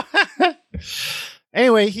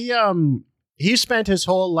 Anyway, he spent his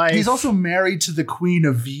whole life. He's also married to the Queen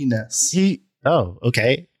of Venus.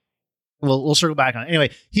 Okay. We'll circle back on it.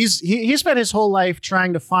 Anyway, he spent his whole life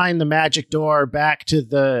trying to find the magic door back to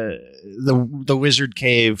the wizard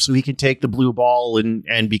cave so he can take the blue ball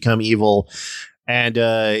and become evil. And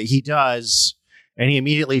he does, and he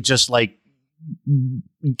immediately just like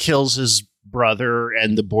kills his brother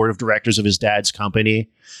and the board of directors of his dad's company,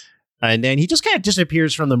 and then he just kind of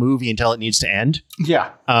disappears from the movie until it needs to end.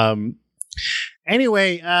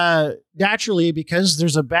 Anyway, naturally, because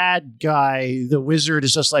there's a bad guy, the wizard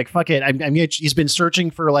is just like, fuck it. He's been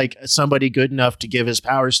searching for like somebody good enough to give his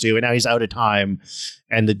powers to, and now he's out of time.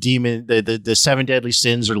 And the demon, the 7 deadly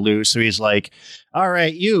sins are loose. So he's like, all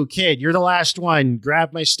right, you kid, you're the last one.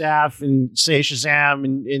 Grab my staff and say Shazam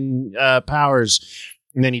in powers.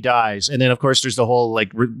 And then he dies. And then, of course, there's the whole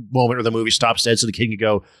like moment where the movie stops dead so the kid can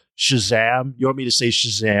go, Shazam? You want me to say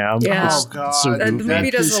Shazam? Yeah. Oh, God. So The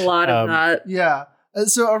movie does a lot of that. Yeah.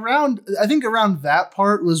 So I think around that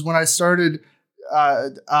part was when I started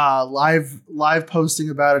live posting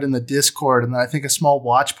about it in the Discord, and then I think a small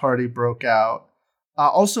watch party broke out.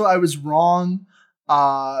 Also, I was wrong.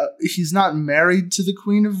 He's not married to the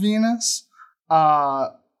Queen of Venus.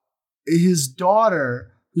 His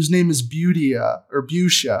daughter, whose name is Beautia or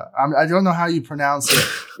Butia, I don't know how you pronounce it,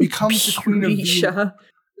 becomes the Queen of Venus.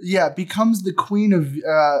 Yeah, becomes the Queen of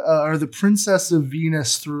or the Princess of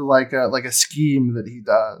Venus through like a scheme that he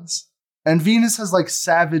does. And Venus has like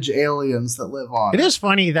savage aliens that live on. It is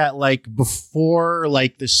funny that like before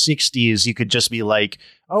like the 60s, you could just be like,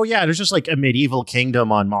 oh yeah, there's just like a medieval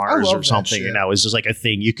kingdom on Mars or something. And that was just like a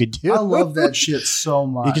thing you could do. I love that shit so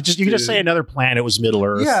much. You could just say another planet was Middle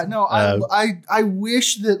Earth. Yeah, no, I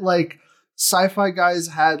wish that like sci-fi guys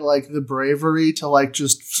had like the bravery to like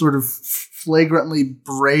just sort of flagrantly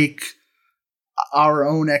break our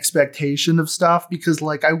own expectation of stuff, because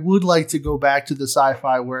like I would like to go back to the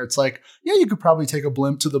sci-fi where it's like, yeah, you could probably take a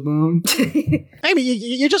blimp to the moon. I mean,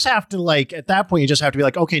 you just have to like, at that point, you just have to be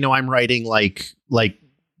like, okay, no, I'm writing like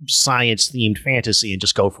science themed fantasy and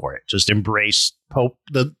just go for it. Just embrace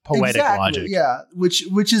the poetic logic. Yeah, which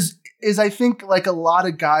is I think like a lot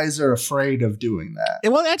of guys are afraid of doing that.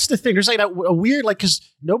 And well, that's the thing. There's like a weird, like, because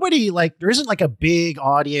nobody like, there isn't like a big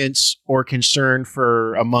audience or concern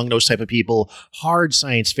for among those type of people, hard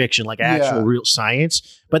science fiction, like actual real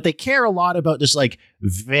science, but they care a lot about this like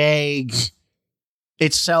vague,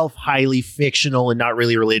 itself highly fictional and not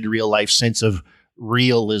really related to real life sense of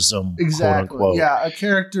realism, exactly, quote unquote. Yeah, a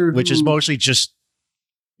character which is mostly just,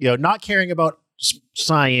 not caring about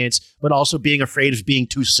science, but also being afraid of being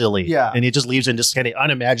too silly. Yeah, and it just leaves in this kind of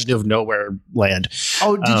unimaginative nowhere land.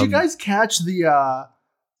 Oh, did you guys catch the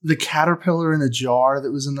caterpillar in a jar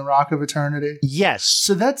that was in the Rock of Eternity? Yes.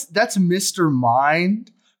 So that's Mr. Mind,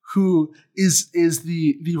 who is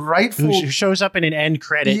the rightful, who shows up in an end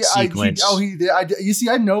credit sequence. You see,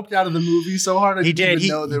 I noped out of the movie so hard I didn't even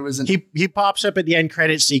know there was an. He pops up at the end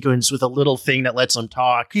credit sequence with a little thing that lets him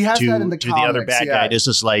talk. He has that in the comics, the other bad guy. It's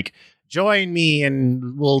just like, join me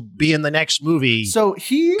and we'll be in the next movie. So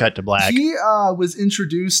he cut to black. He was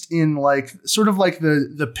introduced in like sort of like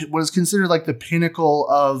the what is considered like the pinnacle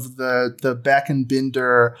of the Beck and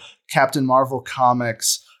Binder Captain Marvel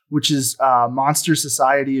comics, which is Monster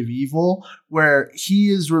Society of Evil, where he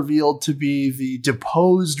is revealed to be the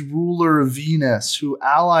deposed ruler of Venus who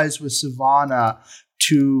allies with Sivana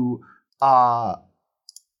to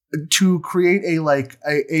create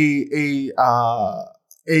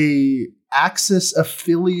a Axis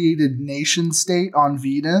affiliated nation state on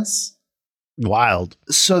Venus. Wild.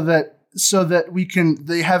 So that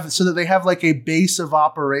they have like a base of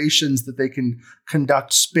operations that they can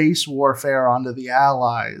conduct space warfare onto the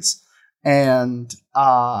Allies. And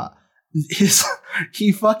the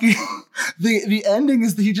ending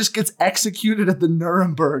is that he just gets executed at the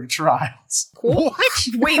Nuremberg trials. Cool. What?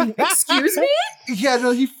 Wait, excuse me? Yeah,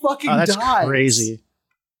 no, he fucking that's dies. Crazy.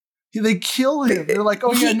 They kill him. They're like,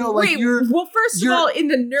 oh yeah, no, like well, first of all, in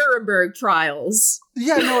the Nuremberg trials.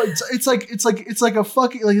 Yeah, no, it's like a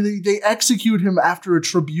fucking like they execute him after a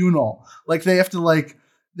tribunal. Like they have to like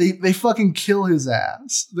they fucking kill his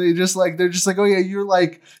ass. They're just like, oh yeah, you're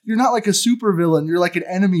not like a supervillain. You're like an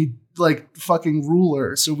enemy like fucking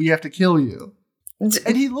ruler. So we have to kill you.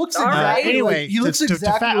 And he looks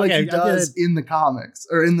exactly like he does in the comics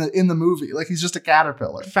or in the movie. Like he's just a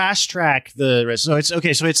caterpillar. Fast track the rest. So it's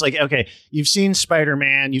okay. So it's like, okay, you've seen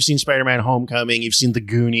Spider-Man, you've seen Spider-Man Homecoming, you've seen the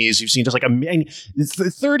Goonies, you've seen just like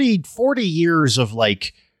 30, 40 years of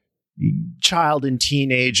like child and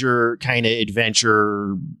teenager kind of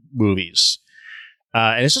adventure movies.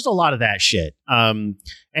 And it's just a lot of that shit.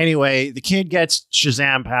 Anyway, the kid gets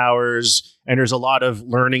Shazam powers, and there's a lot of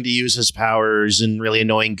learning to use his powers and really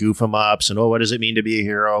annoying goof em ups and, what does it mean to be a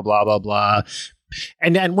hero? Blah, blah, blah.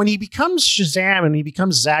 And then when he becomes Shazam and he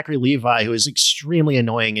becomes Zachary Levi, who is extremely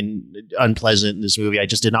annoying and unpleasant in this movie, I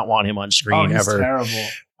just did not want him on screen ever. Terrible.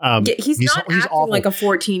 He's not acting awful. Like a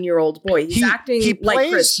 14-year-old boy. He's acting like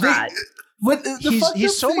Chris Pratt.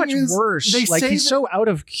 He's so much worse. Like he's so out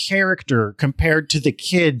of character compared to the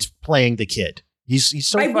kid playing the kid. He's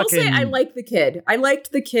so. I will say I like the kid. I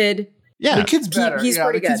liked the kid. Yeah, the kid's better. He's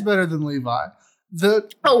pretty good. The kid's better than Levi.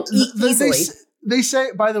 Easily. They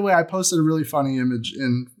say. By the way, I posted a really funny image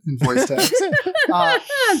in voice text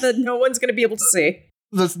that no one's going to be able to see.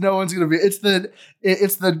 No one's gonna be. It's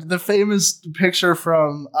the famous picture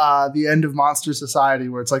from the end of Monster Society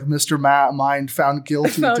where it's like Mr. Mind found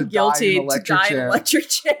guilty to die in an electric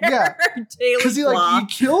chair. Yeah, because he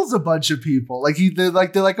kills a bunch of people. Like they're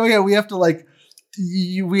like, oh yeah, we have to like.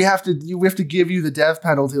 We have to give you the death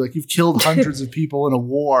penalty. Like you've killed hundreds of people in a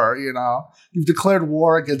war, you've declared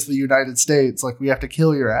war against the United States. Like we have to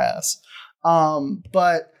kill your ass.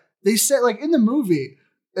 But they said like in the movie,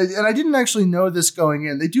 and I didn't actually know this going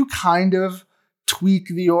in, they do kind of tweak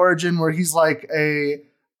the origin where he's like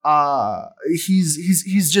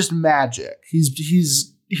he's just magic.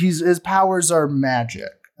 His powers are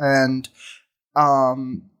magic. And,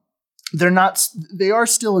 they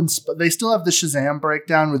still have the Shazam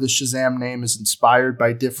breakdown where the Shazam name is inspired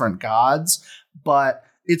by different gods, but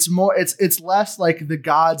it's less like the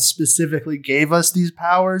gods specifically gave us these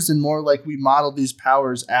powers and more like we modeled these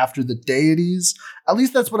powers after the deities. At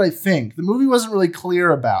least that's what I think. The movie wasn't really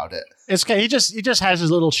clear about it. It's he just has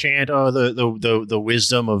his little chant, the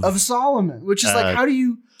wisdom of Solomon, which is like, how do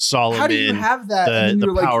you have that?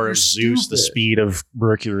 The power of Zeus, the speed of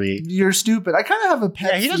Mercury. You're stupid. I kind of have a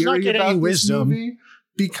pet he does theory not get about any this wisdom. movie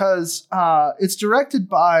because it's directed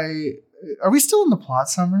by. Are we still in the plot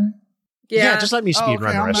summary? Yeah, just let me speed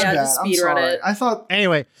run the rest. Yeah, just speed run it. I thought.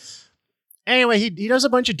 Anyway, he does a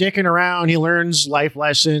bunch of dicking around. He learns life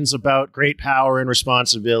lessons about great power and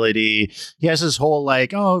responsibility. He has this whole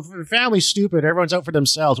like, oh, family's stupid. Everyone's out for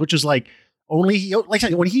themselves, which is like only like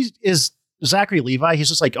when he is Zachary Levi, he's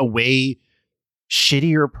just like a way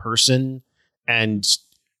shittier person and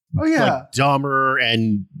like dumber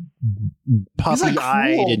and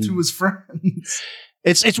puppy-eyed and to his friends.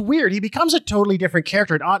 It's weird. He becomes a totally different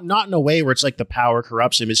character, not in a way where it's like the power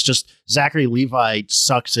corrupts him. It's just Zachary Levi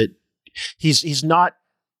sucks at. He's not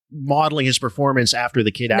modeling his performance after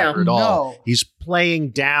the kid actor at all. No. He's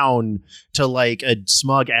playing down to like a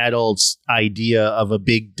smug adult's idea of a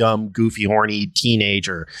big, dumb, goofy, horny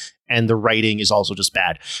teenager. And the writing is also just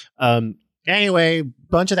bad. Anyway,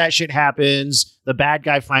 bunch of that shit happens. The bad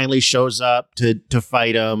guy finally shows up to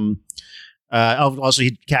fight him. Also,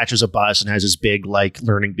 he catches a bus and has this big, like,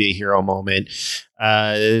 learning to be a hero moment.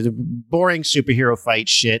 Boring superhero fight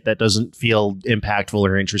shit that doesn't feel impactful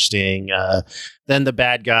or interesting. Then the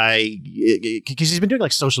bad guy, because he's been doing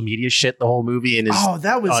like social media shit the whole movie, and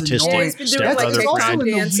that was autistic. Annoying. He's been doing like TikTok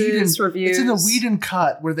dances, reviews. It's in the Whedon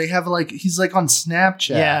cut where they have like he's like on Snapchat.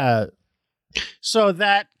 Yeah. So so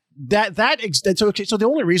the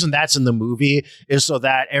only reason that's in the movie is so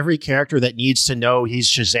that every character that needs to know he's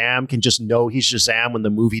Shazam can just know he's Shazam when the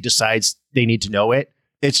movie decides they need to know it.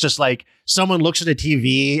 It's just like someone looks at a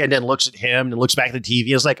TV and then looks at him and looks back at the TV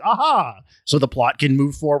and is like, aha, so the plot can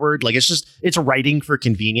move forward. Like it's writing for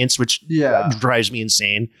convenience, which drives me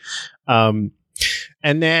insane.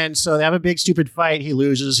 And then, so they have a big stupid fight. He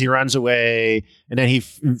loses, he runs away, and then he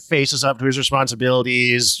faces up to his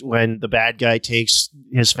responsibilities when the bad guy takes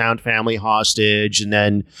his found family hostage. And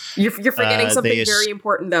then you're forgetting something very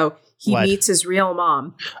important, though. He meets his real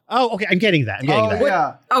mom. Oh, okay. I'm getting that.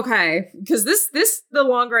 Yeah. Okay, because this the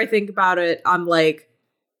longer I think about it, I'm like,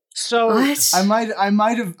 so what? I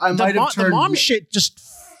might have turned. The mom shit just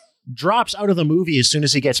drops out of the movie as soon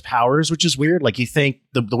as he gets powers, which is weird. Like, you think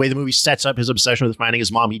the way the movie sets up his obsession with finding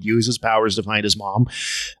his mom, he'd use his powers to find his mom.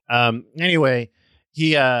 Anyway,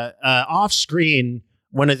 he off screen,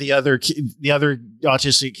 one of the other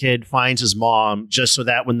autistic kid finds his mom just so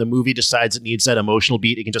that when the movie decides it needs that emotional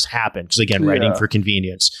beat, it can just happen. Because again, writing for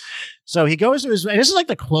convenience. So he goes to his, and this is like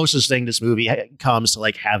the closest thing this movie comes to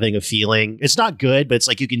like having a feeling. It's not good, but it's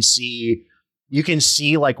like you can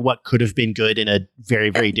see like what could have been good in a very,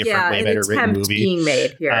 very different way, better written movie being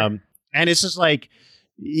made here. And it's just like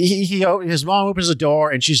his mom opens the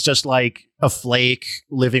door and she's just like a flake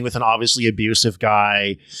living with an obviously abusive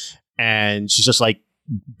guy, and she's just like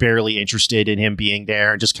barely interested in him being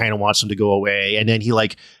there and just kind of wants him to go away. And then he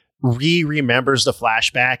like remembers the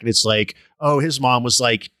flashback, and it's like, oh, his mom was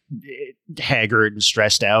like haggard and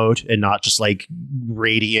stressed out and not just like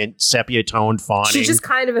radiant sepia toned fawning. She just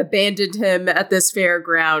kind of abandoned him at this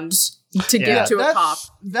fairground to give to a cop.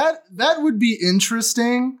 That would be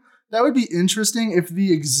interesting. That would be interesting if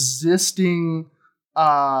the existing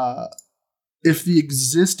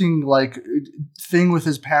like thing with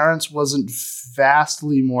his parents wasn't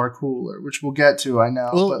vastly more cooler, which we'll get to, I know.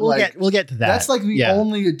 We'll get to that. That's like the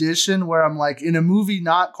only addition where I'm like, in a movie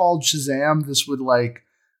not called Shazam, this would like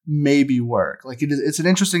maybe work. Like it's an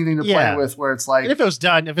interesting thing to play with, where it's like, and if it's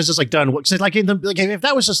just like done, like if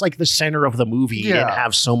that was just like the center of the movie and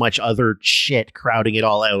have so much other shit crowding it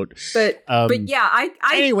all out. But yeah, I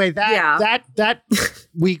anyway that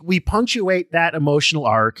we punctuate that emotional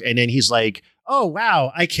arc, and then he's like, oh,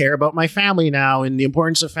 wow, I care about my family now and the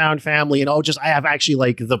importance of found family. And I have actually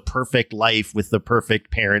like the perfect life with the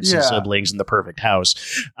perfect parents and siblings and the perfect house.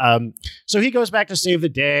 So he goes back to save the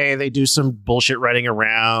day. They do some bullshit running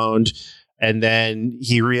around. And then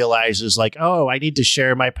he realizes like, oh, I need to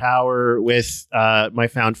share my power with my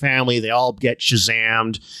found family. They all get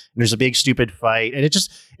Shazammed. And there's a big stupid fight. And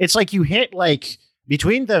it's like you hit like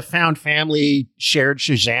between the found family shared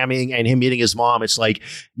Shazamming and him meeting his mom. It's like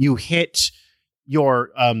you hit your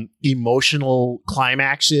emotional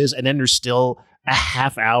climaxes. And then there's still a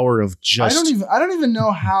half hour of just I don't even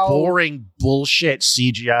know how boring bullshit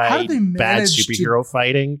CGI bad superhero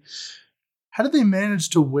fighting. How did they manage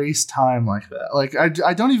to waste time like that? Like,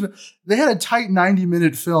 I don't even... They had a tight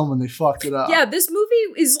 90-minute film and they fucked it up. Yeah, this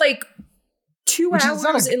movie is like 2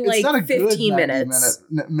 hours in like 15 minutes.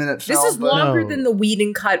 Minute film, this is longer than the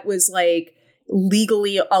Whedon cut was like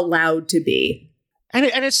legally allowed to be.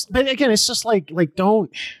 But again, it's just like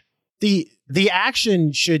don't... The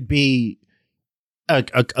action should be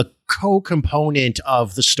a co-component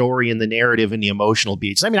of the story and the narrative and the emotional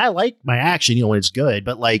beats. I mean, I like my action, when it's good,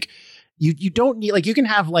 but like... You don't need, like, you can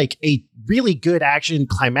have like a really good action,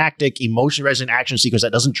 climactic, emotion resonant action sequence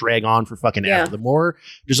that doesn't drag on for fucking ever. The more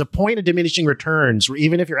there's a point of diminishing returns where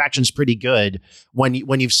even if your action's pretty good, when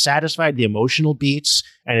you've satisfied the emotional beats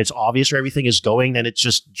and it's obvious where everything is going, then it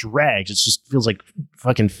just drags. It just feels like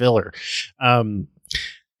fucking filler.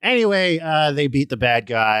 Anyway, they beat the bad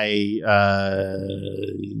guy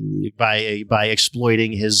by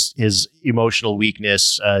exploiting his emotional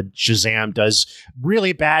weakness. Shazam does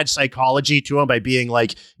really bad psychology to him by being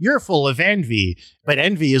like, "You're full of envy," but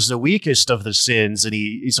envy is the weakest of the sins, and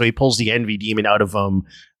he pulls the envy demon out of him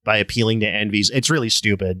by appealing to envies. It's really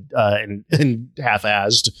stupid and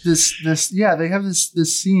half-assed. They have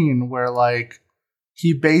this scene where like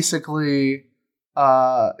he basically.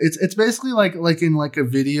 It's basically like in like a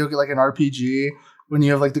video, like an RPG, when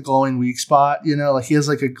you have like the glowing weak spot, like he has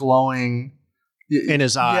like a glowing in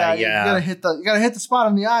his eye. Yeah. You gotta hit the spot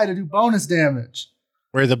on the eye to do bonus damage.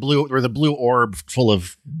 Where the blue orb full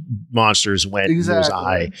of monsters went into his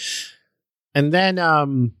eye. And then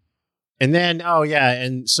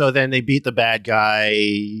so then they beat the bad guy,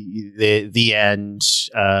 the end,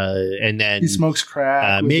 and then he smokes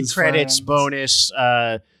crack. Mid-credits bonus,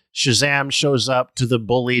 Shazam shows up to the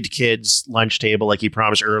bullied kid's lunch table like he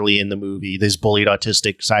promised early in the movie, this bullied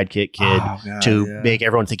autistic sidekick kid make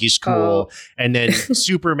everyone think he's cool. And then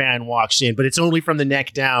Superman walks in, but it's only from the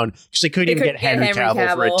neck down because they couldn't even get Henry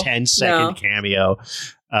Cavill for a 10-second cameo.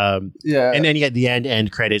 And then you get the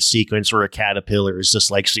end credit sequence where a caterpillar is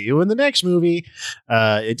just like, see you in the next movie.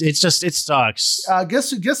 It sucks.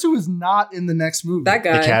 Guess who is not in the next movie? That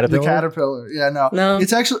guy. The caterpillar. Yeah, no.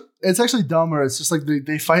 It's actually dumber. It's just like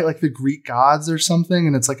they fight like the Greek gods or something,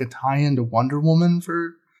 and it's like a tie-in to Wonder Woman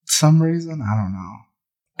for some reason. I don't know.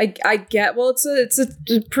 I get. Well, it's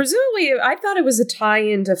a presumably. I thought it was a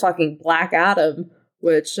tie-in to fucking Black Adam.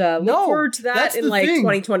 Which look forward to that in like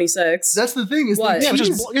 2026. That's the thing.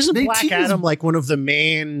 Isn't Black Adam like one of the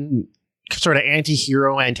main sort of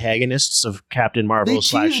anti-hero antagonists of Captain Marvel /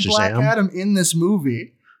 Shazam? Black Adam in this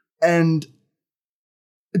movie, and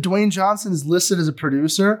Dwayne Johnson is listed as a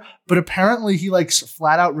producer, but apparently he like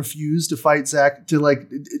flat out refused to fight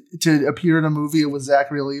to appear in a movie with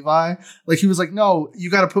Zachary Levi. Like he was like, no, you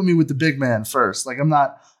got to put me with the big man first. Like I'm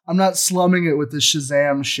not slumming it with the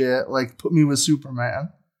Shazam shit. Like, put me with Superman.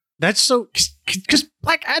 That's so... Because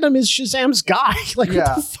Black Adam is Shazam's guy. Like,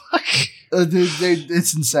 what the fuck?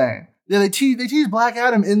 It's insane. Yeah, they tease Black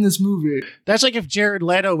Adam in this movie. That's like if Jared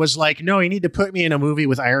Leto was like, no, you need to put me in a movie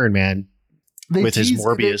with Iron Man. With his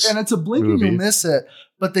Morbius. And it's a blink and you'll miss it.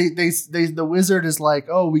 But the wizard is like,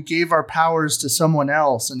 oh, we gave our powers to someone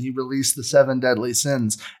else and he released the 7 deadly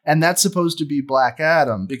sins. And that's supposed to be Black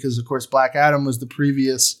Adam because, of course, Black Adam was the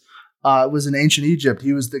previous, was in ancient Egypt.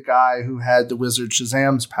 He was the guy who had the wizard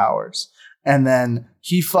Shazam's powers. And then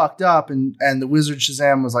he fucked up and the wizard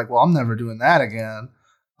Shazam was like, well, I'm never doing that again.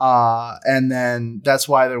 And then that's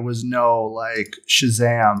why there was no like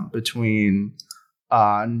Shazam between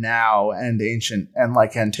now and ancient and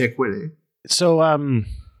like antiquity. So,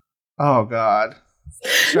 oh God.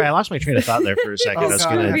 Sorry, I lost my train of thought there for a second. I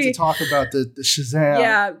have to talk about the Shazam.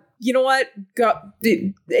 Yeah, you know what?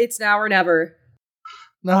 It's now or never.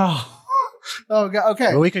 No. Oh god. Okay.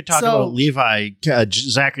 Well, we could talk about Levi,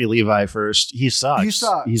 Zachary Levi first. He sucks.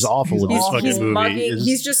 He's awful in this fucking movie.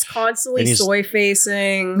 He's just constantly soy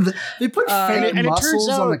facing. They put fake muscles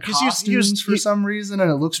on the costumes for some reason, and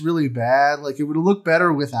it looks really bad. Like it would look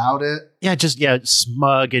better without it. Yeah,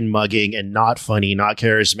 smug and mugging and not funny, not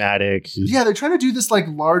charismatic. Yeah, they're trying to do this like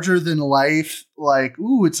larger than life, like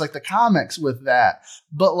it's like the comics with that,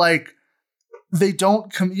 but like they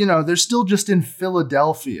don't they're still just in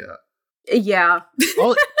Philadelphia. Yeah.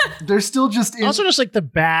 They're still just in. Also just like the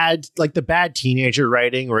bad teenager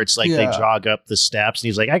writing where it's like they jog up the steps and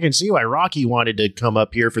he's like, I can see why Rocky wanted to come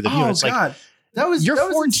up here for the view. It's God. Like you're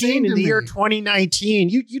 14 in the year 2019.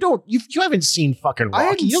 You haven't seen fucking Rocky. I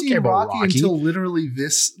hadn't you seen Rocky until literally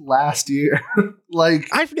this last year. Like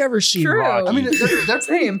I've never seen Rocky. I mean,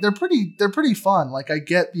 they're pretty fun. Like I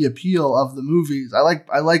get the appeal of the movies. I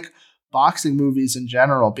like boxing movies in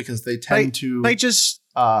general because they tend to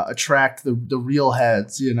attract the real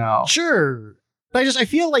heads, Sure. But I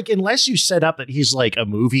feel like unless you set up that he's like a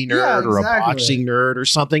movie nerd or a boxing nerd or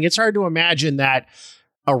something, it's hard to imagine that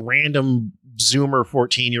a random Zoomer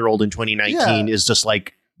 14-year-old in 2019 is just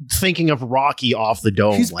like thinking of Rocky off the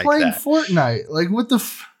dome. He's like playing that. Fortnite. Like what the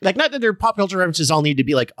like not that their pop culture references all need to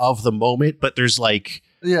be like of the moment, but there's like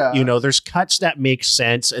there's cuts that make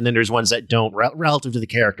sense, and then there's ones that don't relative to the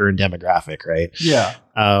character and demographic, right? Yeah.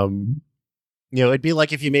 It'd be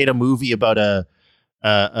like if you made a movie about a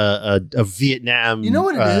Vietnam. You know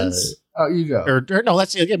what it is? Oh, you go. Or no,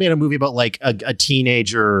 let's say I made a movie about like a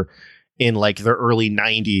teenager in like the early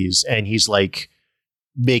 90s, and he's like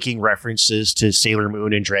making references to Sailor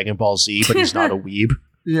Moon and Dragon Ball Z, but he's not a weeb.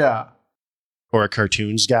 Yeah. Or a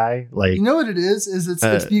cartoons guy. Like, you know what it is? It's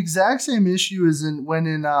the exact same issue as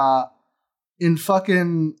in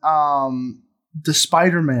fucking the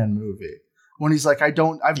Spider-Man movie. When he's like, I've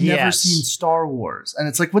never seen Star Wars. And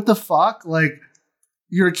it's like, what the fuck? Like,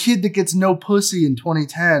 you're a kid that gets no pussy in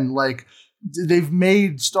 2010. Like, they've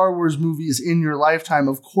made Star Wars movies in your lifetime.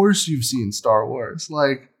 Of course you've seen Star Wars.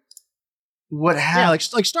 Like, what happened?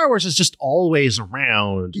 Yeah, like Star Wars is just always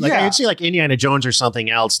around. Like, I'd see like Indiana Jones or something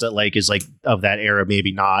else that like is like of that era,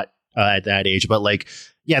 maybe not at that age. But like,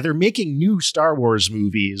 they're making new Star Wars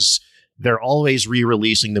movies. They're always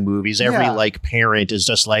re-releasing the movies. Every like parent is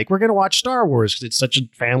just like, we're going to watch Star Wars because it's such a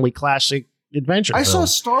family classic adventure I film. saw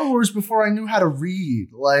Star Wars before I knew how to read.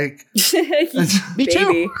 Like, me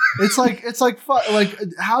too. It's like,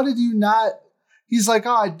 how did you not? He's like,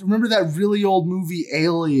 oh, I remember that really old movie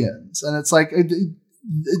Aliens, and it's like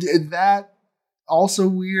that also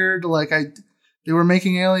weird. Like they were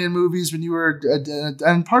making alien movies when you were,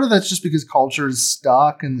 and part of that's just because culture is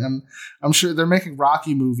stuck, and I'm sure they're making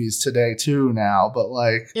Rocky movies today too now. But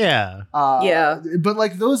like, but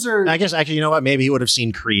like those are. I guess actually, you know what? Maybe he would have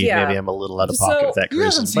seen Creed. Yeah. Maybe I'm a little out of pocket with that. He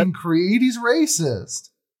hasn't seen Creed. He's racist.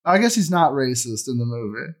 I guess he's not racist in the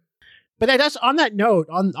movie. But that's on that note.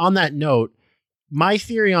 On that note, my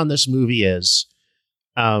theory on this movie is,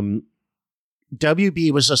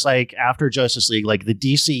 WB was just like, after Justice League, like the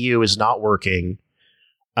DCU is not working.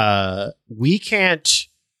 We can't,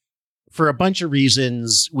 for a bunch of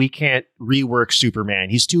reasons, we can't rework Superman.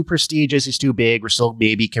 He's too prestigious. He's too big. We're still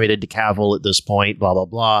maybe committed to Cavill at this point, blah, blah,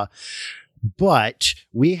 blah. But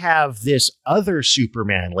we have this other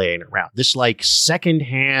Superman laying around, this like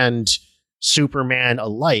secondhand Superman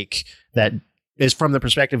alike that is from the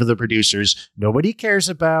perspective of the producers. Nobody cares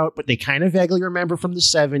about, but they kind of vaguely remember from the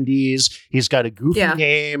 70s. He's got a goofy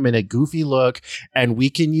name and a goofy look, and we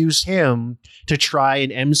can use him to try an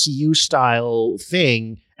MCU style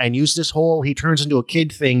thing and use this whole he turns into a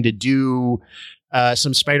kid thing to do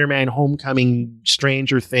some Spider-Man Homecoming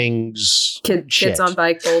Stranger Things kids on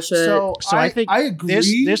bike bullshit. So I think I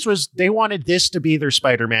agree. This was, they wanted this to be their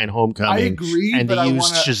Spider-Man Homecoming. I agree, and they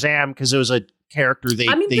used Shazam because it was a character the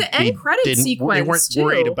end credit sequence they weren't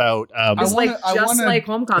worried about. It's like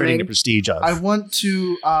Homecoming. The prestige of. I want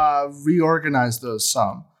to reorganize those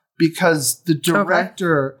some because the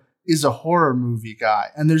director is a horror movie guy,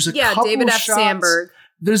 and there's a couple David F. shots, Sandberg.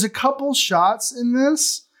 There's a couple shots in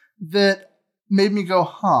this that made me go,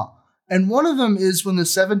 huh. And one of them is when the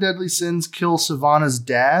 7 Deadly Sins kill Savannah's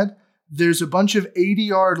dad. There's a bunch of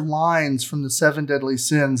 80-yard lines from the 7 Deadly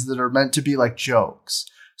Sins that are meant to be like jokes.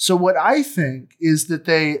 So what I think is that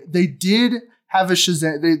they did have a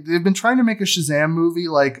Shazam. They've been trying to make a Shazam movie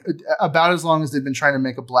like about as long as they've been trying to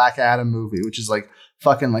make a Black Adam movie, which is like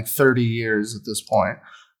fucking like 30 years at this point.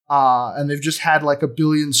 And they've just had like a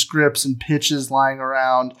billion scripts and pitches lying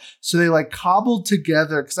around. So they like cobbled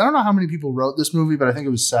together, because I don't know how many people wrote this movie, but I think it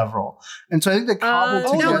was several. And so I think they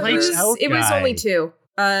cobbled together. It was only 2.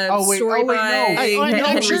 Story by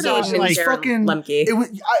I'm sure that was like fucking Lemke. It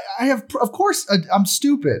was, I have, of course, I'm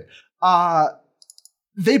stupid.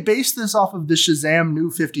 They based this off of the Shazam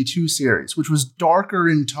New 52 series, which was darker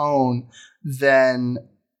in tone than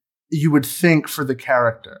you would think for the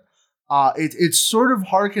character. It's sort of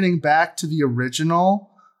hearkening back to the original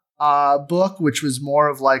book, which was more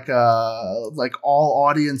of like all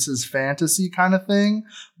audiences fantasy kind of thing,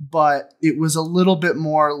 but it was a little bit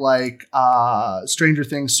more like Stranger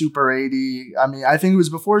Things Super 80. I mean, I think it was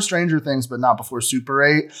before Stranger Things, but not before Super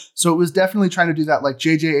 8. So it was definitely trying to do that, like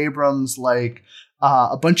J.J. Abrams, like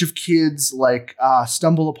a bunch of kids like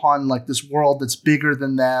stumble upon like this world that's bigger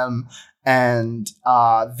than them, and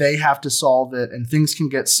they have to solve it, and things can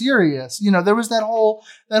get serious. You know, there was that whole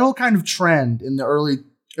kind of trend in the early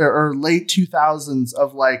or late 2000s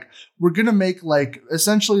of like, we're gonna make like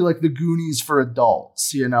essentially like the Goonies for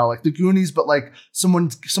adults, you know, like the Goonies, but like someone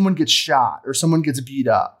gets shot or someone gets beat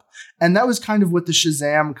up. And that was kind of what the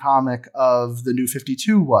Shazam comic of the New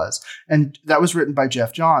 52 was. And that was written by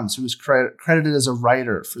Jeff Johns, who was credited as a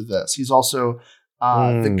writer for this. He's also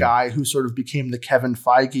the guy who sort of became the Kevin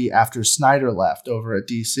Feige after Snyder left over at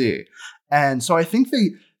DC. And so I think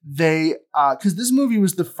they because this movie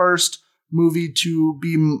was the first movie to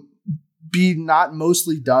be not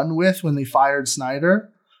mostly done with when they fired Snyder.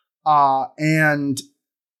 And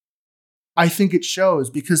I think it shows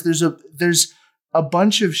because there's a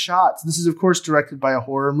bunch of shots. This is, of course, directed by a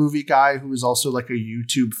horror movie guy who is also like a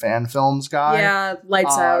YouTube fan films guy. Yeah,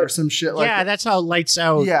 Lights Out. Or some shit like that. Yeah, that's how Lights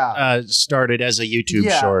Out started as a YouTube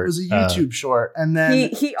short. It was a YouTube short. And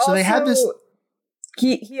then he also, so they had this.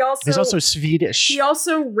 He's also Swedish. He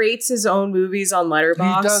also rates his own movies on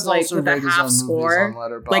Letterboxd, he does like also with a rate his half own score, movies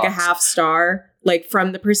on Letterboxd. like a half star, like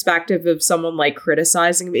from the perspective of someone like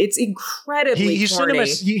criticizing him. It's incredibly corny.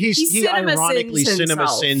 He ironically cinema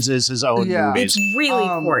sins his own movies. It's really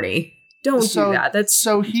corny. Don't do that. That's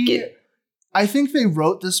so he. I think they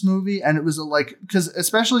wrote this movie, and it was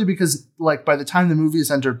especially because like by the time the movie has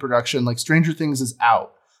entered production, like Stranger Things is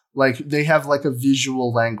out. Like they have like a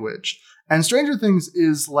visual language. And Stranger Things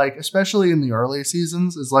is like, especially in the early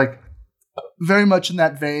seasons, is like very much in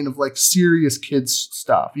that vein of like serious kids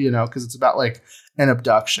stuff, you know, because it's about like an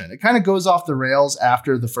abduction. It kind of goes off the rails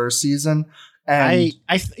after the first season. And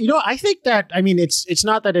I think that, I mean, it's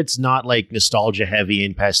not that it's not like nostalgia heavy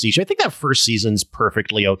and pastiche. I think that first season's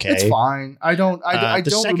perfectly okay. It's fine. I don't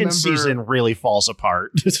the second remember. Season really falls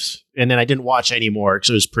apart. And then I didn't watch anymore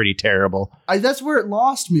because it was pretty terrible. That's where it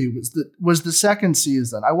lost me was the second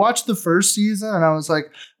season. I watched the first season and I was like,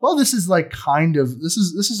 well, this is like this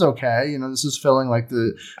is okay. You know, this is feeling like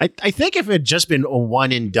the. I think if it had just been a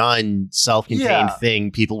one and done self-contained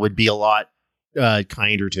thing, people would be a lot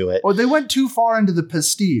kinder to it. Well, they went too far into the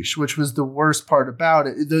pastiche, which was the worst part about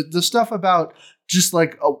it. The stuff about just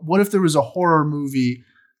like, what if there was a horror movie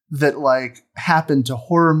that like happened to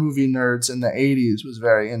horror movie nerds in the 80s was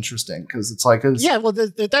very interesting because it's like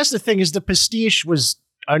that's the thing is the pastiche was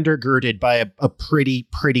undergirded by a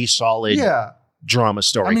pretty solid drama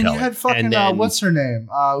storytelling. I mean, you had fucking what's her name?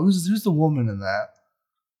 Who's the woman in that?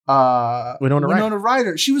 Winona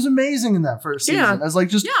Ryder. She was amazing in that first season. As like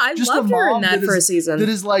just I loved her in that first season. That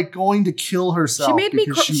is like going to kill herself. She made me.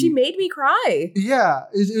 She made me cry. Yeah,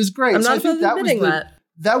 it was great. I'm not admitting that.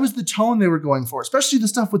 That was the tone they were going for, especially the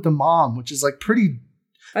stuff with the mom, which is like pretty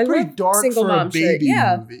dark for a baby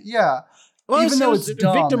movie. Yeah. Well, even though it's a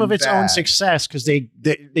victim of its own success because they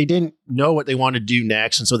didn't know what they wanted to do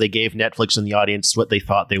next, and so they gave Netflix and the audience what they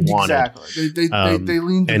thought they wanted. Exactly. They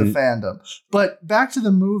leaned to the fandom. But back to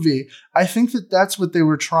the movie, I think that's what they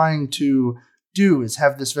were trying to do is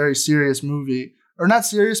have this very serious movie. Or not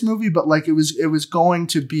serious movie, but like it was going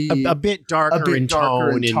to be a bit darker in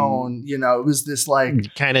tone. You know, it was this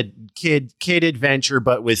like kind of kid adventure,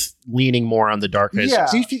 but with leaning more on the darkness. Yeah.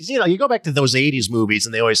 So you go back to those 80s movies,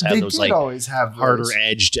 and they always have those harder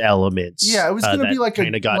edged elements. Yeah, it was going to be like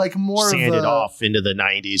kind of got like more sanded off into the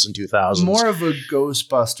 90s and 2000s. More of a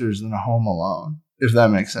Ghostbusters than a Home Alone, if that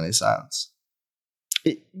makes any sense.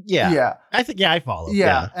 Yeah. I think I follow.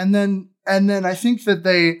 Yeah. And then I think that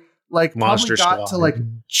they like Monster probably got Squad. to like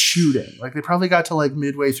shooting. Like they probably got to like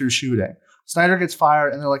midway through shooting. Snyder gets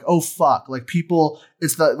fired and they're like, oh fuck. Like people,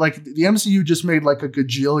 it's the MCU just made like $1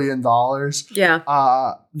 gajillion.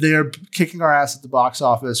 Yeah. They're kicking our ass at the box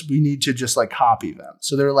office. We need to just like copy them.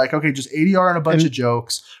 So they're like, okay, just ADR and a bunch of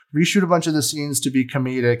jokes, reshoot a bunch of the scenes to be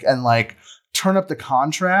comedic and like turn up the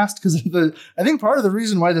contrast. Cause I think part of the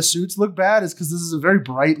reason why the suits look bad is because this is a very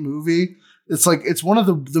bright movie. it's like it's one of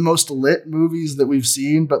the most lit movies that we've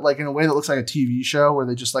seen, but like in a way that looks like a TV show where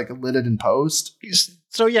they just like lit it in post.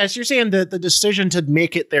 So yes, you're saying that the decision to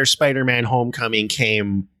make it their Spider-Man Homecoming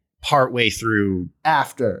came partway through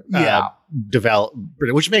after develop,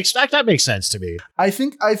 which makes that makes sense to me. I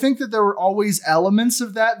think that there were always elements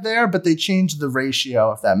of that there, but they changed the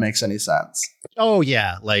ratio, if that makes any sense. Oh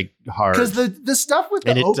yeah, like hard, because the stuff with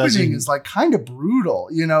the opening is like kind of brutal.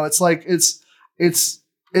 You know, it's like it's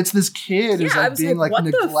this kid who's like being like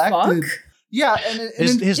neglected. Yeah, and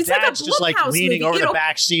his dad's like just like leaning over the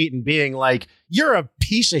back seat and being like, "You're a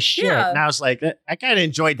piece of shit." Yeah. And I was like, I kind of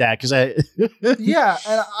enjoyed that because yeah,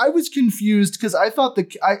 and I was confused because I thought they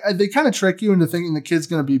kind of trick you into thinking the kid's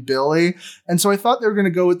going to be Billy, and so I thought they were going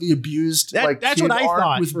to go with the abused that's what I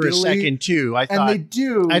thought for Billy. A second too. I thought, and they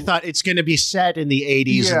do. I thought it's going to be set in the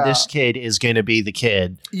 80s, and this kid is going to be the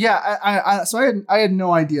kid. Yeah, so I had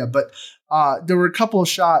no idea, but there were a couple of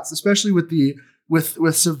shots, especially with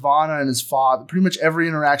Savannah and his father, pretty much every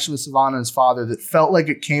interaction with Savannah and his father that felt like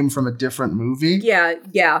it came from a different movie.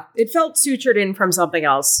 Yeah. It felt sutured in from something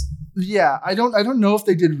else. Yeah, I don't know if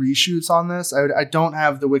they did reshoots on this. I don't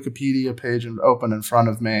have the Wikipedia page open in front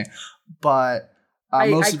of me, but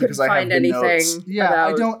mostly because I have the notes. Yeah,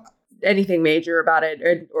 I don't anything major about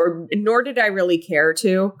it, or nor did I really care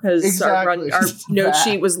to, because our note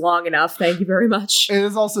sheet was long enough. Thank you very much. It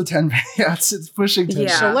is also 10. Yeah, it's pushing 10.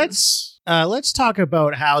 So let's talk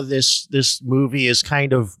about how this movie is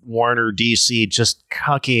kind of Warner DC just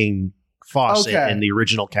cucking Fawcett and the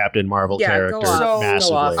original Captain Marvel character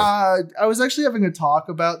massively. I was actually having a talk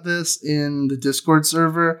about this in the Discord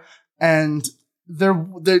server, and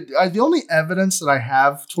the only evidence that I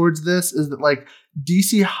have towards this is that like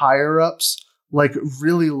DC higher ups like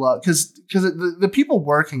really love because the people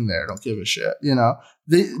working there don't give a shit, you know.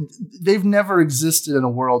 They've never existed in a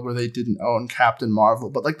world where they didn't own Captain Marvel,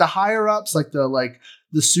 but like the higher ups, like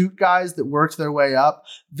the suit guys that worked their way up,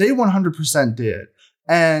 they 100% did,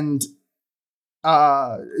 and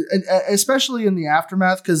especially in the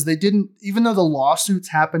aftermath, because they didn't, even though the lawsuits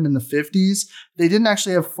happened in the 50s, they didn't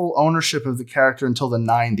actually have full ownership of the character until the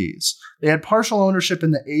 90s. They had partial ownership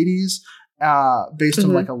in the 80s. Based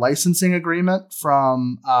on like a licensing agreement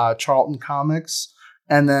from Charlton Comics,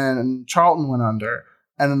 and then Charlton went under,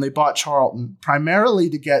 and then they bought Charlton primarily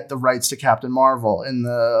to get the rights to Captain Marvel in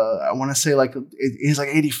the, I want to say like it's like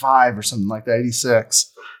 85 or something like that,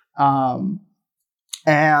 86,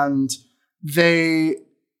 and they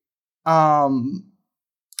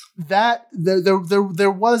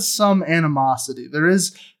there was some animosity. There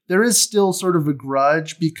is still sort of a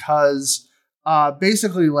grudge because.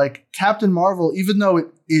 Basically, like Captain Marvel, even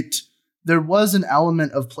though there was an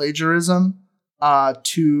element of plagiarism,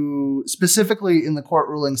 to specifically in the court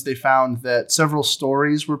rulings, they found that several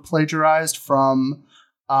stories were plagiarized from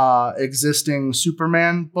existing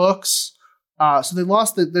Superman books. So they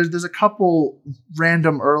lost there's a couple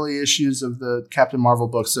random early issues of the Captain Marvel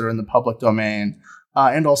books that are in the public domain,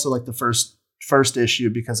 and also like the first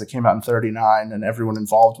issue because it came out in 1939 and everyone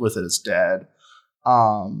involved with it is dead.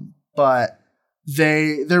 But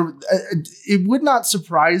it would not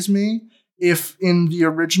surprise me if in the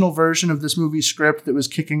original version of this movie script that was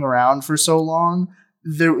kicking around for so long,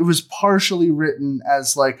 it was partially written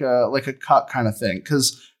as like a cut kind of thing.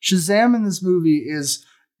 Because Shazam in this movie is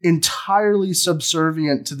entirely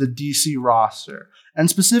subservient to the DC roster, and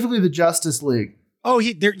specifically the Justice League. Oh,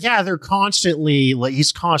 they're constantly like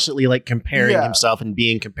he's constantly like comparing himself and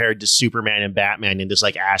being compared to Superman and Batman in this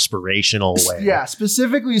like aspirational way. Yeah,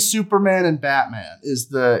 specifically Superman and Batman is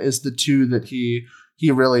the two that he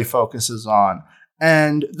really focuses on.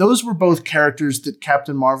 And those were both characters that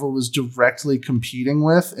Captain Marvel was directly competing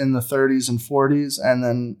with in the 30s and 40s and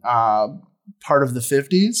then part of the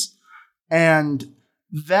 50s. And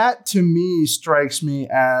that to me strikes me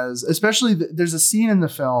as, especially there's a scene in the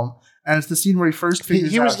film. And it's the scene where he first figures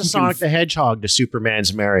out he was the Sonic the Hedgehog to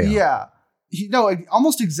Superman's Mario. Yeah.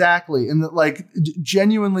 Almost exactly. And that, like,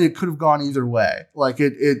 genuinely, it could have gone either way. Like,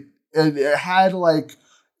 it had a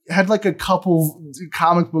couple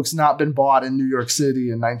comic books not been bought in New York City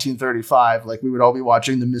in 1935. Like, we would all be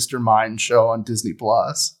watching the Mr. Mind show on Disney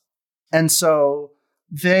Plus. And so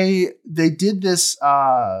they did this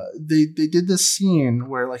they did this scene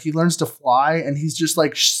where like he learns to fly and he's just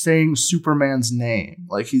like saying Superman's name,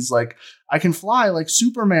 like he's like, I can fly like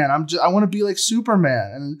Superman, I want to be like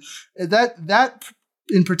Superman. And that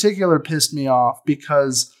in particular pissed me off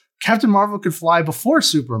because Captain Marvel could fly before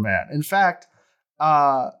Superman. In fact,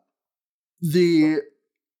 the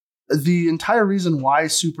entire reason why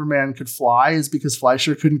Superman could fly is because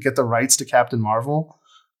Fleischer couldn't get the rights to Captain Marvel.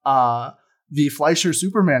 the Fleischer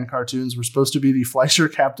Superman cartoons were supposed to be the Fleischer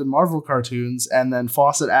Captain Marvel cartoons, and then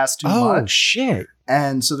Fawcett asked too much. Oh, shit.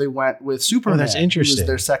 And so they went with Superman. Oh, that's interesting. Who was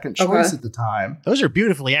their second choice at the time. Those are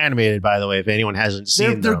beautifully animated, by the way, if anyone hasn't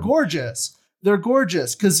seen them. They're gorgeous. They're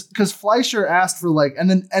gorgeous because Fleischer asked for like,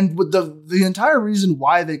 and with the entire reason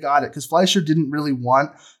why they got it, because Fleischer didn't really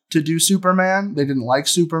want to do Superman. They didn't like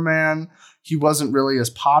Superman. He wasn't really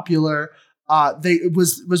as popular. It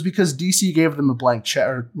was because DC gave them a blank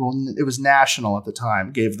check, it was National at the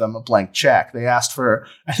time, gave them a blank check. They asked for,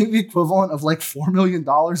 I think, the equivalent of like $4 million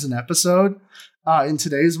an episode in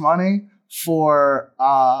today's money for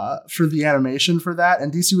the animation for that.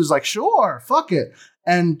 And DC was like, sure, fuck it.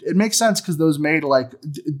 And it makes sense because those made like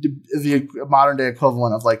the modern day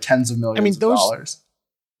equivalent of like tens of millions of dollars.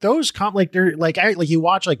 Those they're like you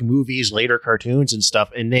watch like movies, later cartoons and stuff,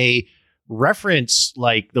 and they reference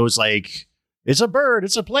like those like it's a bird,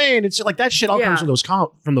 it's a plane, it's like that shit all comes from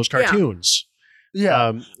those cartoons.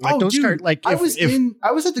 Yeah, I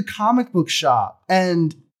was at the comic book shop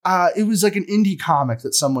and it was like an indie comic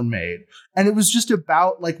that someone made, and it was just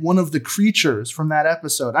about like one of the creatures from that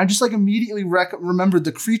episode. I just like immediately remembered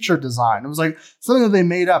the creature design. It was like something that they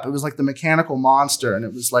made up. It was like the Mechanical Monster, and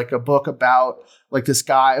it was like a book about like this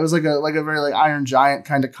guy. It was like a very like Iron Giant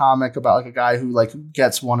kind of comic about like a guy who like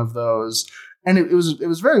gets one of those, and it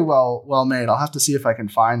was very well made. I'll have to see if I can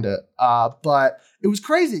find it. But it was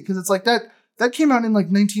crazy because it's like that came out in like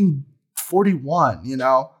 1941. You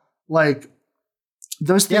know, like.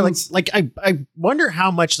 Those things, I wonder how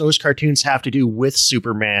much those cartoons have to do with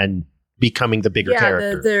Superman becoming the bigger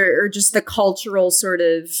character. Or just the cultural sort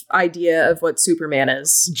of idea of what Superman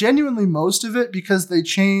is. Genuinely, most of it, because they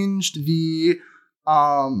changed the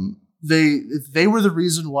they were the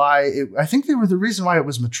reason why I think they were the reason why it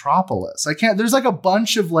was Metropolis. There's like a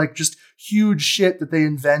bunch of like just huge shit that they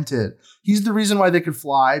invented. He's the reason why they could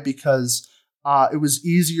fly because it was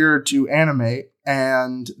easier to animate.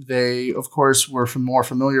 And they, of course, were more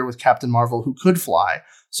familiar with Captain Marvel, who could fly.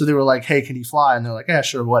 So they were like, "Hey, can he fly?" And they're like, "Yeah,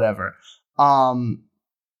 sure, whatever."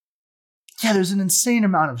 There's an insane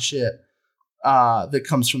amount of shit that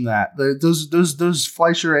comes from that. Those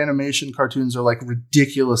Fleischer animation cartoons are like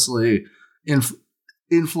ridiculously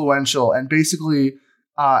influential, and basically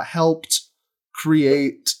helped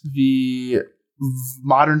create the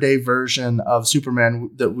modern day version of Superman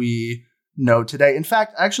that we know today. In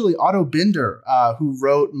fact, actually, Otto Binder, who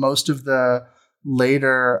wrote most of the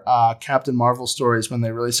later Captain Marvel stories when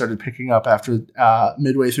they really started picking up after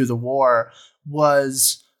midway through the war,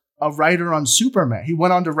 was a writer on Superman. He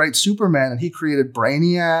went on to write Superman, and he created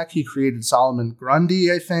Brainiac. He created Solomon Grundy,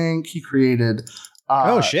 I think. He created...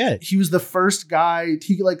 oh, shit. He was the first guy...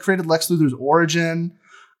 He created Lex Luthor's origin.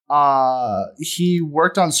 He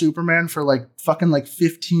worked on Superman for fucking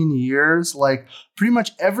 15 years. Like pretty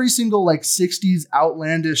much every single 50s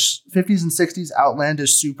and 60s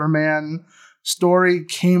outlandish Superman story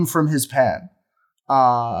came from his pen.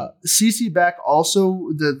 C.C. Beck, also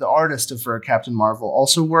the artist for Captain Marvel,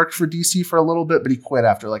 also worked for DC for a little bit, but he quit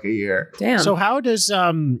after a year. Damn. So how does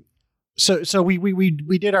So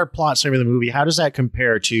we did our plot summary of the movie. How does that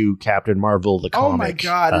compare to Captain Marvel, the comic? Oh my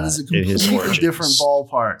god, it is a completely different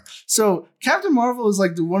ballpark. So Captain Marvel is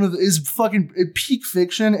is fucking peak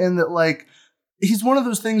fiction in that he's one of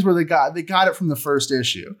those things where they got it from the first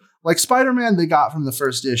issue. Like Spider-Man, they got from the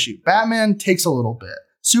first issue. Batman takes a little bit.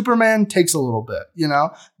 Superman takes a little bit. You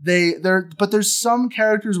know, but there's some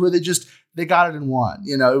characters where they got it in one.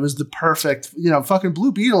 You know, it was the perfect. You know, fucking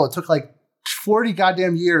Blue Beetle. It took 40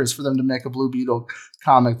 goddamn years for them to make a Blue Beetle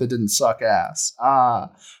comic that didn't suck ass. You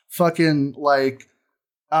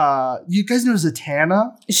guys know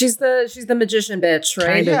Zatanna? She's the magician bitch,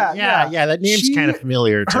 right? Yeah. That name's kind of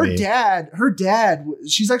familiar to me. Her dad,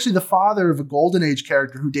 she's actually the father of a Golden Age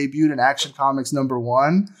character who debuted in Action Comics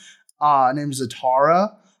 #1, named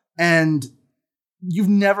Zatara. And you've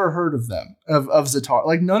never heard of them, of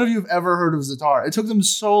Zatara. None of you have ever heard of Zatara. It took them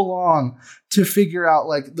so long to figure out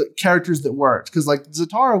the characters that worked. Because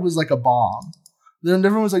Zatara was a bomb. Then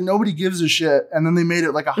everyone was nobody gives a shit. And then they made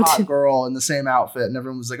it a hot girl in the same outfit. And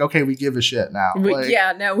everyone was okay, we give a shit now.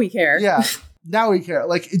 Now we care. Yeah, now we care.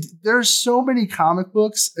 There's so many comic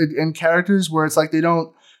books and characters where it's they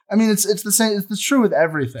don't, I mean, it's the same. It's true with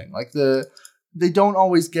everything. They don't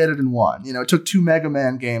always get it in one. You know, it took 2 Mega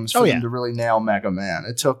Man games for them to really nail Mega Man.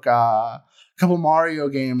 It took a couple Mario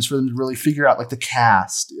games for them to really figure out the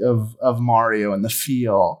cast of Mario and the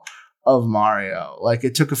feel of Mario.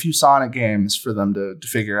 It took a few Sonic games for them to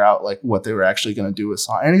figure out what they were actually going to do with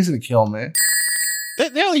Sonic. And he's going to kill me.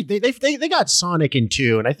 They got Sonic in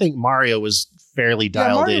 2, and I think Mario was fairly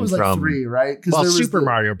dialed Mario in was from 3, right? Well, Super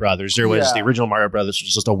Mario Brothers. There was the original Mario Brothers, which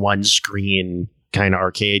was just a one-screen kind of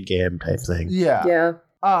arcade game type thing. Yeah.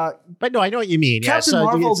 But no, I know what you mean. Captain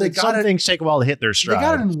Marvel, some things take a while to hit their stride. They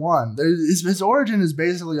got it in 1. His origin is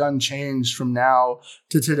basically unchanged from now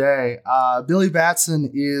to today. Billy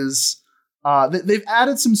Batson is. They've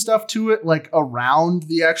added some stuff to it, like around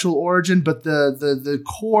the actual origin, but the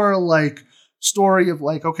core like story of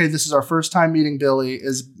like, okay, this is our first time meeting Billy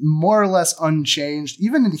is more or less unchanged.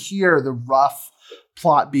 Even in here, the rough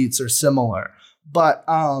plot beats are similar, but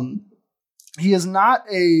he is not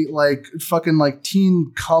a like fucking like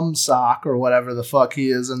teen cum sock or whatever the fuck he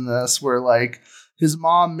is in this, where like his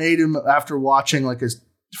mom made him after watching like his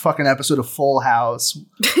fucking episode of Full House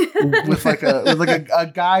with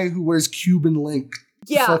a guy who wears Cuban link.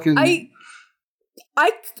 Yeah, fucking... I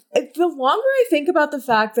the longer I think about the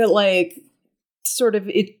fact that like sort of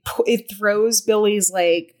it throws Billy's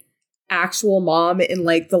like actual mom in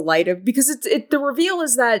like the light of, because the reveal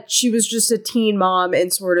is that she was just a teen mom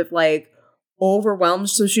and sort of like overwhelmed,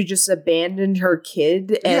 so she just abandoned her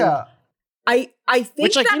kid. And I think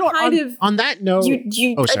which, like, that kind of on that note, I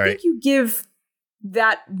think you give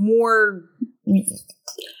that more.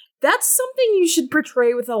 That's something you should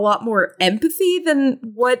portray with a lot more empathy than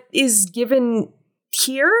what is given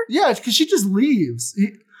here. Yeah, because she just leaves.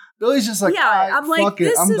 Billy's just like, I'm like,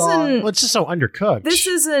 this isn't. Well, it's just so undercooked. This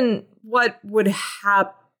isn't what would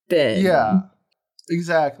happen. Yeah,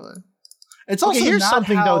 exactly. It's also here's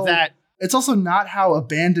something though that. It's also not how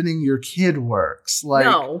abandoning your kid works. Like,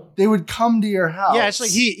 they would come to your house. Yeah, it's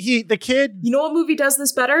like the kid. You know what movie does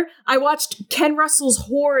this better? I watched Ken Russell's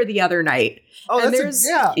Horror the other night. Oh,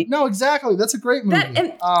 no, exactly. That's a great movie.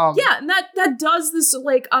 And that does this,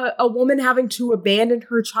 like, a woman having to abandon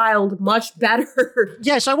her child much better.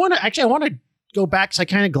 Yes, I want to go back, because I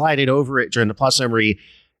kind of glided over it during the plus summary.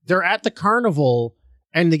 They're at the carnival,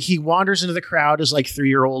 and he wanders into the crowd, as like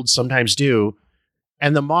 3-year-olds sometimes do.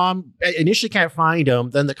 And the mom initially can't find him.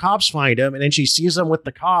 Then the cops find him. And then she sees him with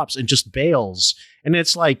the cops and just bails. And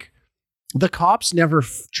it's like, the cops never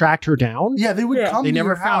tracked her down. Yeah, they would come. They to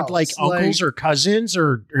never your found house. like uncles or cousins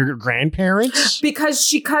or grandparents. because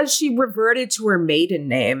she reverted to her maiden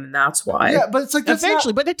name, and that's why. Yeah, but it's like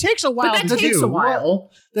eventually, but it takes a while. That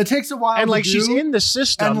takes a while. And like, to she's do. in the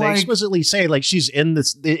system. And they explicitly say like she's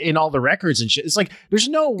in all the records and shit. It's like there's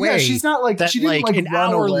no way. Yeah, she's not like that. She didn't, like an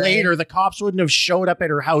hour later, the cops wouldn't have showed up at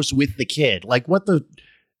her house with the kid. Like what the?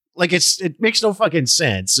 Like it makes no fucking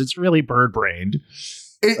sense. It's really bird-brained.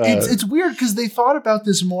 It's weird because they thought about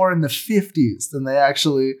this more in the 50s than they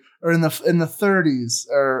actually, or in the 30s,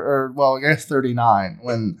 or well, I guess 39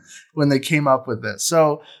 when they came up with this.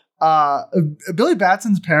 So Billy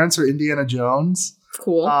Batson's parents are Indiana Jones.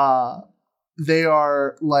 Cool. They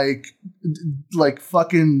are like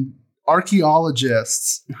fucking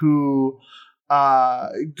archaeologists who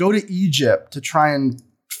go to Egypt to try and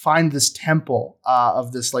find this temple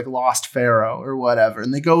of this like lost pharaoh or whatever,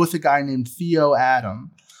 and they go with a guy named Theo Adam,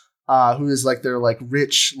 who is like their like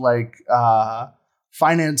rich like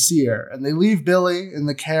financier, and they leave Billy in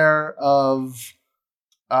the care of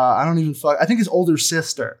I think his older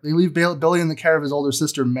sister. They leave Billy in the care of his older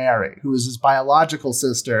sister Mary, who is his biological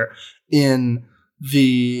sister in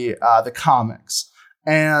the comics,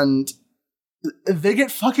 and they get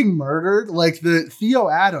fucking murdered. Like the Theo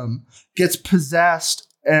Adam gets possessed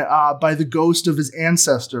by the ghost of his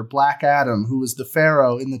ancestor, Black Adam, who was the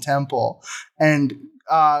pharaoh in the temple. And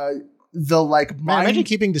the like imagine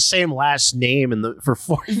keeping the same last name for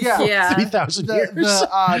 3,000 years.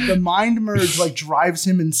 The mind merge like drives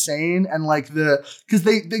him insane, and like because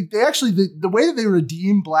they actually the way that they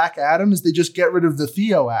redeem Black Adam is they just get rid of the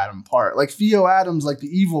Theo Adam part. Like Theo Adam's like the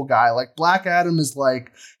evil guy. Like Black Adam is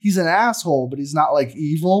like he's an asshole, but he's not like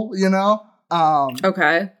evil, you know?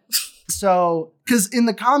 Okay. So, because in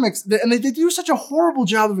the comics, and they do such a horrible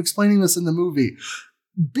job of explaining this in the movie,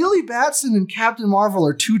 Billy Batson and Captain Marvel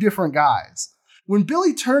are two different guys. When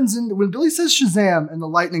Billy says Shazam and the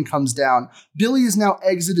lightning comes down, Billy has now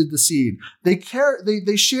exited the scene. They share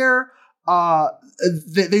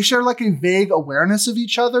like a vague awareness of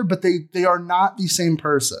each other, but they are not the same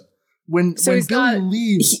person. When Billy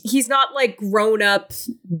leaves, he's not like grown up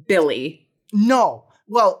Billy. No,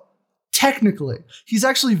 well. Technically, he's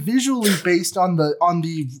actually visually based on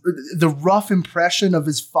the rough impression of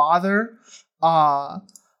his father.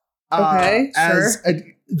 Okay, as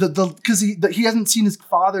because he hasn't seen his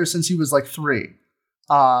father since he was like 3.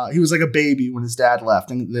 He was like a baby when his dad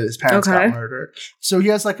left and his parents got murdered. So he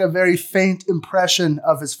has like a very faint impression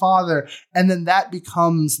of his father, and then that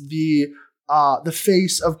becomes the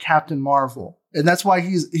face of Captain Marvel And that's why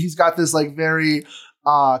he's got this like very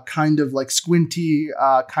kind of like squinty,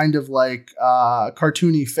 kind of like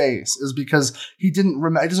cartoony face, is because he doesn't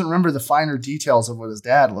remember the finer details of what his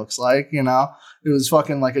dad looks like. You know, it was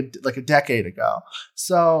fucking like a decade ago.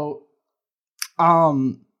 So,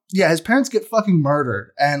 yeah, his parents get fucking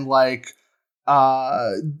murdered, and like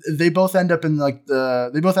they both end up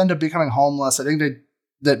becoming homeless. I think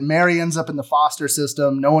that Mary ends up in the foster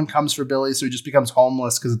system. No one comes for Billy, so he just becomes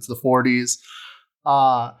homeless because it's the 40s.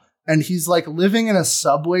 And he's like living in a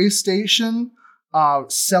subway station,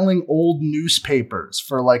 selling old newspapers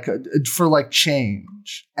for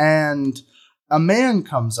change. And a man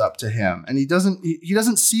comes up to him, and he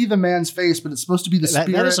doesn't see the man's face, but it's supposed to be the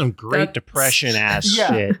spirit. That is some great depression ass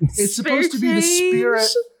shit. It's supposed to be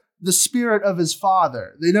the spirit of his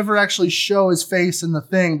father. They never actually show his face in the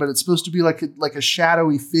thing, but it's supposed to be like a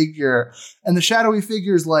shadowy figure. And the shadowy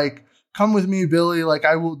figure is like, "Come with me, Billy. Like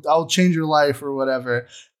I'll change your life," or whatever.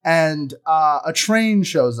 And a train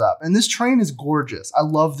shows up, and this train is gorgeous. I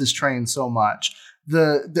love this train so much.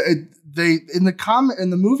 In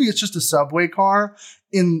the movie, it's just a subway car.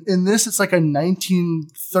 In this, it's like a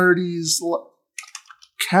 1930s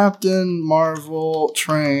Captain Marvel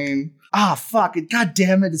train. Ah, fuck it! God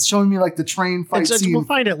damn it! It's showing me like the train fight scene. We'll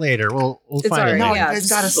find it later. We'll find it. No, later. you guys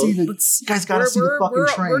gotta see the fucking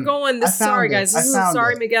train. We're going. Sorry, guys.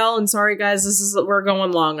 Miguel, and sorry, guys. We're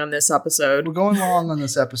going long on this episode. We're going long on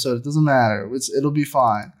this episode. It doesn't matter. It'll be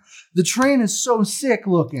fine. The train is so sick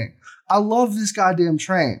looking. I love this goddamn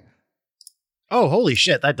train. Oh, holy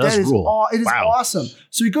shit! That does rule. It is awesome.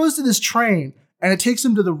 So he goes to this train, and it takes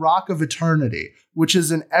him to the Rock of Eternity, which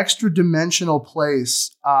is an extra dimensional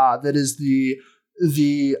place that is the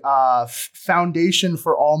foundation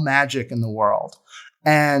for all magic in the world.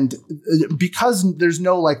 And because there's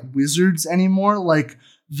no like wizards anymore, like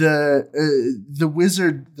the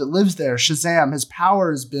wizard that lives there, Shazam, his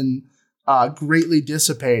power has been greatly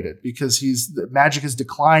dissipated because magic is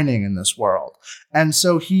declining in this world. And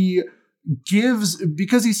so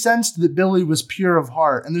because he sensed that Billy was pure of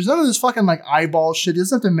heart, and there's none of this fucking like eyeball shit. He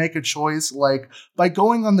doesn't have to make a choice. Like, by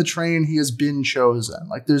going on the train, he has been chosen.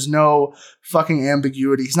 Like, there's no fucking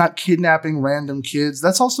ambiguity. He's not kidnapping random kids.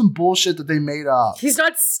 That's all some bullshit that they made up. He's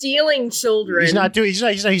not stealing children.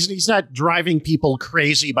 He's not driving people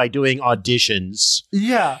crazy by doing auditions.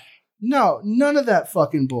 Yeah. No, none of that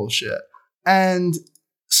fucking bullshit. And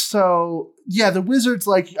so, yeah, the wizard's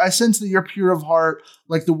like, "I sense that you're pure of heart.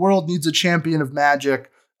 Like, the world needs a champion of magic.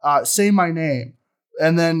 Say my name."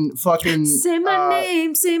 And then fucking... Say my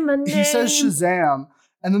name. He says Shazam.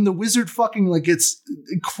 And then the wizard fucking like gets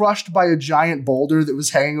crushed by a giant boulder that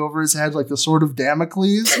was hanging over his head like the sword of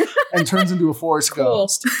Damocles and turns into a forest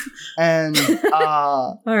ghost. And...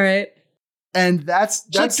 all right. And that's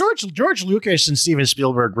like George Lucas and Steven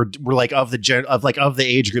Spielberg were like of the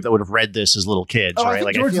age group that would have read this as little kids, right?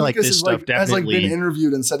 Like, George I feel Lucas like this stuff definitely has been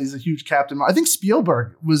interviewed and said he's a huge Captain Marvel. I think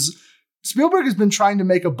Spielberg has been trying to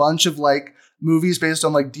make a bunch of like movies based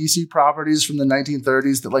on like DC properties from the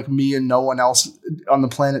 1930s that like me and no one else on the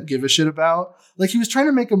planet give a shit about. Like, he was trying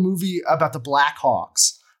to make a movie about the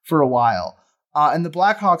Blackhawks for a while, and the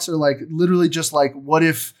Blackhawks are like literally just like what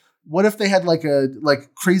if they had like a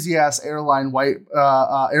crazy ass airplane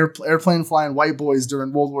flying white boys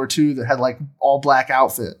during World War II that had like all black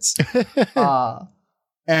outfits?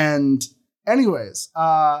 And anyways,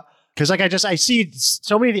 because like I see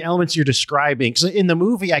so many of the elements you're describing. Because in the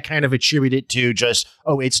movie, I kind of attribute it to just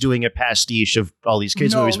it's doing a pastiche of all these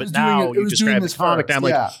kids movies. But now you describe the comic, and I'm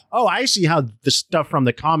like, I see how the stuff from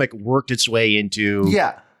the comic worked its way into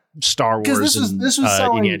Star Wars and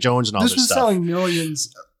Indiana Jones and all this stuff. This was selling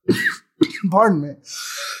millions. Pardon me.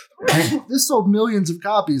 This sold millions of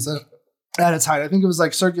copies at its height. I think it was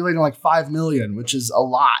like circulating like 5 million, which is a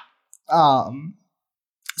lot.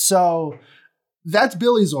 So that's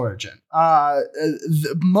Billy's origin.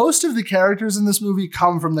 Most of the characters in this movie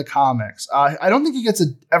come from the comics. I don't think he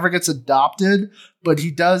ever gets adopted, but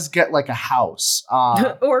he does get like a house,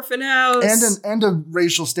 orphan house, and a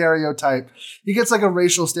racial stereotype. He gets like a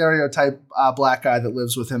racial stereotype black guy that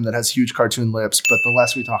lives with him that has huge cartoon lips. But the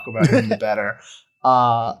less we talk about him, the better.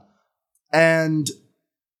 And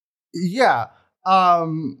yeah,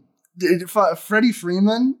 Freddie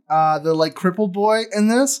Freeman, the like crippled boy in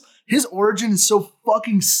this. His origin is so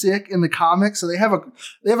fucking sick in the comics. So they have a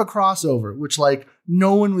crossover, which like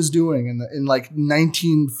no one was doing in like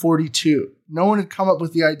 1942. No one had come up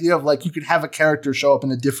with the idea of like you could have a character show up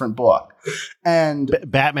in a different book. And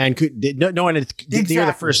Batman no one had, they were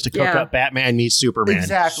the first to cook up Batman meets Superman.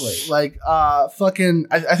 Exactly. Like I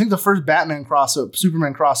think the first Batman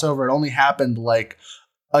Superman crossover, it only happened like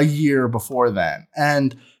a year before then.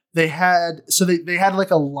 And they had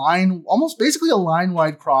like a line, almost basically a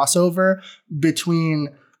line-wide crossover between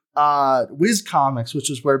Viz Comics,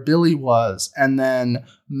 which is where Billy was, and then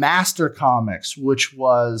Master Comics, which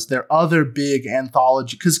was their other big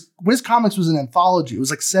anthology. Because Viz Comics was an anthology. It was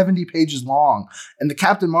like 70 pages long, and the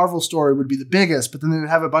Captain Marvel story would be the biggest, but then they would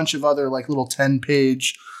have a bunch of other like little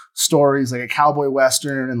 10-page stories, like a cowboy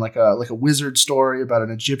western and like a wizard story about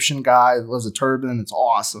an Egyptian guy that loves a turban. It's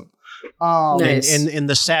awesome. Nice. In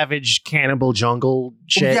the savage cannibal jungle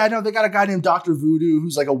shit. Yeah, no, they got a guy named Dr. Voodoo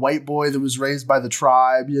who's like a white boy that was raised by the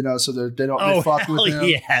tribe, you know, so they fuck with him.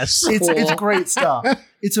 Yes. It's great stuff.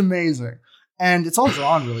 It's amazing. And it's all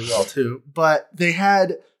drawn really well too. But they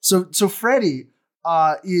had so Freddy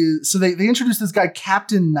they introduced this guy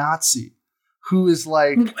Captain Nazi, who is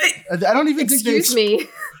like I don't even think they Excuse me.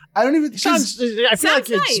 I don't even. I feel like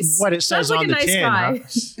it's nice. what it says Sounds on like the a nice tin. guy. Huh?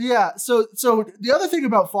 Yeah. So the other thing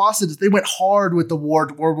about Fawcett is they went hard with the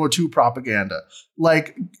World War II propaganda.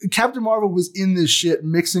 Like Captain Marvel was in this shit,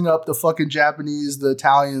 mixing up the fucking Japanese, the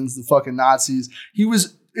Italians, the fucking Nazis. He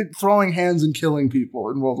was throwing hands and killing people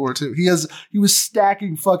in World War II. He was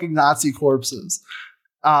stacking fucking Nazi corpses.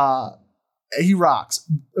 He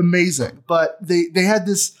rocks. Amazing. But they had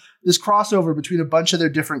this crossover between a bunch of their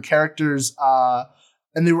different characters.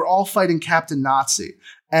 And they were all fighting Captain Nazi.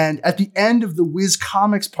 And at the end of the Viz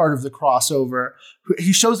Comics part of the crossover,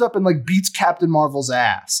 he shows up and like beats Captain Marvel's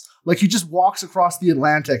ass. Like he just walks across the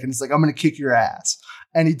Atlantic and it's like, I'm going to kick your ass.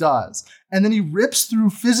 And he does. And then he rips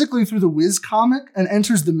physically through the Viz comic and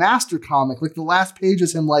enters the Master comic. Like the last page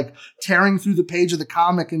is him like tearing through the page of the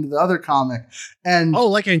comic into the other comic. And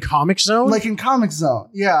like in Comic Zone? Like in Comic Zone.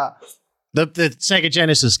 Yeah. The Sega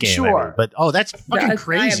Genesis game, sure. I mean. But that's fucking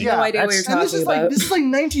crazy. I have no idea what you're talking about. This is like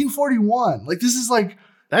 1941. Like this is like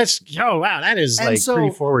that is like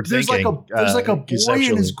pretty forward thinking. There's like a boy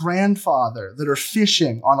and his grandfather that are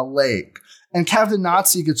fishing on a lake, and Captain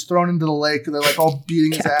Nazi gets thrown into the lake, and they're like all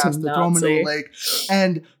beating his ass. They throw him into the lake,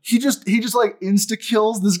 and he just like insta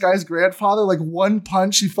kills this guy's grandfather. Like one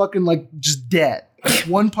punch, he fucking like just dead.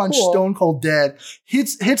 One punch, cool. Stone cold dead.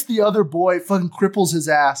 Hits the other boy, fucking cripples his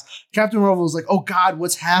ass. Captain Marvel was like, oh God,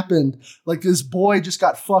 what's happened? Like this boy just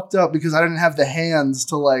got fucked up because I didn't have the hands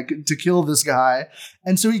to kill this guy.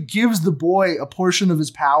 And so he gives the boy a portion of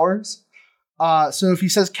his powers. So if he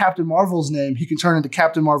says Captain Marvel's name, he can turn into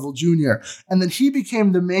Captain Marvel Jr. And then he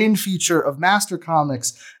became the main feature of Master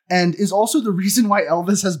Comics and is also the reason why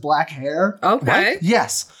Elvis has black hair. Okay. What?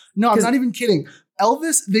 Yes. No, I'm not even kidding.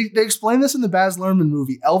 Elvis, they explain this in the Baz Luhrmann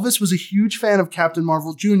movie. Elvis was a huge fan of Captain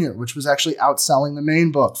Marvel Jr., which was actually outselling the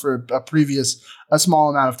main book for a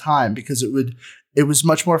small amount of time because it was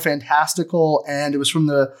much more fantastical, and it was from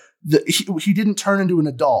he didn't turn into an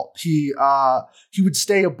adult. He would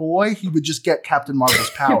stay a boy. He would just get Captain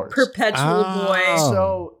Marvel's powers. Perpetual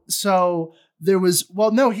boy. So there was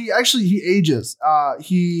he ages.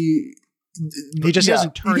 He just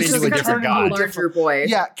doesn't turn into a different guy. Larger boy.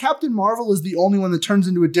 Yeah, Captain Marvel is the only one that turns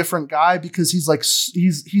into a different guy because he's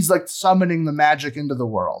like summoning the magic into the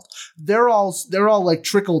world. They're all like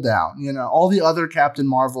trickle down, you know. All the other Captain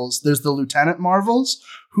Marvels, there's the Lieutenant Marvels,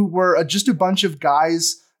 who were just a bunch of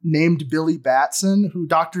guys named Billy Batson, who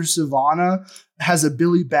Dr. Sivana has a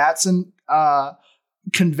Billy Batson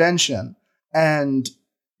convention, and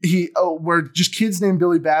where just kids named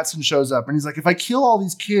Billy Batson shows up, and he's like, if I kill all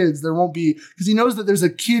these kids, there won't be, because he knows that there's a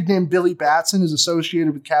kid named Billy Batson who's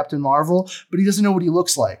associated with Captain Marvel, but he doesn't know what he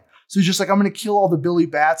looks like. So he's just like, I'm going to kill all the Billy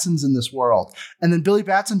Batsons in this world. And then Billy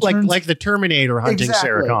Batson turns... Like the Terminator hunting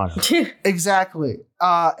Sarah Connor. Exactly.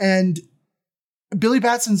 And Billy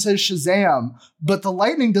Batson says Shazam, but the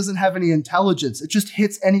lightning doesn't have any intelligence. It just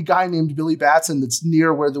hits any guy named Billy Batson that's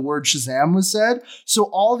near where the word Shazam was said. So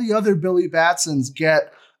all the other Billy Batsons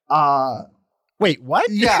get... Wait,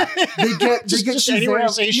 what? Yeah, they get just anywhere to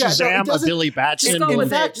say Shazam, a Billy Batson. In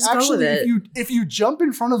fact, if you jump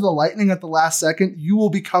in front of the lightning at the last second, you will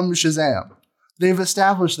become Shazam. They've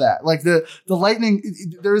established that. Like the lightning,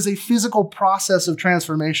 there is a physical process of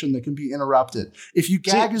transformation that can be interrupted. If you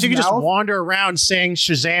gag his mouth, you can just wander around saying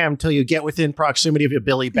Shazam till you get within proximity of your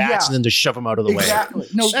Billy Bats, and then just shove him out of the way. Exactly.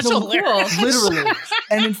 That's hilarious. Literally.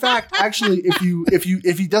 And in fact, actually, if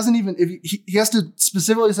he doesn't even, he has to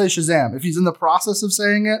specifically say Shazam. If he's in the process of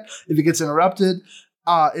saying it, if it gets interrupted,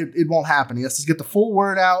 it won't happen. He has to get the full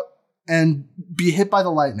word out and be hit by the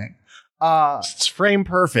lightning. It's frame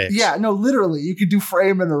perfect. Yeah, no, literally, you could do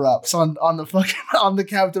frame interrupts on the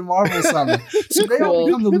Captain Marvel summon. So they all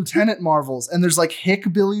become the Lieutenant Marvels, and there's like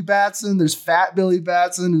Hick Billy Batson, there's Fat Billy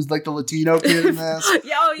Batson, who's like the Latino kid in this.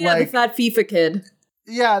 The fat FIFA kid.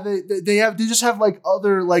 Yeah, they just have like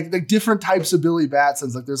other like different types of Billy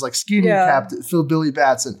Batsons. Like there's like skinny Billy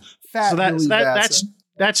Batson, fat Billy Batson.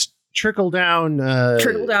 That's trickle down Billy.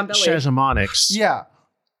 Shazamonics. Yeah.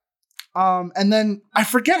 And then I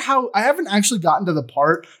forget how, I haven't actually gotten to the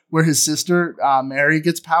part where his sister Mary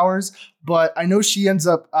gets powers, but I know she ends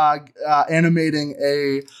up animating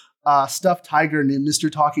a stuffed tiger named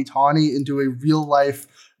Mr. Talkie Tawny into a real life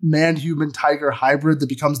man-human tiger hybrid that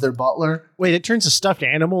becomes their butler. Wait, it turns a stuffed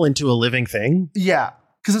animal into a living thing? Yeah,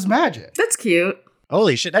 because it's magic. That's cute.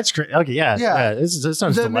 Holy shit, that's crazy. Okay, yeah. This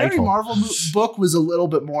sounds delightful. The Mary Marvel book was a little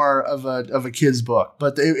bit more of a kid's book,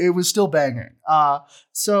 but it was still banging.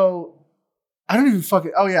 So I don't even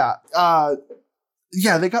fucking. Oh yeah,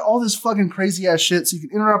 yeah. They got all this fucking crazy ass shit. So you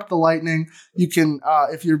can interrupt the lightning. You can,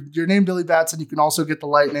 if you're named Billy Batson, you can also get the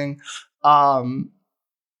lightning.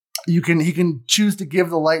 He can choose to give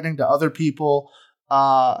the lightning to other people.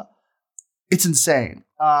 It's insane.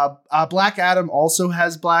 Black Adam also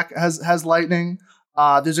has lightning.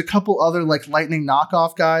 There's a couple other like lightning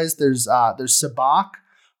knockoff guys. There's Sabak,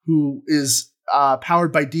 who is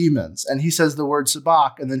powered by demons, and he says the word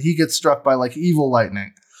Sabak, and then he gets struck by like evil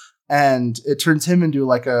lightning, and it turns him into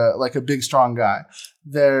like a big strong guy.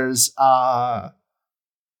 There's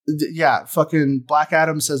fucking Black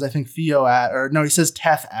Adam says, I think he says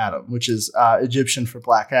Teth Adam, which is Egyptian for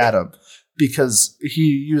Black Adam, because he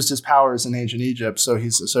used his powers in ancient Egypt, so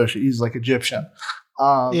he's like Egyptian.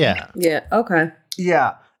 Okay.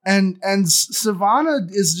 Yeah. And Savannah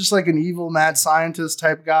is just like an evil mad scientist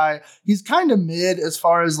type guy. He's kind of mid as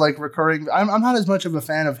far as like recurring. I'm not as much of a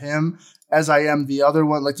fan of him as I am the other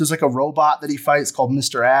one. Like there's like a robot that he fights called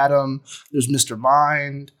Mr. Adam. There's Mr.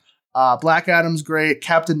 Mind. Black Adam's great.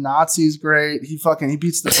 Captain Nazi's great. He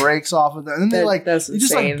beats the brakes off of them. And then they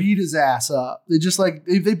just like beat his ass up. They just like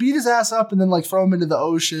they beat his ass up and then like throw him into the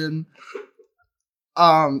ocean.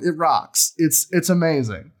 It rocks. It's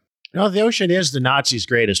amazing. No, the ocean is the Nazis'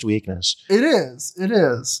 greatest weakness. It is.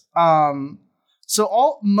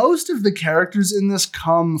 So most of the characters in this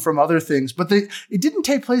come from other things, but it didn't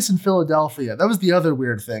take place in Philadelphia. That was the other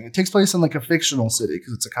weird thing. It takes place in like a fictional city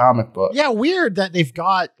because it's a comic book. Yeah, weird that they've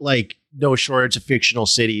got like no shortage of fictional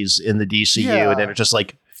cities in the DCU, and they're just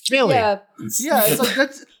like Philly. Yeah, it's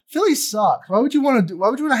like Philly sucks. Why would you want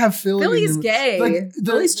to have Philly? Philly's gay. Like,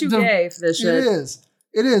 Philly's too gay for this shit.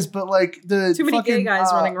 It is, but like too many gay guys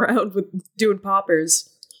running around doing poppers.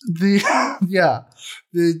 The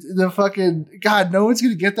fucking God, no one's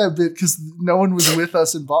gonna get that bit because no one was with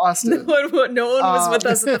us in Boston. No one was with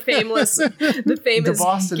us at the famous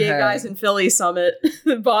Boston gay hang. Guys in Philly summit,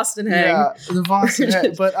 the Boston hang. Yeah, the Boston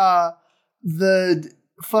hang. But the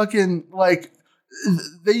fucking like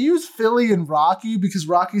they use Philly and Rocky because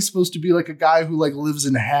Rocky's supposed to be like a guy who like lives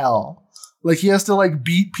in hell. Like he has to like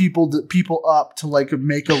beat people up to like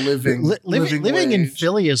make a living. Living in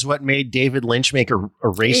Philly is what made David Lynch make a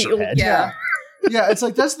Eraserhead. Yeah. Yeah, it's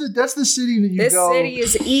like that's the city that you this go. This city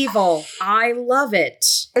is evil. I love it.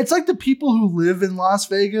 It's like the people who live in Las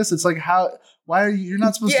Vegas. It's like why are you're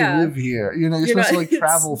not supposed to live here? You know, you're supposed to like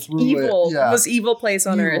travel through evil. it. Yeah. Most evil place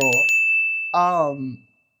on earth. I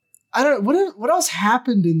don't what else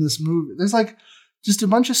happened in this movie? There's like just a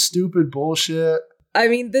bunch of stupid bullshit. I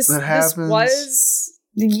mean, this was,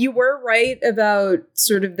 you were right about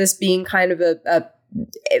sort of this being kind of a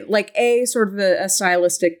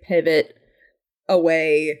stylistic pivot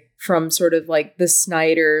away from sort of like the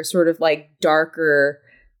Snyder sort of like darker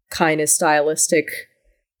kind of stylistic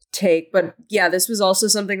take. But yeah, this was also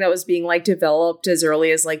something that was being like developed as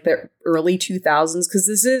early as like the early 2000s. Cause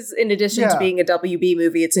this is, in addition to being a WB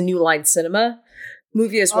movie, it's a New Line Cinema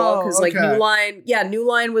movie as well, because like New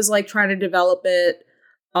Line was like trying to develop it.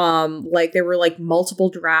 Like there were like multiple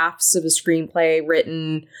drafts of a screenplay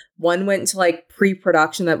written. One went into like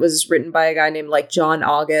pre-production that was written by a guy named like John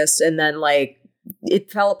August, and then like it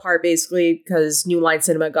fell apart basically because New Line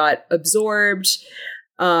Cinema got absorbed,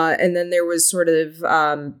 and then there was sort of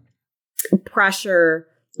pressure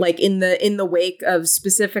like in the wake of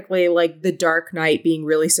specifically like The Dark Knight being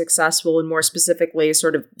really successful, and more specifically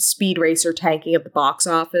sort of Speed Racer tanking at the box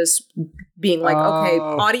office, being like, okay,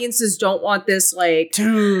 audiences don't want this like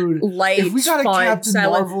light, if we got a Captain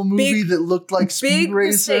Marvel movie that looked like Speed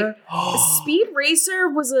Racer. Speed Racer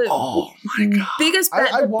was the biggest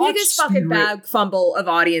fucking bag fumble of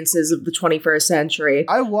audiences of the 21st century.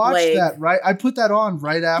 I watched that, right? I put that on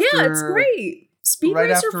right after. Yeah, it's great. Speed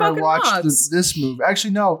Racer after I watched this movie.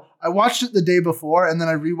 Actually, no, I watched it the day before, and then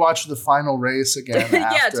I rewatched the final race again.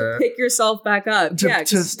 Yeah, to pick yourself back up. To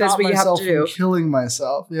stop myself from killing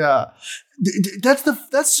myself. Yeah,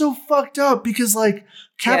 that's so fucked up because like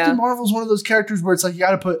Captain Marvel's one of those characters where it's like you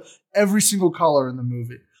got to put every single color in the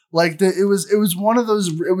movie. Like it was one of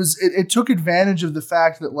those. It took advantage of the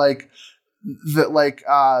fact that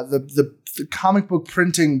the comic book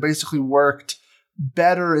printing basically worked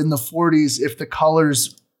better in the 40s if the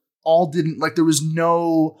colors all didn't like there were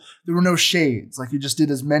no shades. Like you just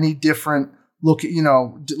did as many different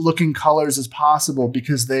looking colors as possible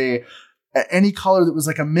because any color that was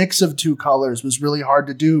like a mix of two colors was really hard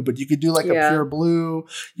to do, but you could do like a pure blue,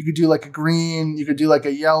 you could do like a green, you could do like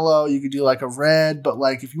a yellow, you could do like a red, but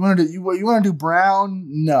like if you want to do brown,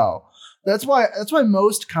 no. That's why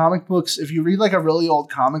most comic books, if you read like a really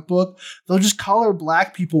old comic book, they'll just color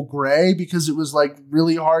black people gray because it was like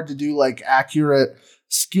really hard to do like accurate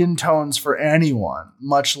skin tones for anyone,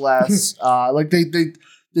 much less like they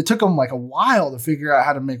took them like a while to figure out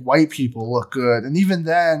how to make white people look good. And even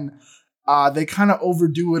then they kind of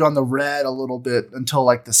overdo it on the red a little bit until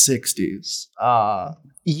like the 60s.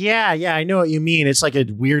 Yeah, I know what you mean. It's like a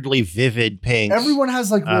weirdly vivid pink. Everyone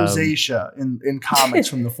has like rosacea in comics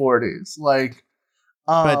from the 40s. Like,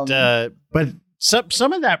 but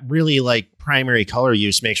some of that really like primary color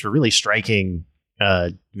use makes for really striking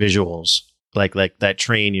visuals. Like that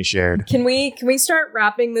train you shared. Can we start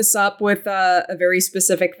wrapping this up with a very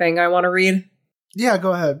specific thing I want to read? Yeah,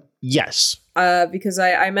 go ahead. Yes. Because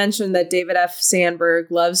I mentioned that David F.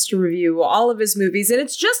 Sandberg loves to review all of his movies, and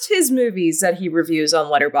it's just his movies that he reviews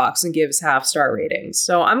on Letterboxd and gives 5-star ratings.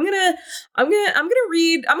 So I'm gonna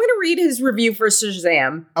read his review for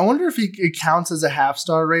Shazam. I wonder if it counts as a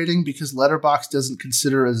 5-star rating because Letterboxd doesn't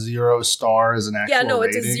consider a 0 star as an actual rating. Yeah, no,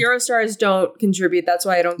 it's a 0 stars don't contribute. That's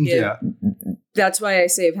why I don't give. Yeah. That's why I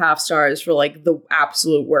save 5 stars for like the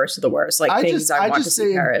absolute worst of the worst, like things I want to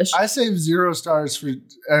see perish. I save 0 stars for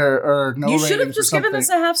or no. You should have just given this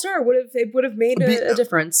a 5-star. It would have made a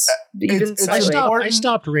difference. Even I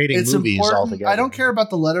stopped rating movies altogether. I don't care about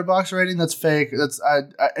the Letterboxd rating. That's fake. That's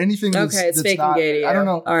anything. It's fake and gay. I don't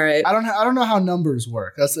know. All right. I don't know how numbers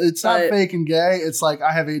work. It's not fake and gay. It's like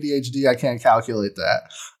I have ADHD. I can't calculate that.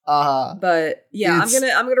 But yeah, I'm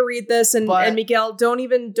gonna read this and Miguel, don't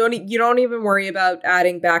even worry about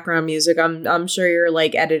adding background music. I'm sure you're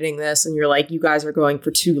like editing this and you're like, you guys are going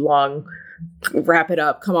for too long. Wrap it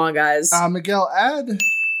up. Come on, guys. Miguel, add.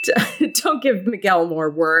 Don't give Miguel more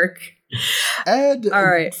work. Add. All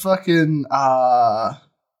right. Fucking.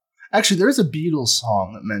 Actually, there's a Beatles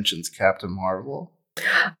song that mentions Captain Marvel.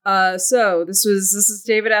 So this is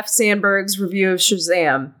David F. Sandberg's review of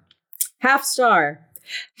Shazam. 5-star.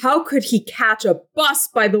 How could he catch a bus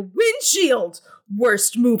by the windshield?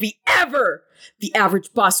 Worst movie ever! The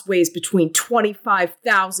average bus weighs between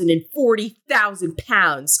 25,000 and 40,000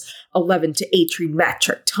 pounds, 11 to 18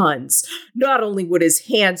 metric tons. Not only would his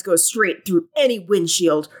hands go straight through any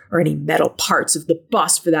windshield, or any metal parts of the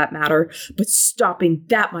bus for that matter, but stopping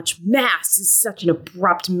that much mass in such an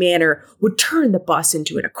abrupt manner would turn the bus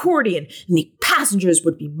into an accordion, and the passengers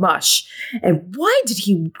would be mush. And why did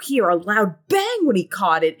he hear a loud bang when he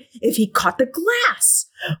caught it if he caught the glass?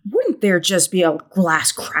 Wouldn't there just be a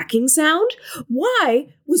glass cracking sound?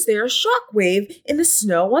 Why was there a shockwave in the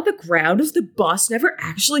snow on the ground if the bus never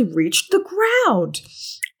actually reached the ground?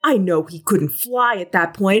 I know he couldn't fly at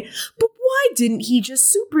that point, but why didn't he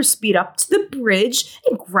just super speed up to the bridge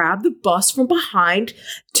and grab the bus from behind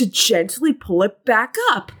to gently pull it back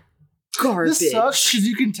up? Garbage. This sucks because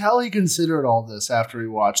you can tell he considered all this after he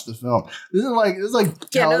watched the film. This is like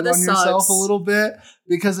telling on yourself a little bit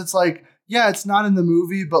because it's like, yeah, it's not in the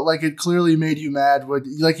movie, but like it clearly made you mad.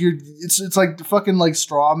 It's like fucking like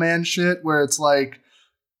straw man shit where it's like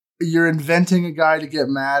you're inventing a guy to get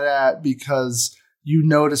mad at because you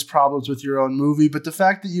notice problems with your own movie. But the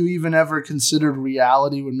fact that you even ever considered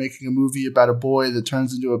reality when making a movie about a boy that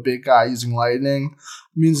turns into a big guy using lightning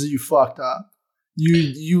means that you fucked up.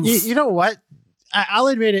 You know what? I'll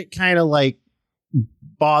admit it kind of like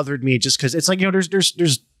bothered me just because it's like,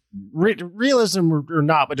 there's realism or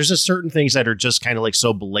not, but there's just certain things that are just kind of like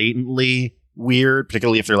so blatantly weird,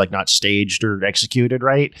 particularly if they're like not staged or executed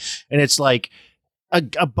right. And it's like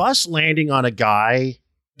a bus landing on a guy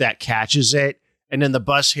that catches it and then the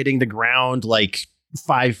bus hitting the ground like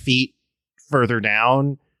 5 feet further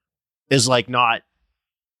down is like not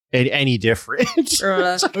any different. It's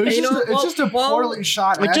just a poorly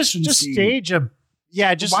shot like action just scene. Stage a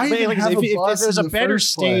just like, if there's a better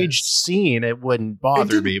staged scene, it wouldn't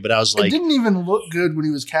bother me. But I was like, it didn't even look good when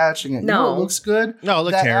he was catching it. No, you know, it looks good. No, it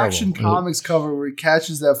looked that terrible. Action Comics cover where he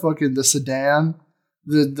catches the sedan.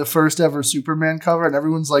 the first ever Superman cover, and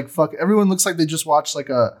everyone's like, fuck. Everyone looks like they just watched like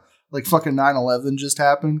fucking 9/11 just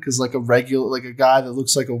happened because like a guy that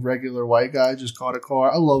looks like a regular white guy just caught a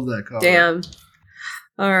car. I love that cover. Damn.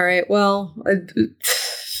 All right. Well,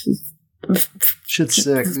 shit's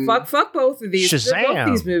sick. Dude. Fuck both of these. Shazam. Both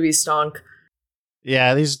these movies stunk.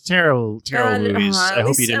 Yeah, these terrible movies. I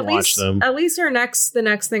hope you didn't watch them. At least the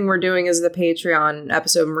next thing we're doing is the Patreon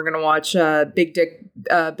episode, and we're gonna watch Big Dick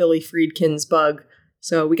Billy Friedkin's Bug.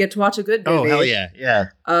 So we get to watch a good movie. Oh hell yeah, yeah.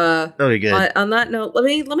 Really good. On that note, let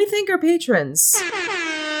me thank our patrons.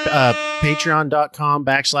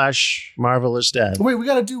 Patreon.com/Marvel is Dead. Wait, we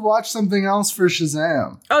gotta watch something else for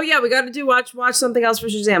Shazam. Oh yeah, we gotta watch something else for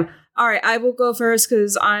Shazam. All right, I will go first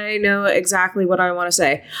because I know exactly what I want to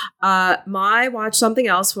say. My watch something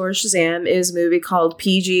else for Shazam is a movie called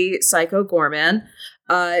PG Psycho Goreman.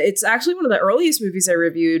 It's actually one of the earliest movies I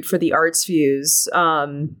reviewed for the Arts Fuse.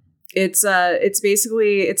 It's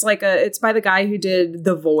basically it's by the guy who did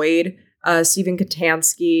The Void, Stephen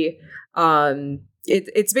Katansky.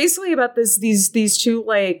 It's basically about these two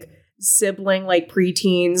like sibling like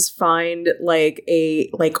preteens find like a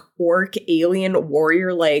like orc alien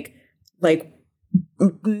warrior like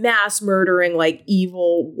mass murdering like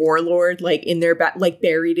evil warlord like in their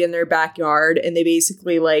buried in their backyard, and they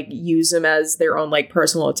basically like use him as their own like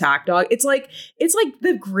personal attack dog. It's like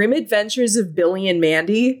the Grim Adventures of Billy and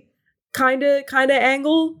Mandy kind of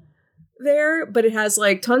angle there, but it has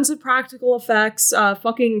like tons of practical effects.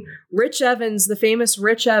 Fucking Rich Evans, the famous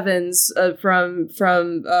Rich Evans from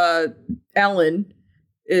Ellen,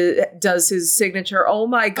 does his signature. Oh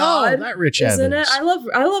my god, that Rich Evans, Evans!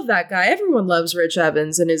 I love that guy. Everyone loves Rich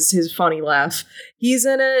Evans and his funny laugh. He's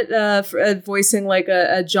in it, voicing like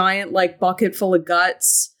a giant like bucket full of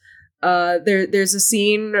guts. There's a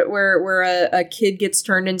scene where a kid gets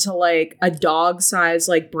turned into like a dog-sized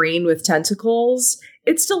like brain with tentacles.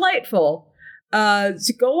 It's delightful. So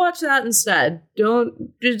go watch that instead.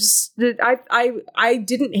 Don't just. I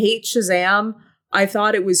didn't hate Shazam. I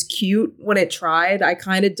thought it was cute when it tried. I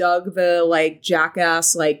kind of dug the like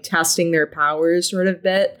jackass like testing their powers sort of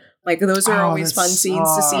bit. Like those are always fun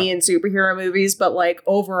scenes to see in superhero movies, but like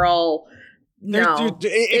overall. No,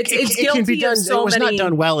 it's it can be done. So it was many... not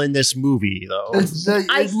done well in this movie, though.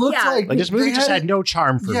 It looked like this movie just had no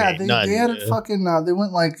charm for me. Yeah, they had a fucking. They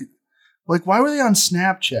went like, why were they on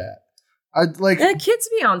Snapchat? Kids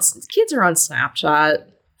are on Snapchat.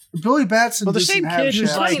 Billy Batson. Well, the same kid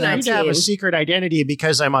who's like, I need to have a secret identity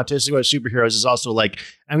because I'm autistic about superheroes is also like,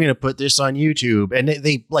 I'm going to put this on YouTube, and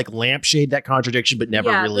they like lampshade that contradiction, but never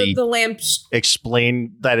really the lamps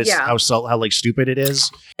explain that it's how like stupid it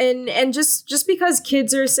is. And just because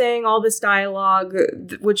kids are saying all this dialogue,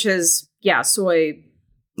 which is soy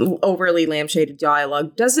overly lampshaded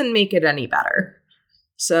dialogue, doesn't make it any better.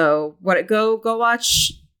 So go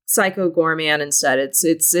watch Psycho Goreman instead.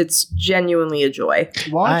 It's genuinely a joy.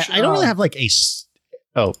 Watch. I don't really have like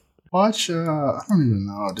Watch. I don't even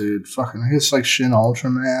know, dude. Fucking. I guess like Shin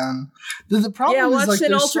Ultraman. The problem is like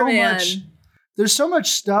Shin there's Ultraman. so much. There's so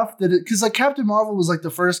much stuff that because like Captain Marvel was like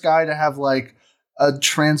the first guy to have like a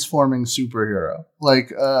transforming superhero. Like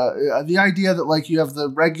the idea that like you have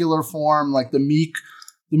the regular form, like the meek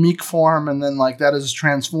form, and then like that is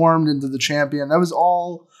transformed into the champion. That was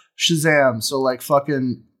all Shazam. So like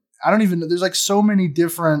fucking. I don't even know. There's like so many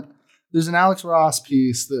different. There's an Alex Ross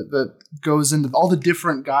piece that goes into all the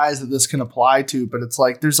different guys that this can apply to, but it's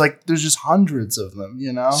like there's just hundreds of them,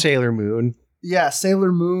 you know. Sailor Moon. Yeah,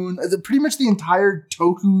 Sailor Moon. Pretty much the entire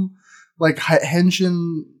Toku like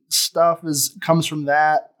henshin stuff comes from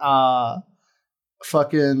that. Ultraman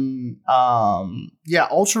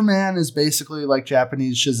is basically like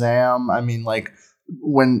Japanese Shazam. I mean, like.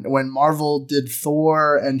 When Marvel did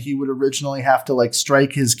Thor and he would originally have to like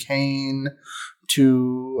strike his cane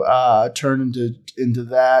to turn into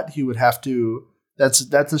that, he would have to that's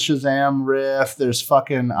a Shazam riff. There's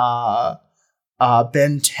fucking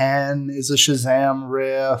Ben 10 is a Shazam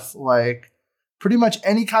riff. Like pretty much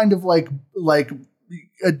any kind of like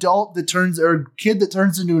adult that turns or kid that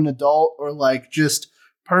turns into an adult or like just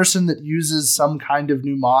person that uses some kind of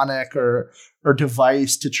mnemonic or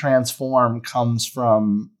device to transform comes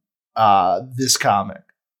from this comic.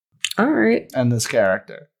 All right. And this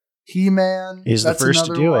character. He-Man is the first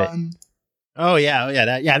to do one. it. Oh yeah,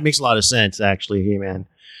 it makes a lot of sense actually, He-Man.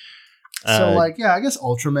 So I guess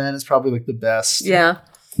Ultraman is probably like the best. Yeah.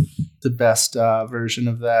 The best version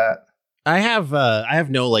of that. I have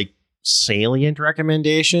no like salient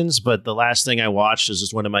recommendations, but the last thing I watched is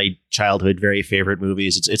just one of my childhood very favorite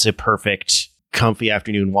movies. It's a perfect comfy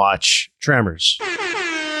afternoon watch. Tremors.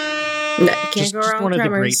 Can't go wrong. Just one Tremors. of the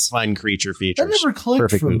great fun creature features. That never clicked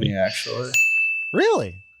perfect for movie. me actually.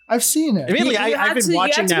 Really? I've seen it. Admittedly, I've been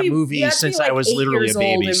watching that movie since I was literally a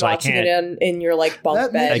baby, so I can't. It in your like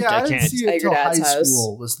bunk bed. I didn't see it till high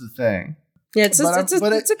school was the thing. Yeah, it's a good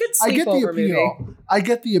sleepover movie. I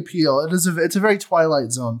get the appeal. It's a very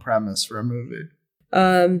Twilight Zone premise for a movie.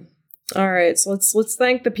 All right, so let's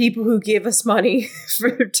thank the people who gave us money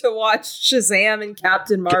to watch Shazam and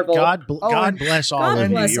Captain Marvel. God bless all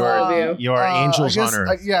of you. You are angels on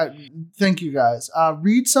earth. Yeah, thank you guys.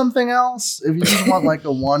 Read something else if you just want like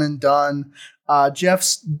a one and done. Jeff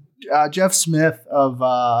Smith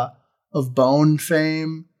of Bone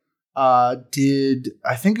fame did,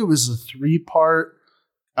 I think it was a 3-part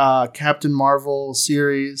Captain Marvel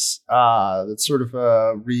series that's sort of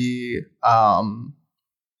a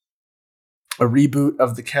reboot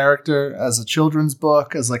of the character as a children's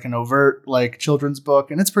book, as like an overt like children's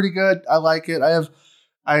book, and it's pretty good. I like it.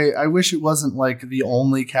 I wish it wasn't like the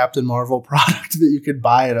only Captain Marvel product that you could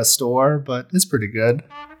buy at a store, but it's pretty good.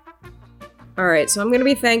 All right, so I'm going to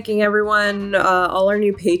be thanking everyone, all our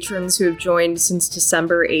new patrons who have joined since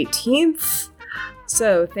December 18th.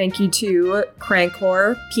 So thank you to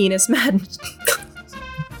Crankhor, Penis Madness.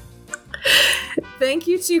 Thank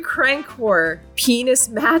you to Crankhor, Penis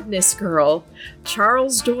Madness Girl,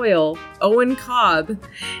 Charles Doyle, Owen Cobb,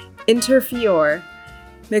 Interfior,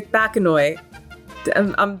 McBackanoy.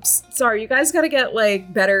 I'm sorry, you guys gotta get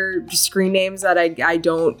like better screen names that I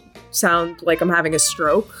don't sound like I'm having a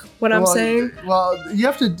stroke when I'm saying. Well, you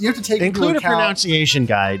have to take include a pronunciation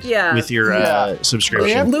guide with your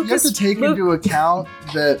subscription. You have to take into account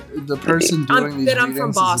that the person doing these readings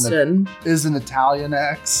from Boston is an Italian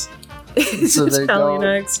X. So they don't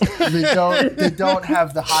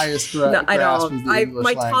have the highest grasp of the English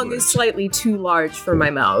my tongue is slightly too large for my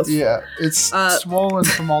mouth. Yeah, it's swollen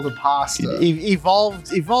from all the pasta.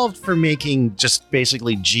 Evolved for making just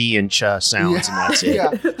basically G and Ch sounds, and that's it. Yeah,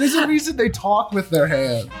 there's a reason they talk with their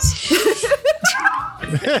hands.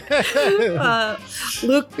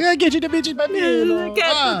 Luke, get you to bitch by me.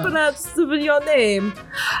 Can't pronounce your name.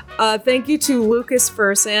 Thank you to Lucas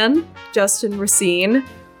Fursan, Justin Racine,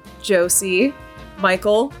 Josie,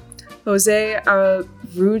 Michael, Jose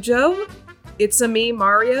Rujo, It's a Me,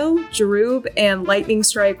 Mario, Jarub, and Lightning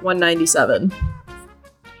Strike 197.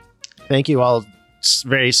 Thank you all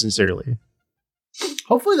very sincerely.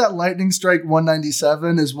 Hopefully that Lightning Strike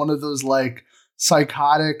 197 is one of those like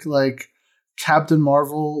psychotic like Captain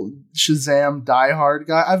Marvel Shazam diehard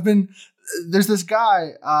guy. There's this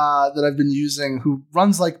guy that I've been using who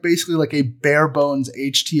runs like basically like a bare bones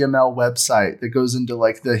HTML website that goes into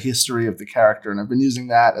like the history of the character. And I've been using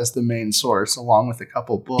that as the main source along with a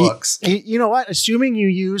couple books. You know what? Assuming you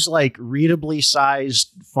use like readably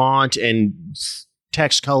sized font and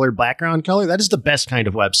text color, background color, that is the best kind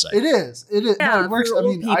of website. It is. Yeah, no, it works. I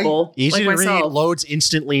mean, easy to read, loads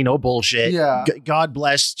instantly, no bullshit. Yeah. God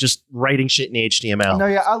bless just writing shit in HTML. No,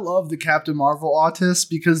 yeah, I love the Captain Marvel autists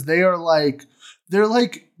because they're like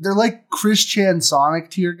Chris Chan Sonic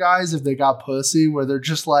tier guys if they got pussy, where they're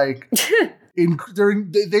just like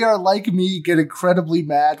they are like me, get incredibly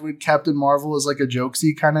mad when Captain Marvel is like a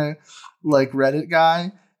jokesy kind of like Reddit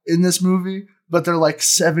guy in this movie, but they're like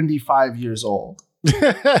 75 years old.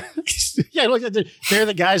 Yeah, look, they're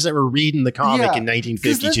the guys that were reading the comic in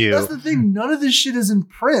 1952. That's the thing. None of this shit is in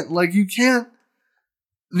print. Like you can't.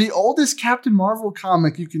 The oldest Captain Marvel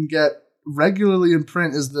comic you can get regularly in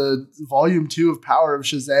print is the Volume 2 of Power of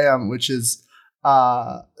Shazam, which is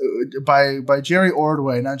by Jerry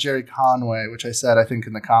Ordway, not Jerry Conway, which I said I think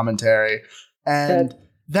in the commentary, and.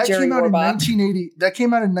 That came out in 1980. That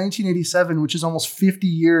came out in 1987, which is almost 50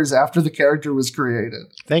 years after the character was created.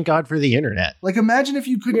 Thank God for the internet. Like, imagine if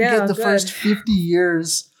you couldn't get the first 50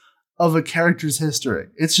 years of a character's history.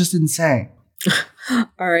 It's just insane.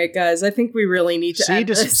 All right, guys. I think we really need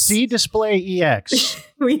to see Display EX.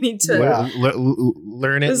 We need to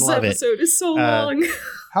learn it and love it. This episode is so long.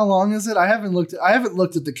 How long is it? I haven't looked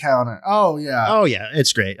at the counter. Oh yeah.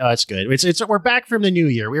 It's great. Oh, it's good. It's we're back from the new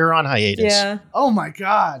year. We were on hiatus. Yeah. Oh my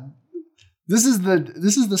God. This is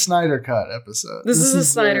the Snyder Cut episode. This is the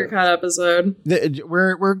Snyder Cut episode.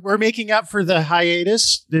 We're making up for the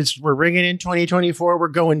hiatus. We're bringing in 2024. We're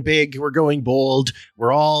going big. We're going bold.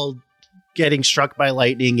 We're all getting struck by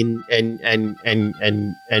lightning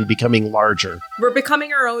and becoming larger. We're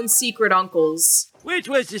becoming our own secret uncles. Which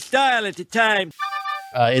was the style at the time.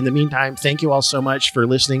 In the meantime, thank you all so much for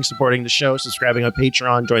listening, supporting the show, subscribing on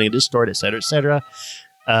Patreon, joining Discord, etc., etc.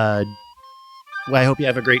 I hope you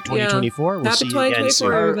have a great 2024. We'll see you again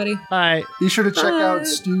soon. Everybody. Bye. Be sure to check out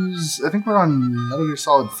Stu's. I think we're on Metal Gear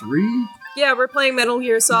Solid 3. Yeah, we're playing Metal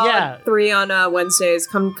Gear Solid 3 on Wednesdays.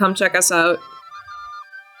 Come check us out.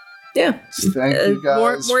 Yeah. Thank you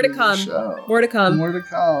guys. More to come. More to come. More to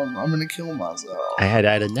come. I'm gonna kill myself. I had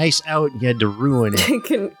a nice out and you had to ruin it.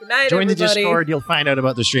 Good night, Join everybody. the Discord. You'll find out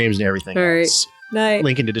about the streams and everything All right. else. Night.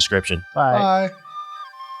 Link in the description. Bye. Bye.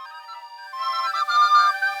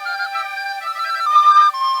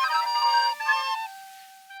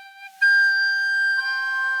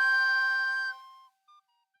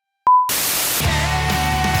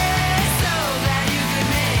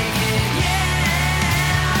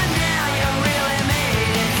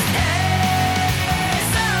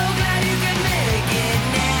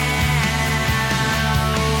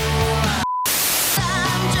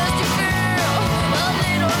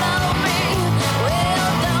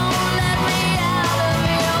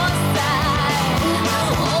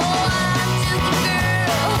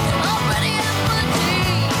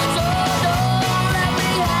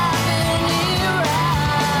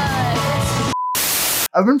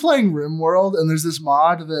 I've been playing RimWorld, and there's this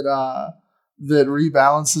mod that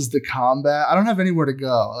rebalances the combat. I don't have anywhere to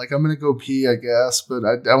go. Like, I'm gonna go pee, I guess, but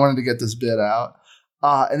I wanted to get this bit out.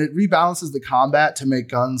 And it rebalances the combat to make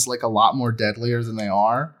guns like a lot more deadlier than they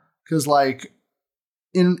are. Because like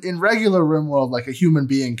in regular RimWorld, like a human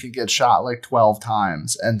being can get shot like 12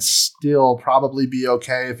 times and still probably be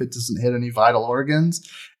okay if it doesn't hit any vital organs.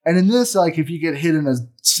 And in this, like if you get hit in a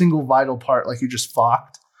single vital part, like you just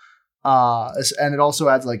fucked. And it also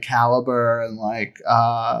adds like caliber and like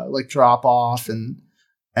drop off and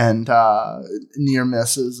near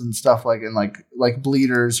misses and stuff like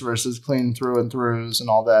bleeders versus clean through and throughs and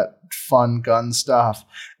all that fun gun stuff.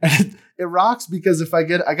 And it rocks because I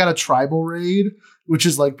got a tribal raid, which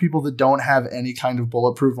is like people that don't have any kind of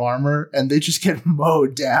bulletproof armor and they just get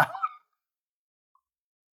mowed down.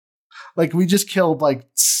 Like we just killed like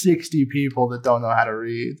 60 people that don't know how to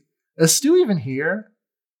read. Is Stu even here?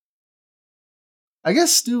 I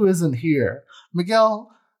guess Stu isn't here.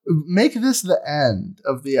 Miguel, make this the end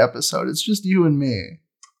of the episode. It's just you and me.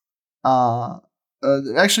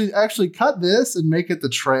 Actually cut this and make it the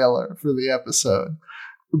trailer for the episode.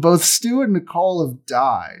 Both Stu and Nicole have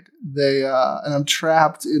died. And I'm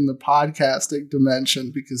trapped in the podcasting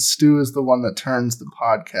dimension because Stu is the one that turns the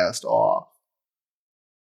podcast off.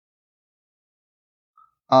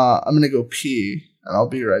 I'm gonna go pee, and I'll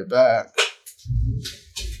be right back.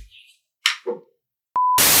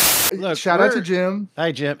 Look, shout out to Jim.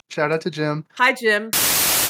 Hi, Jim. Shout out to Jim. Hi, Jim.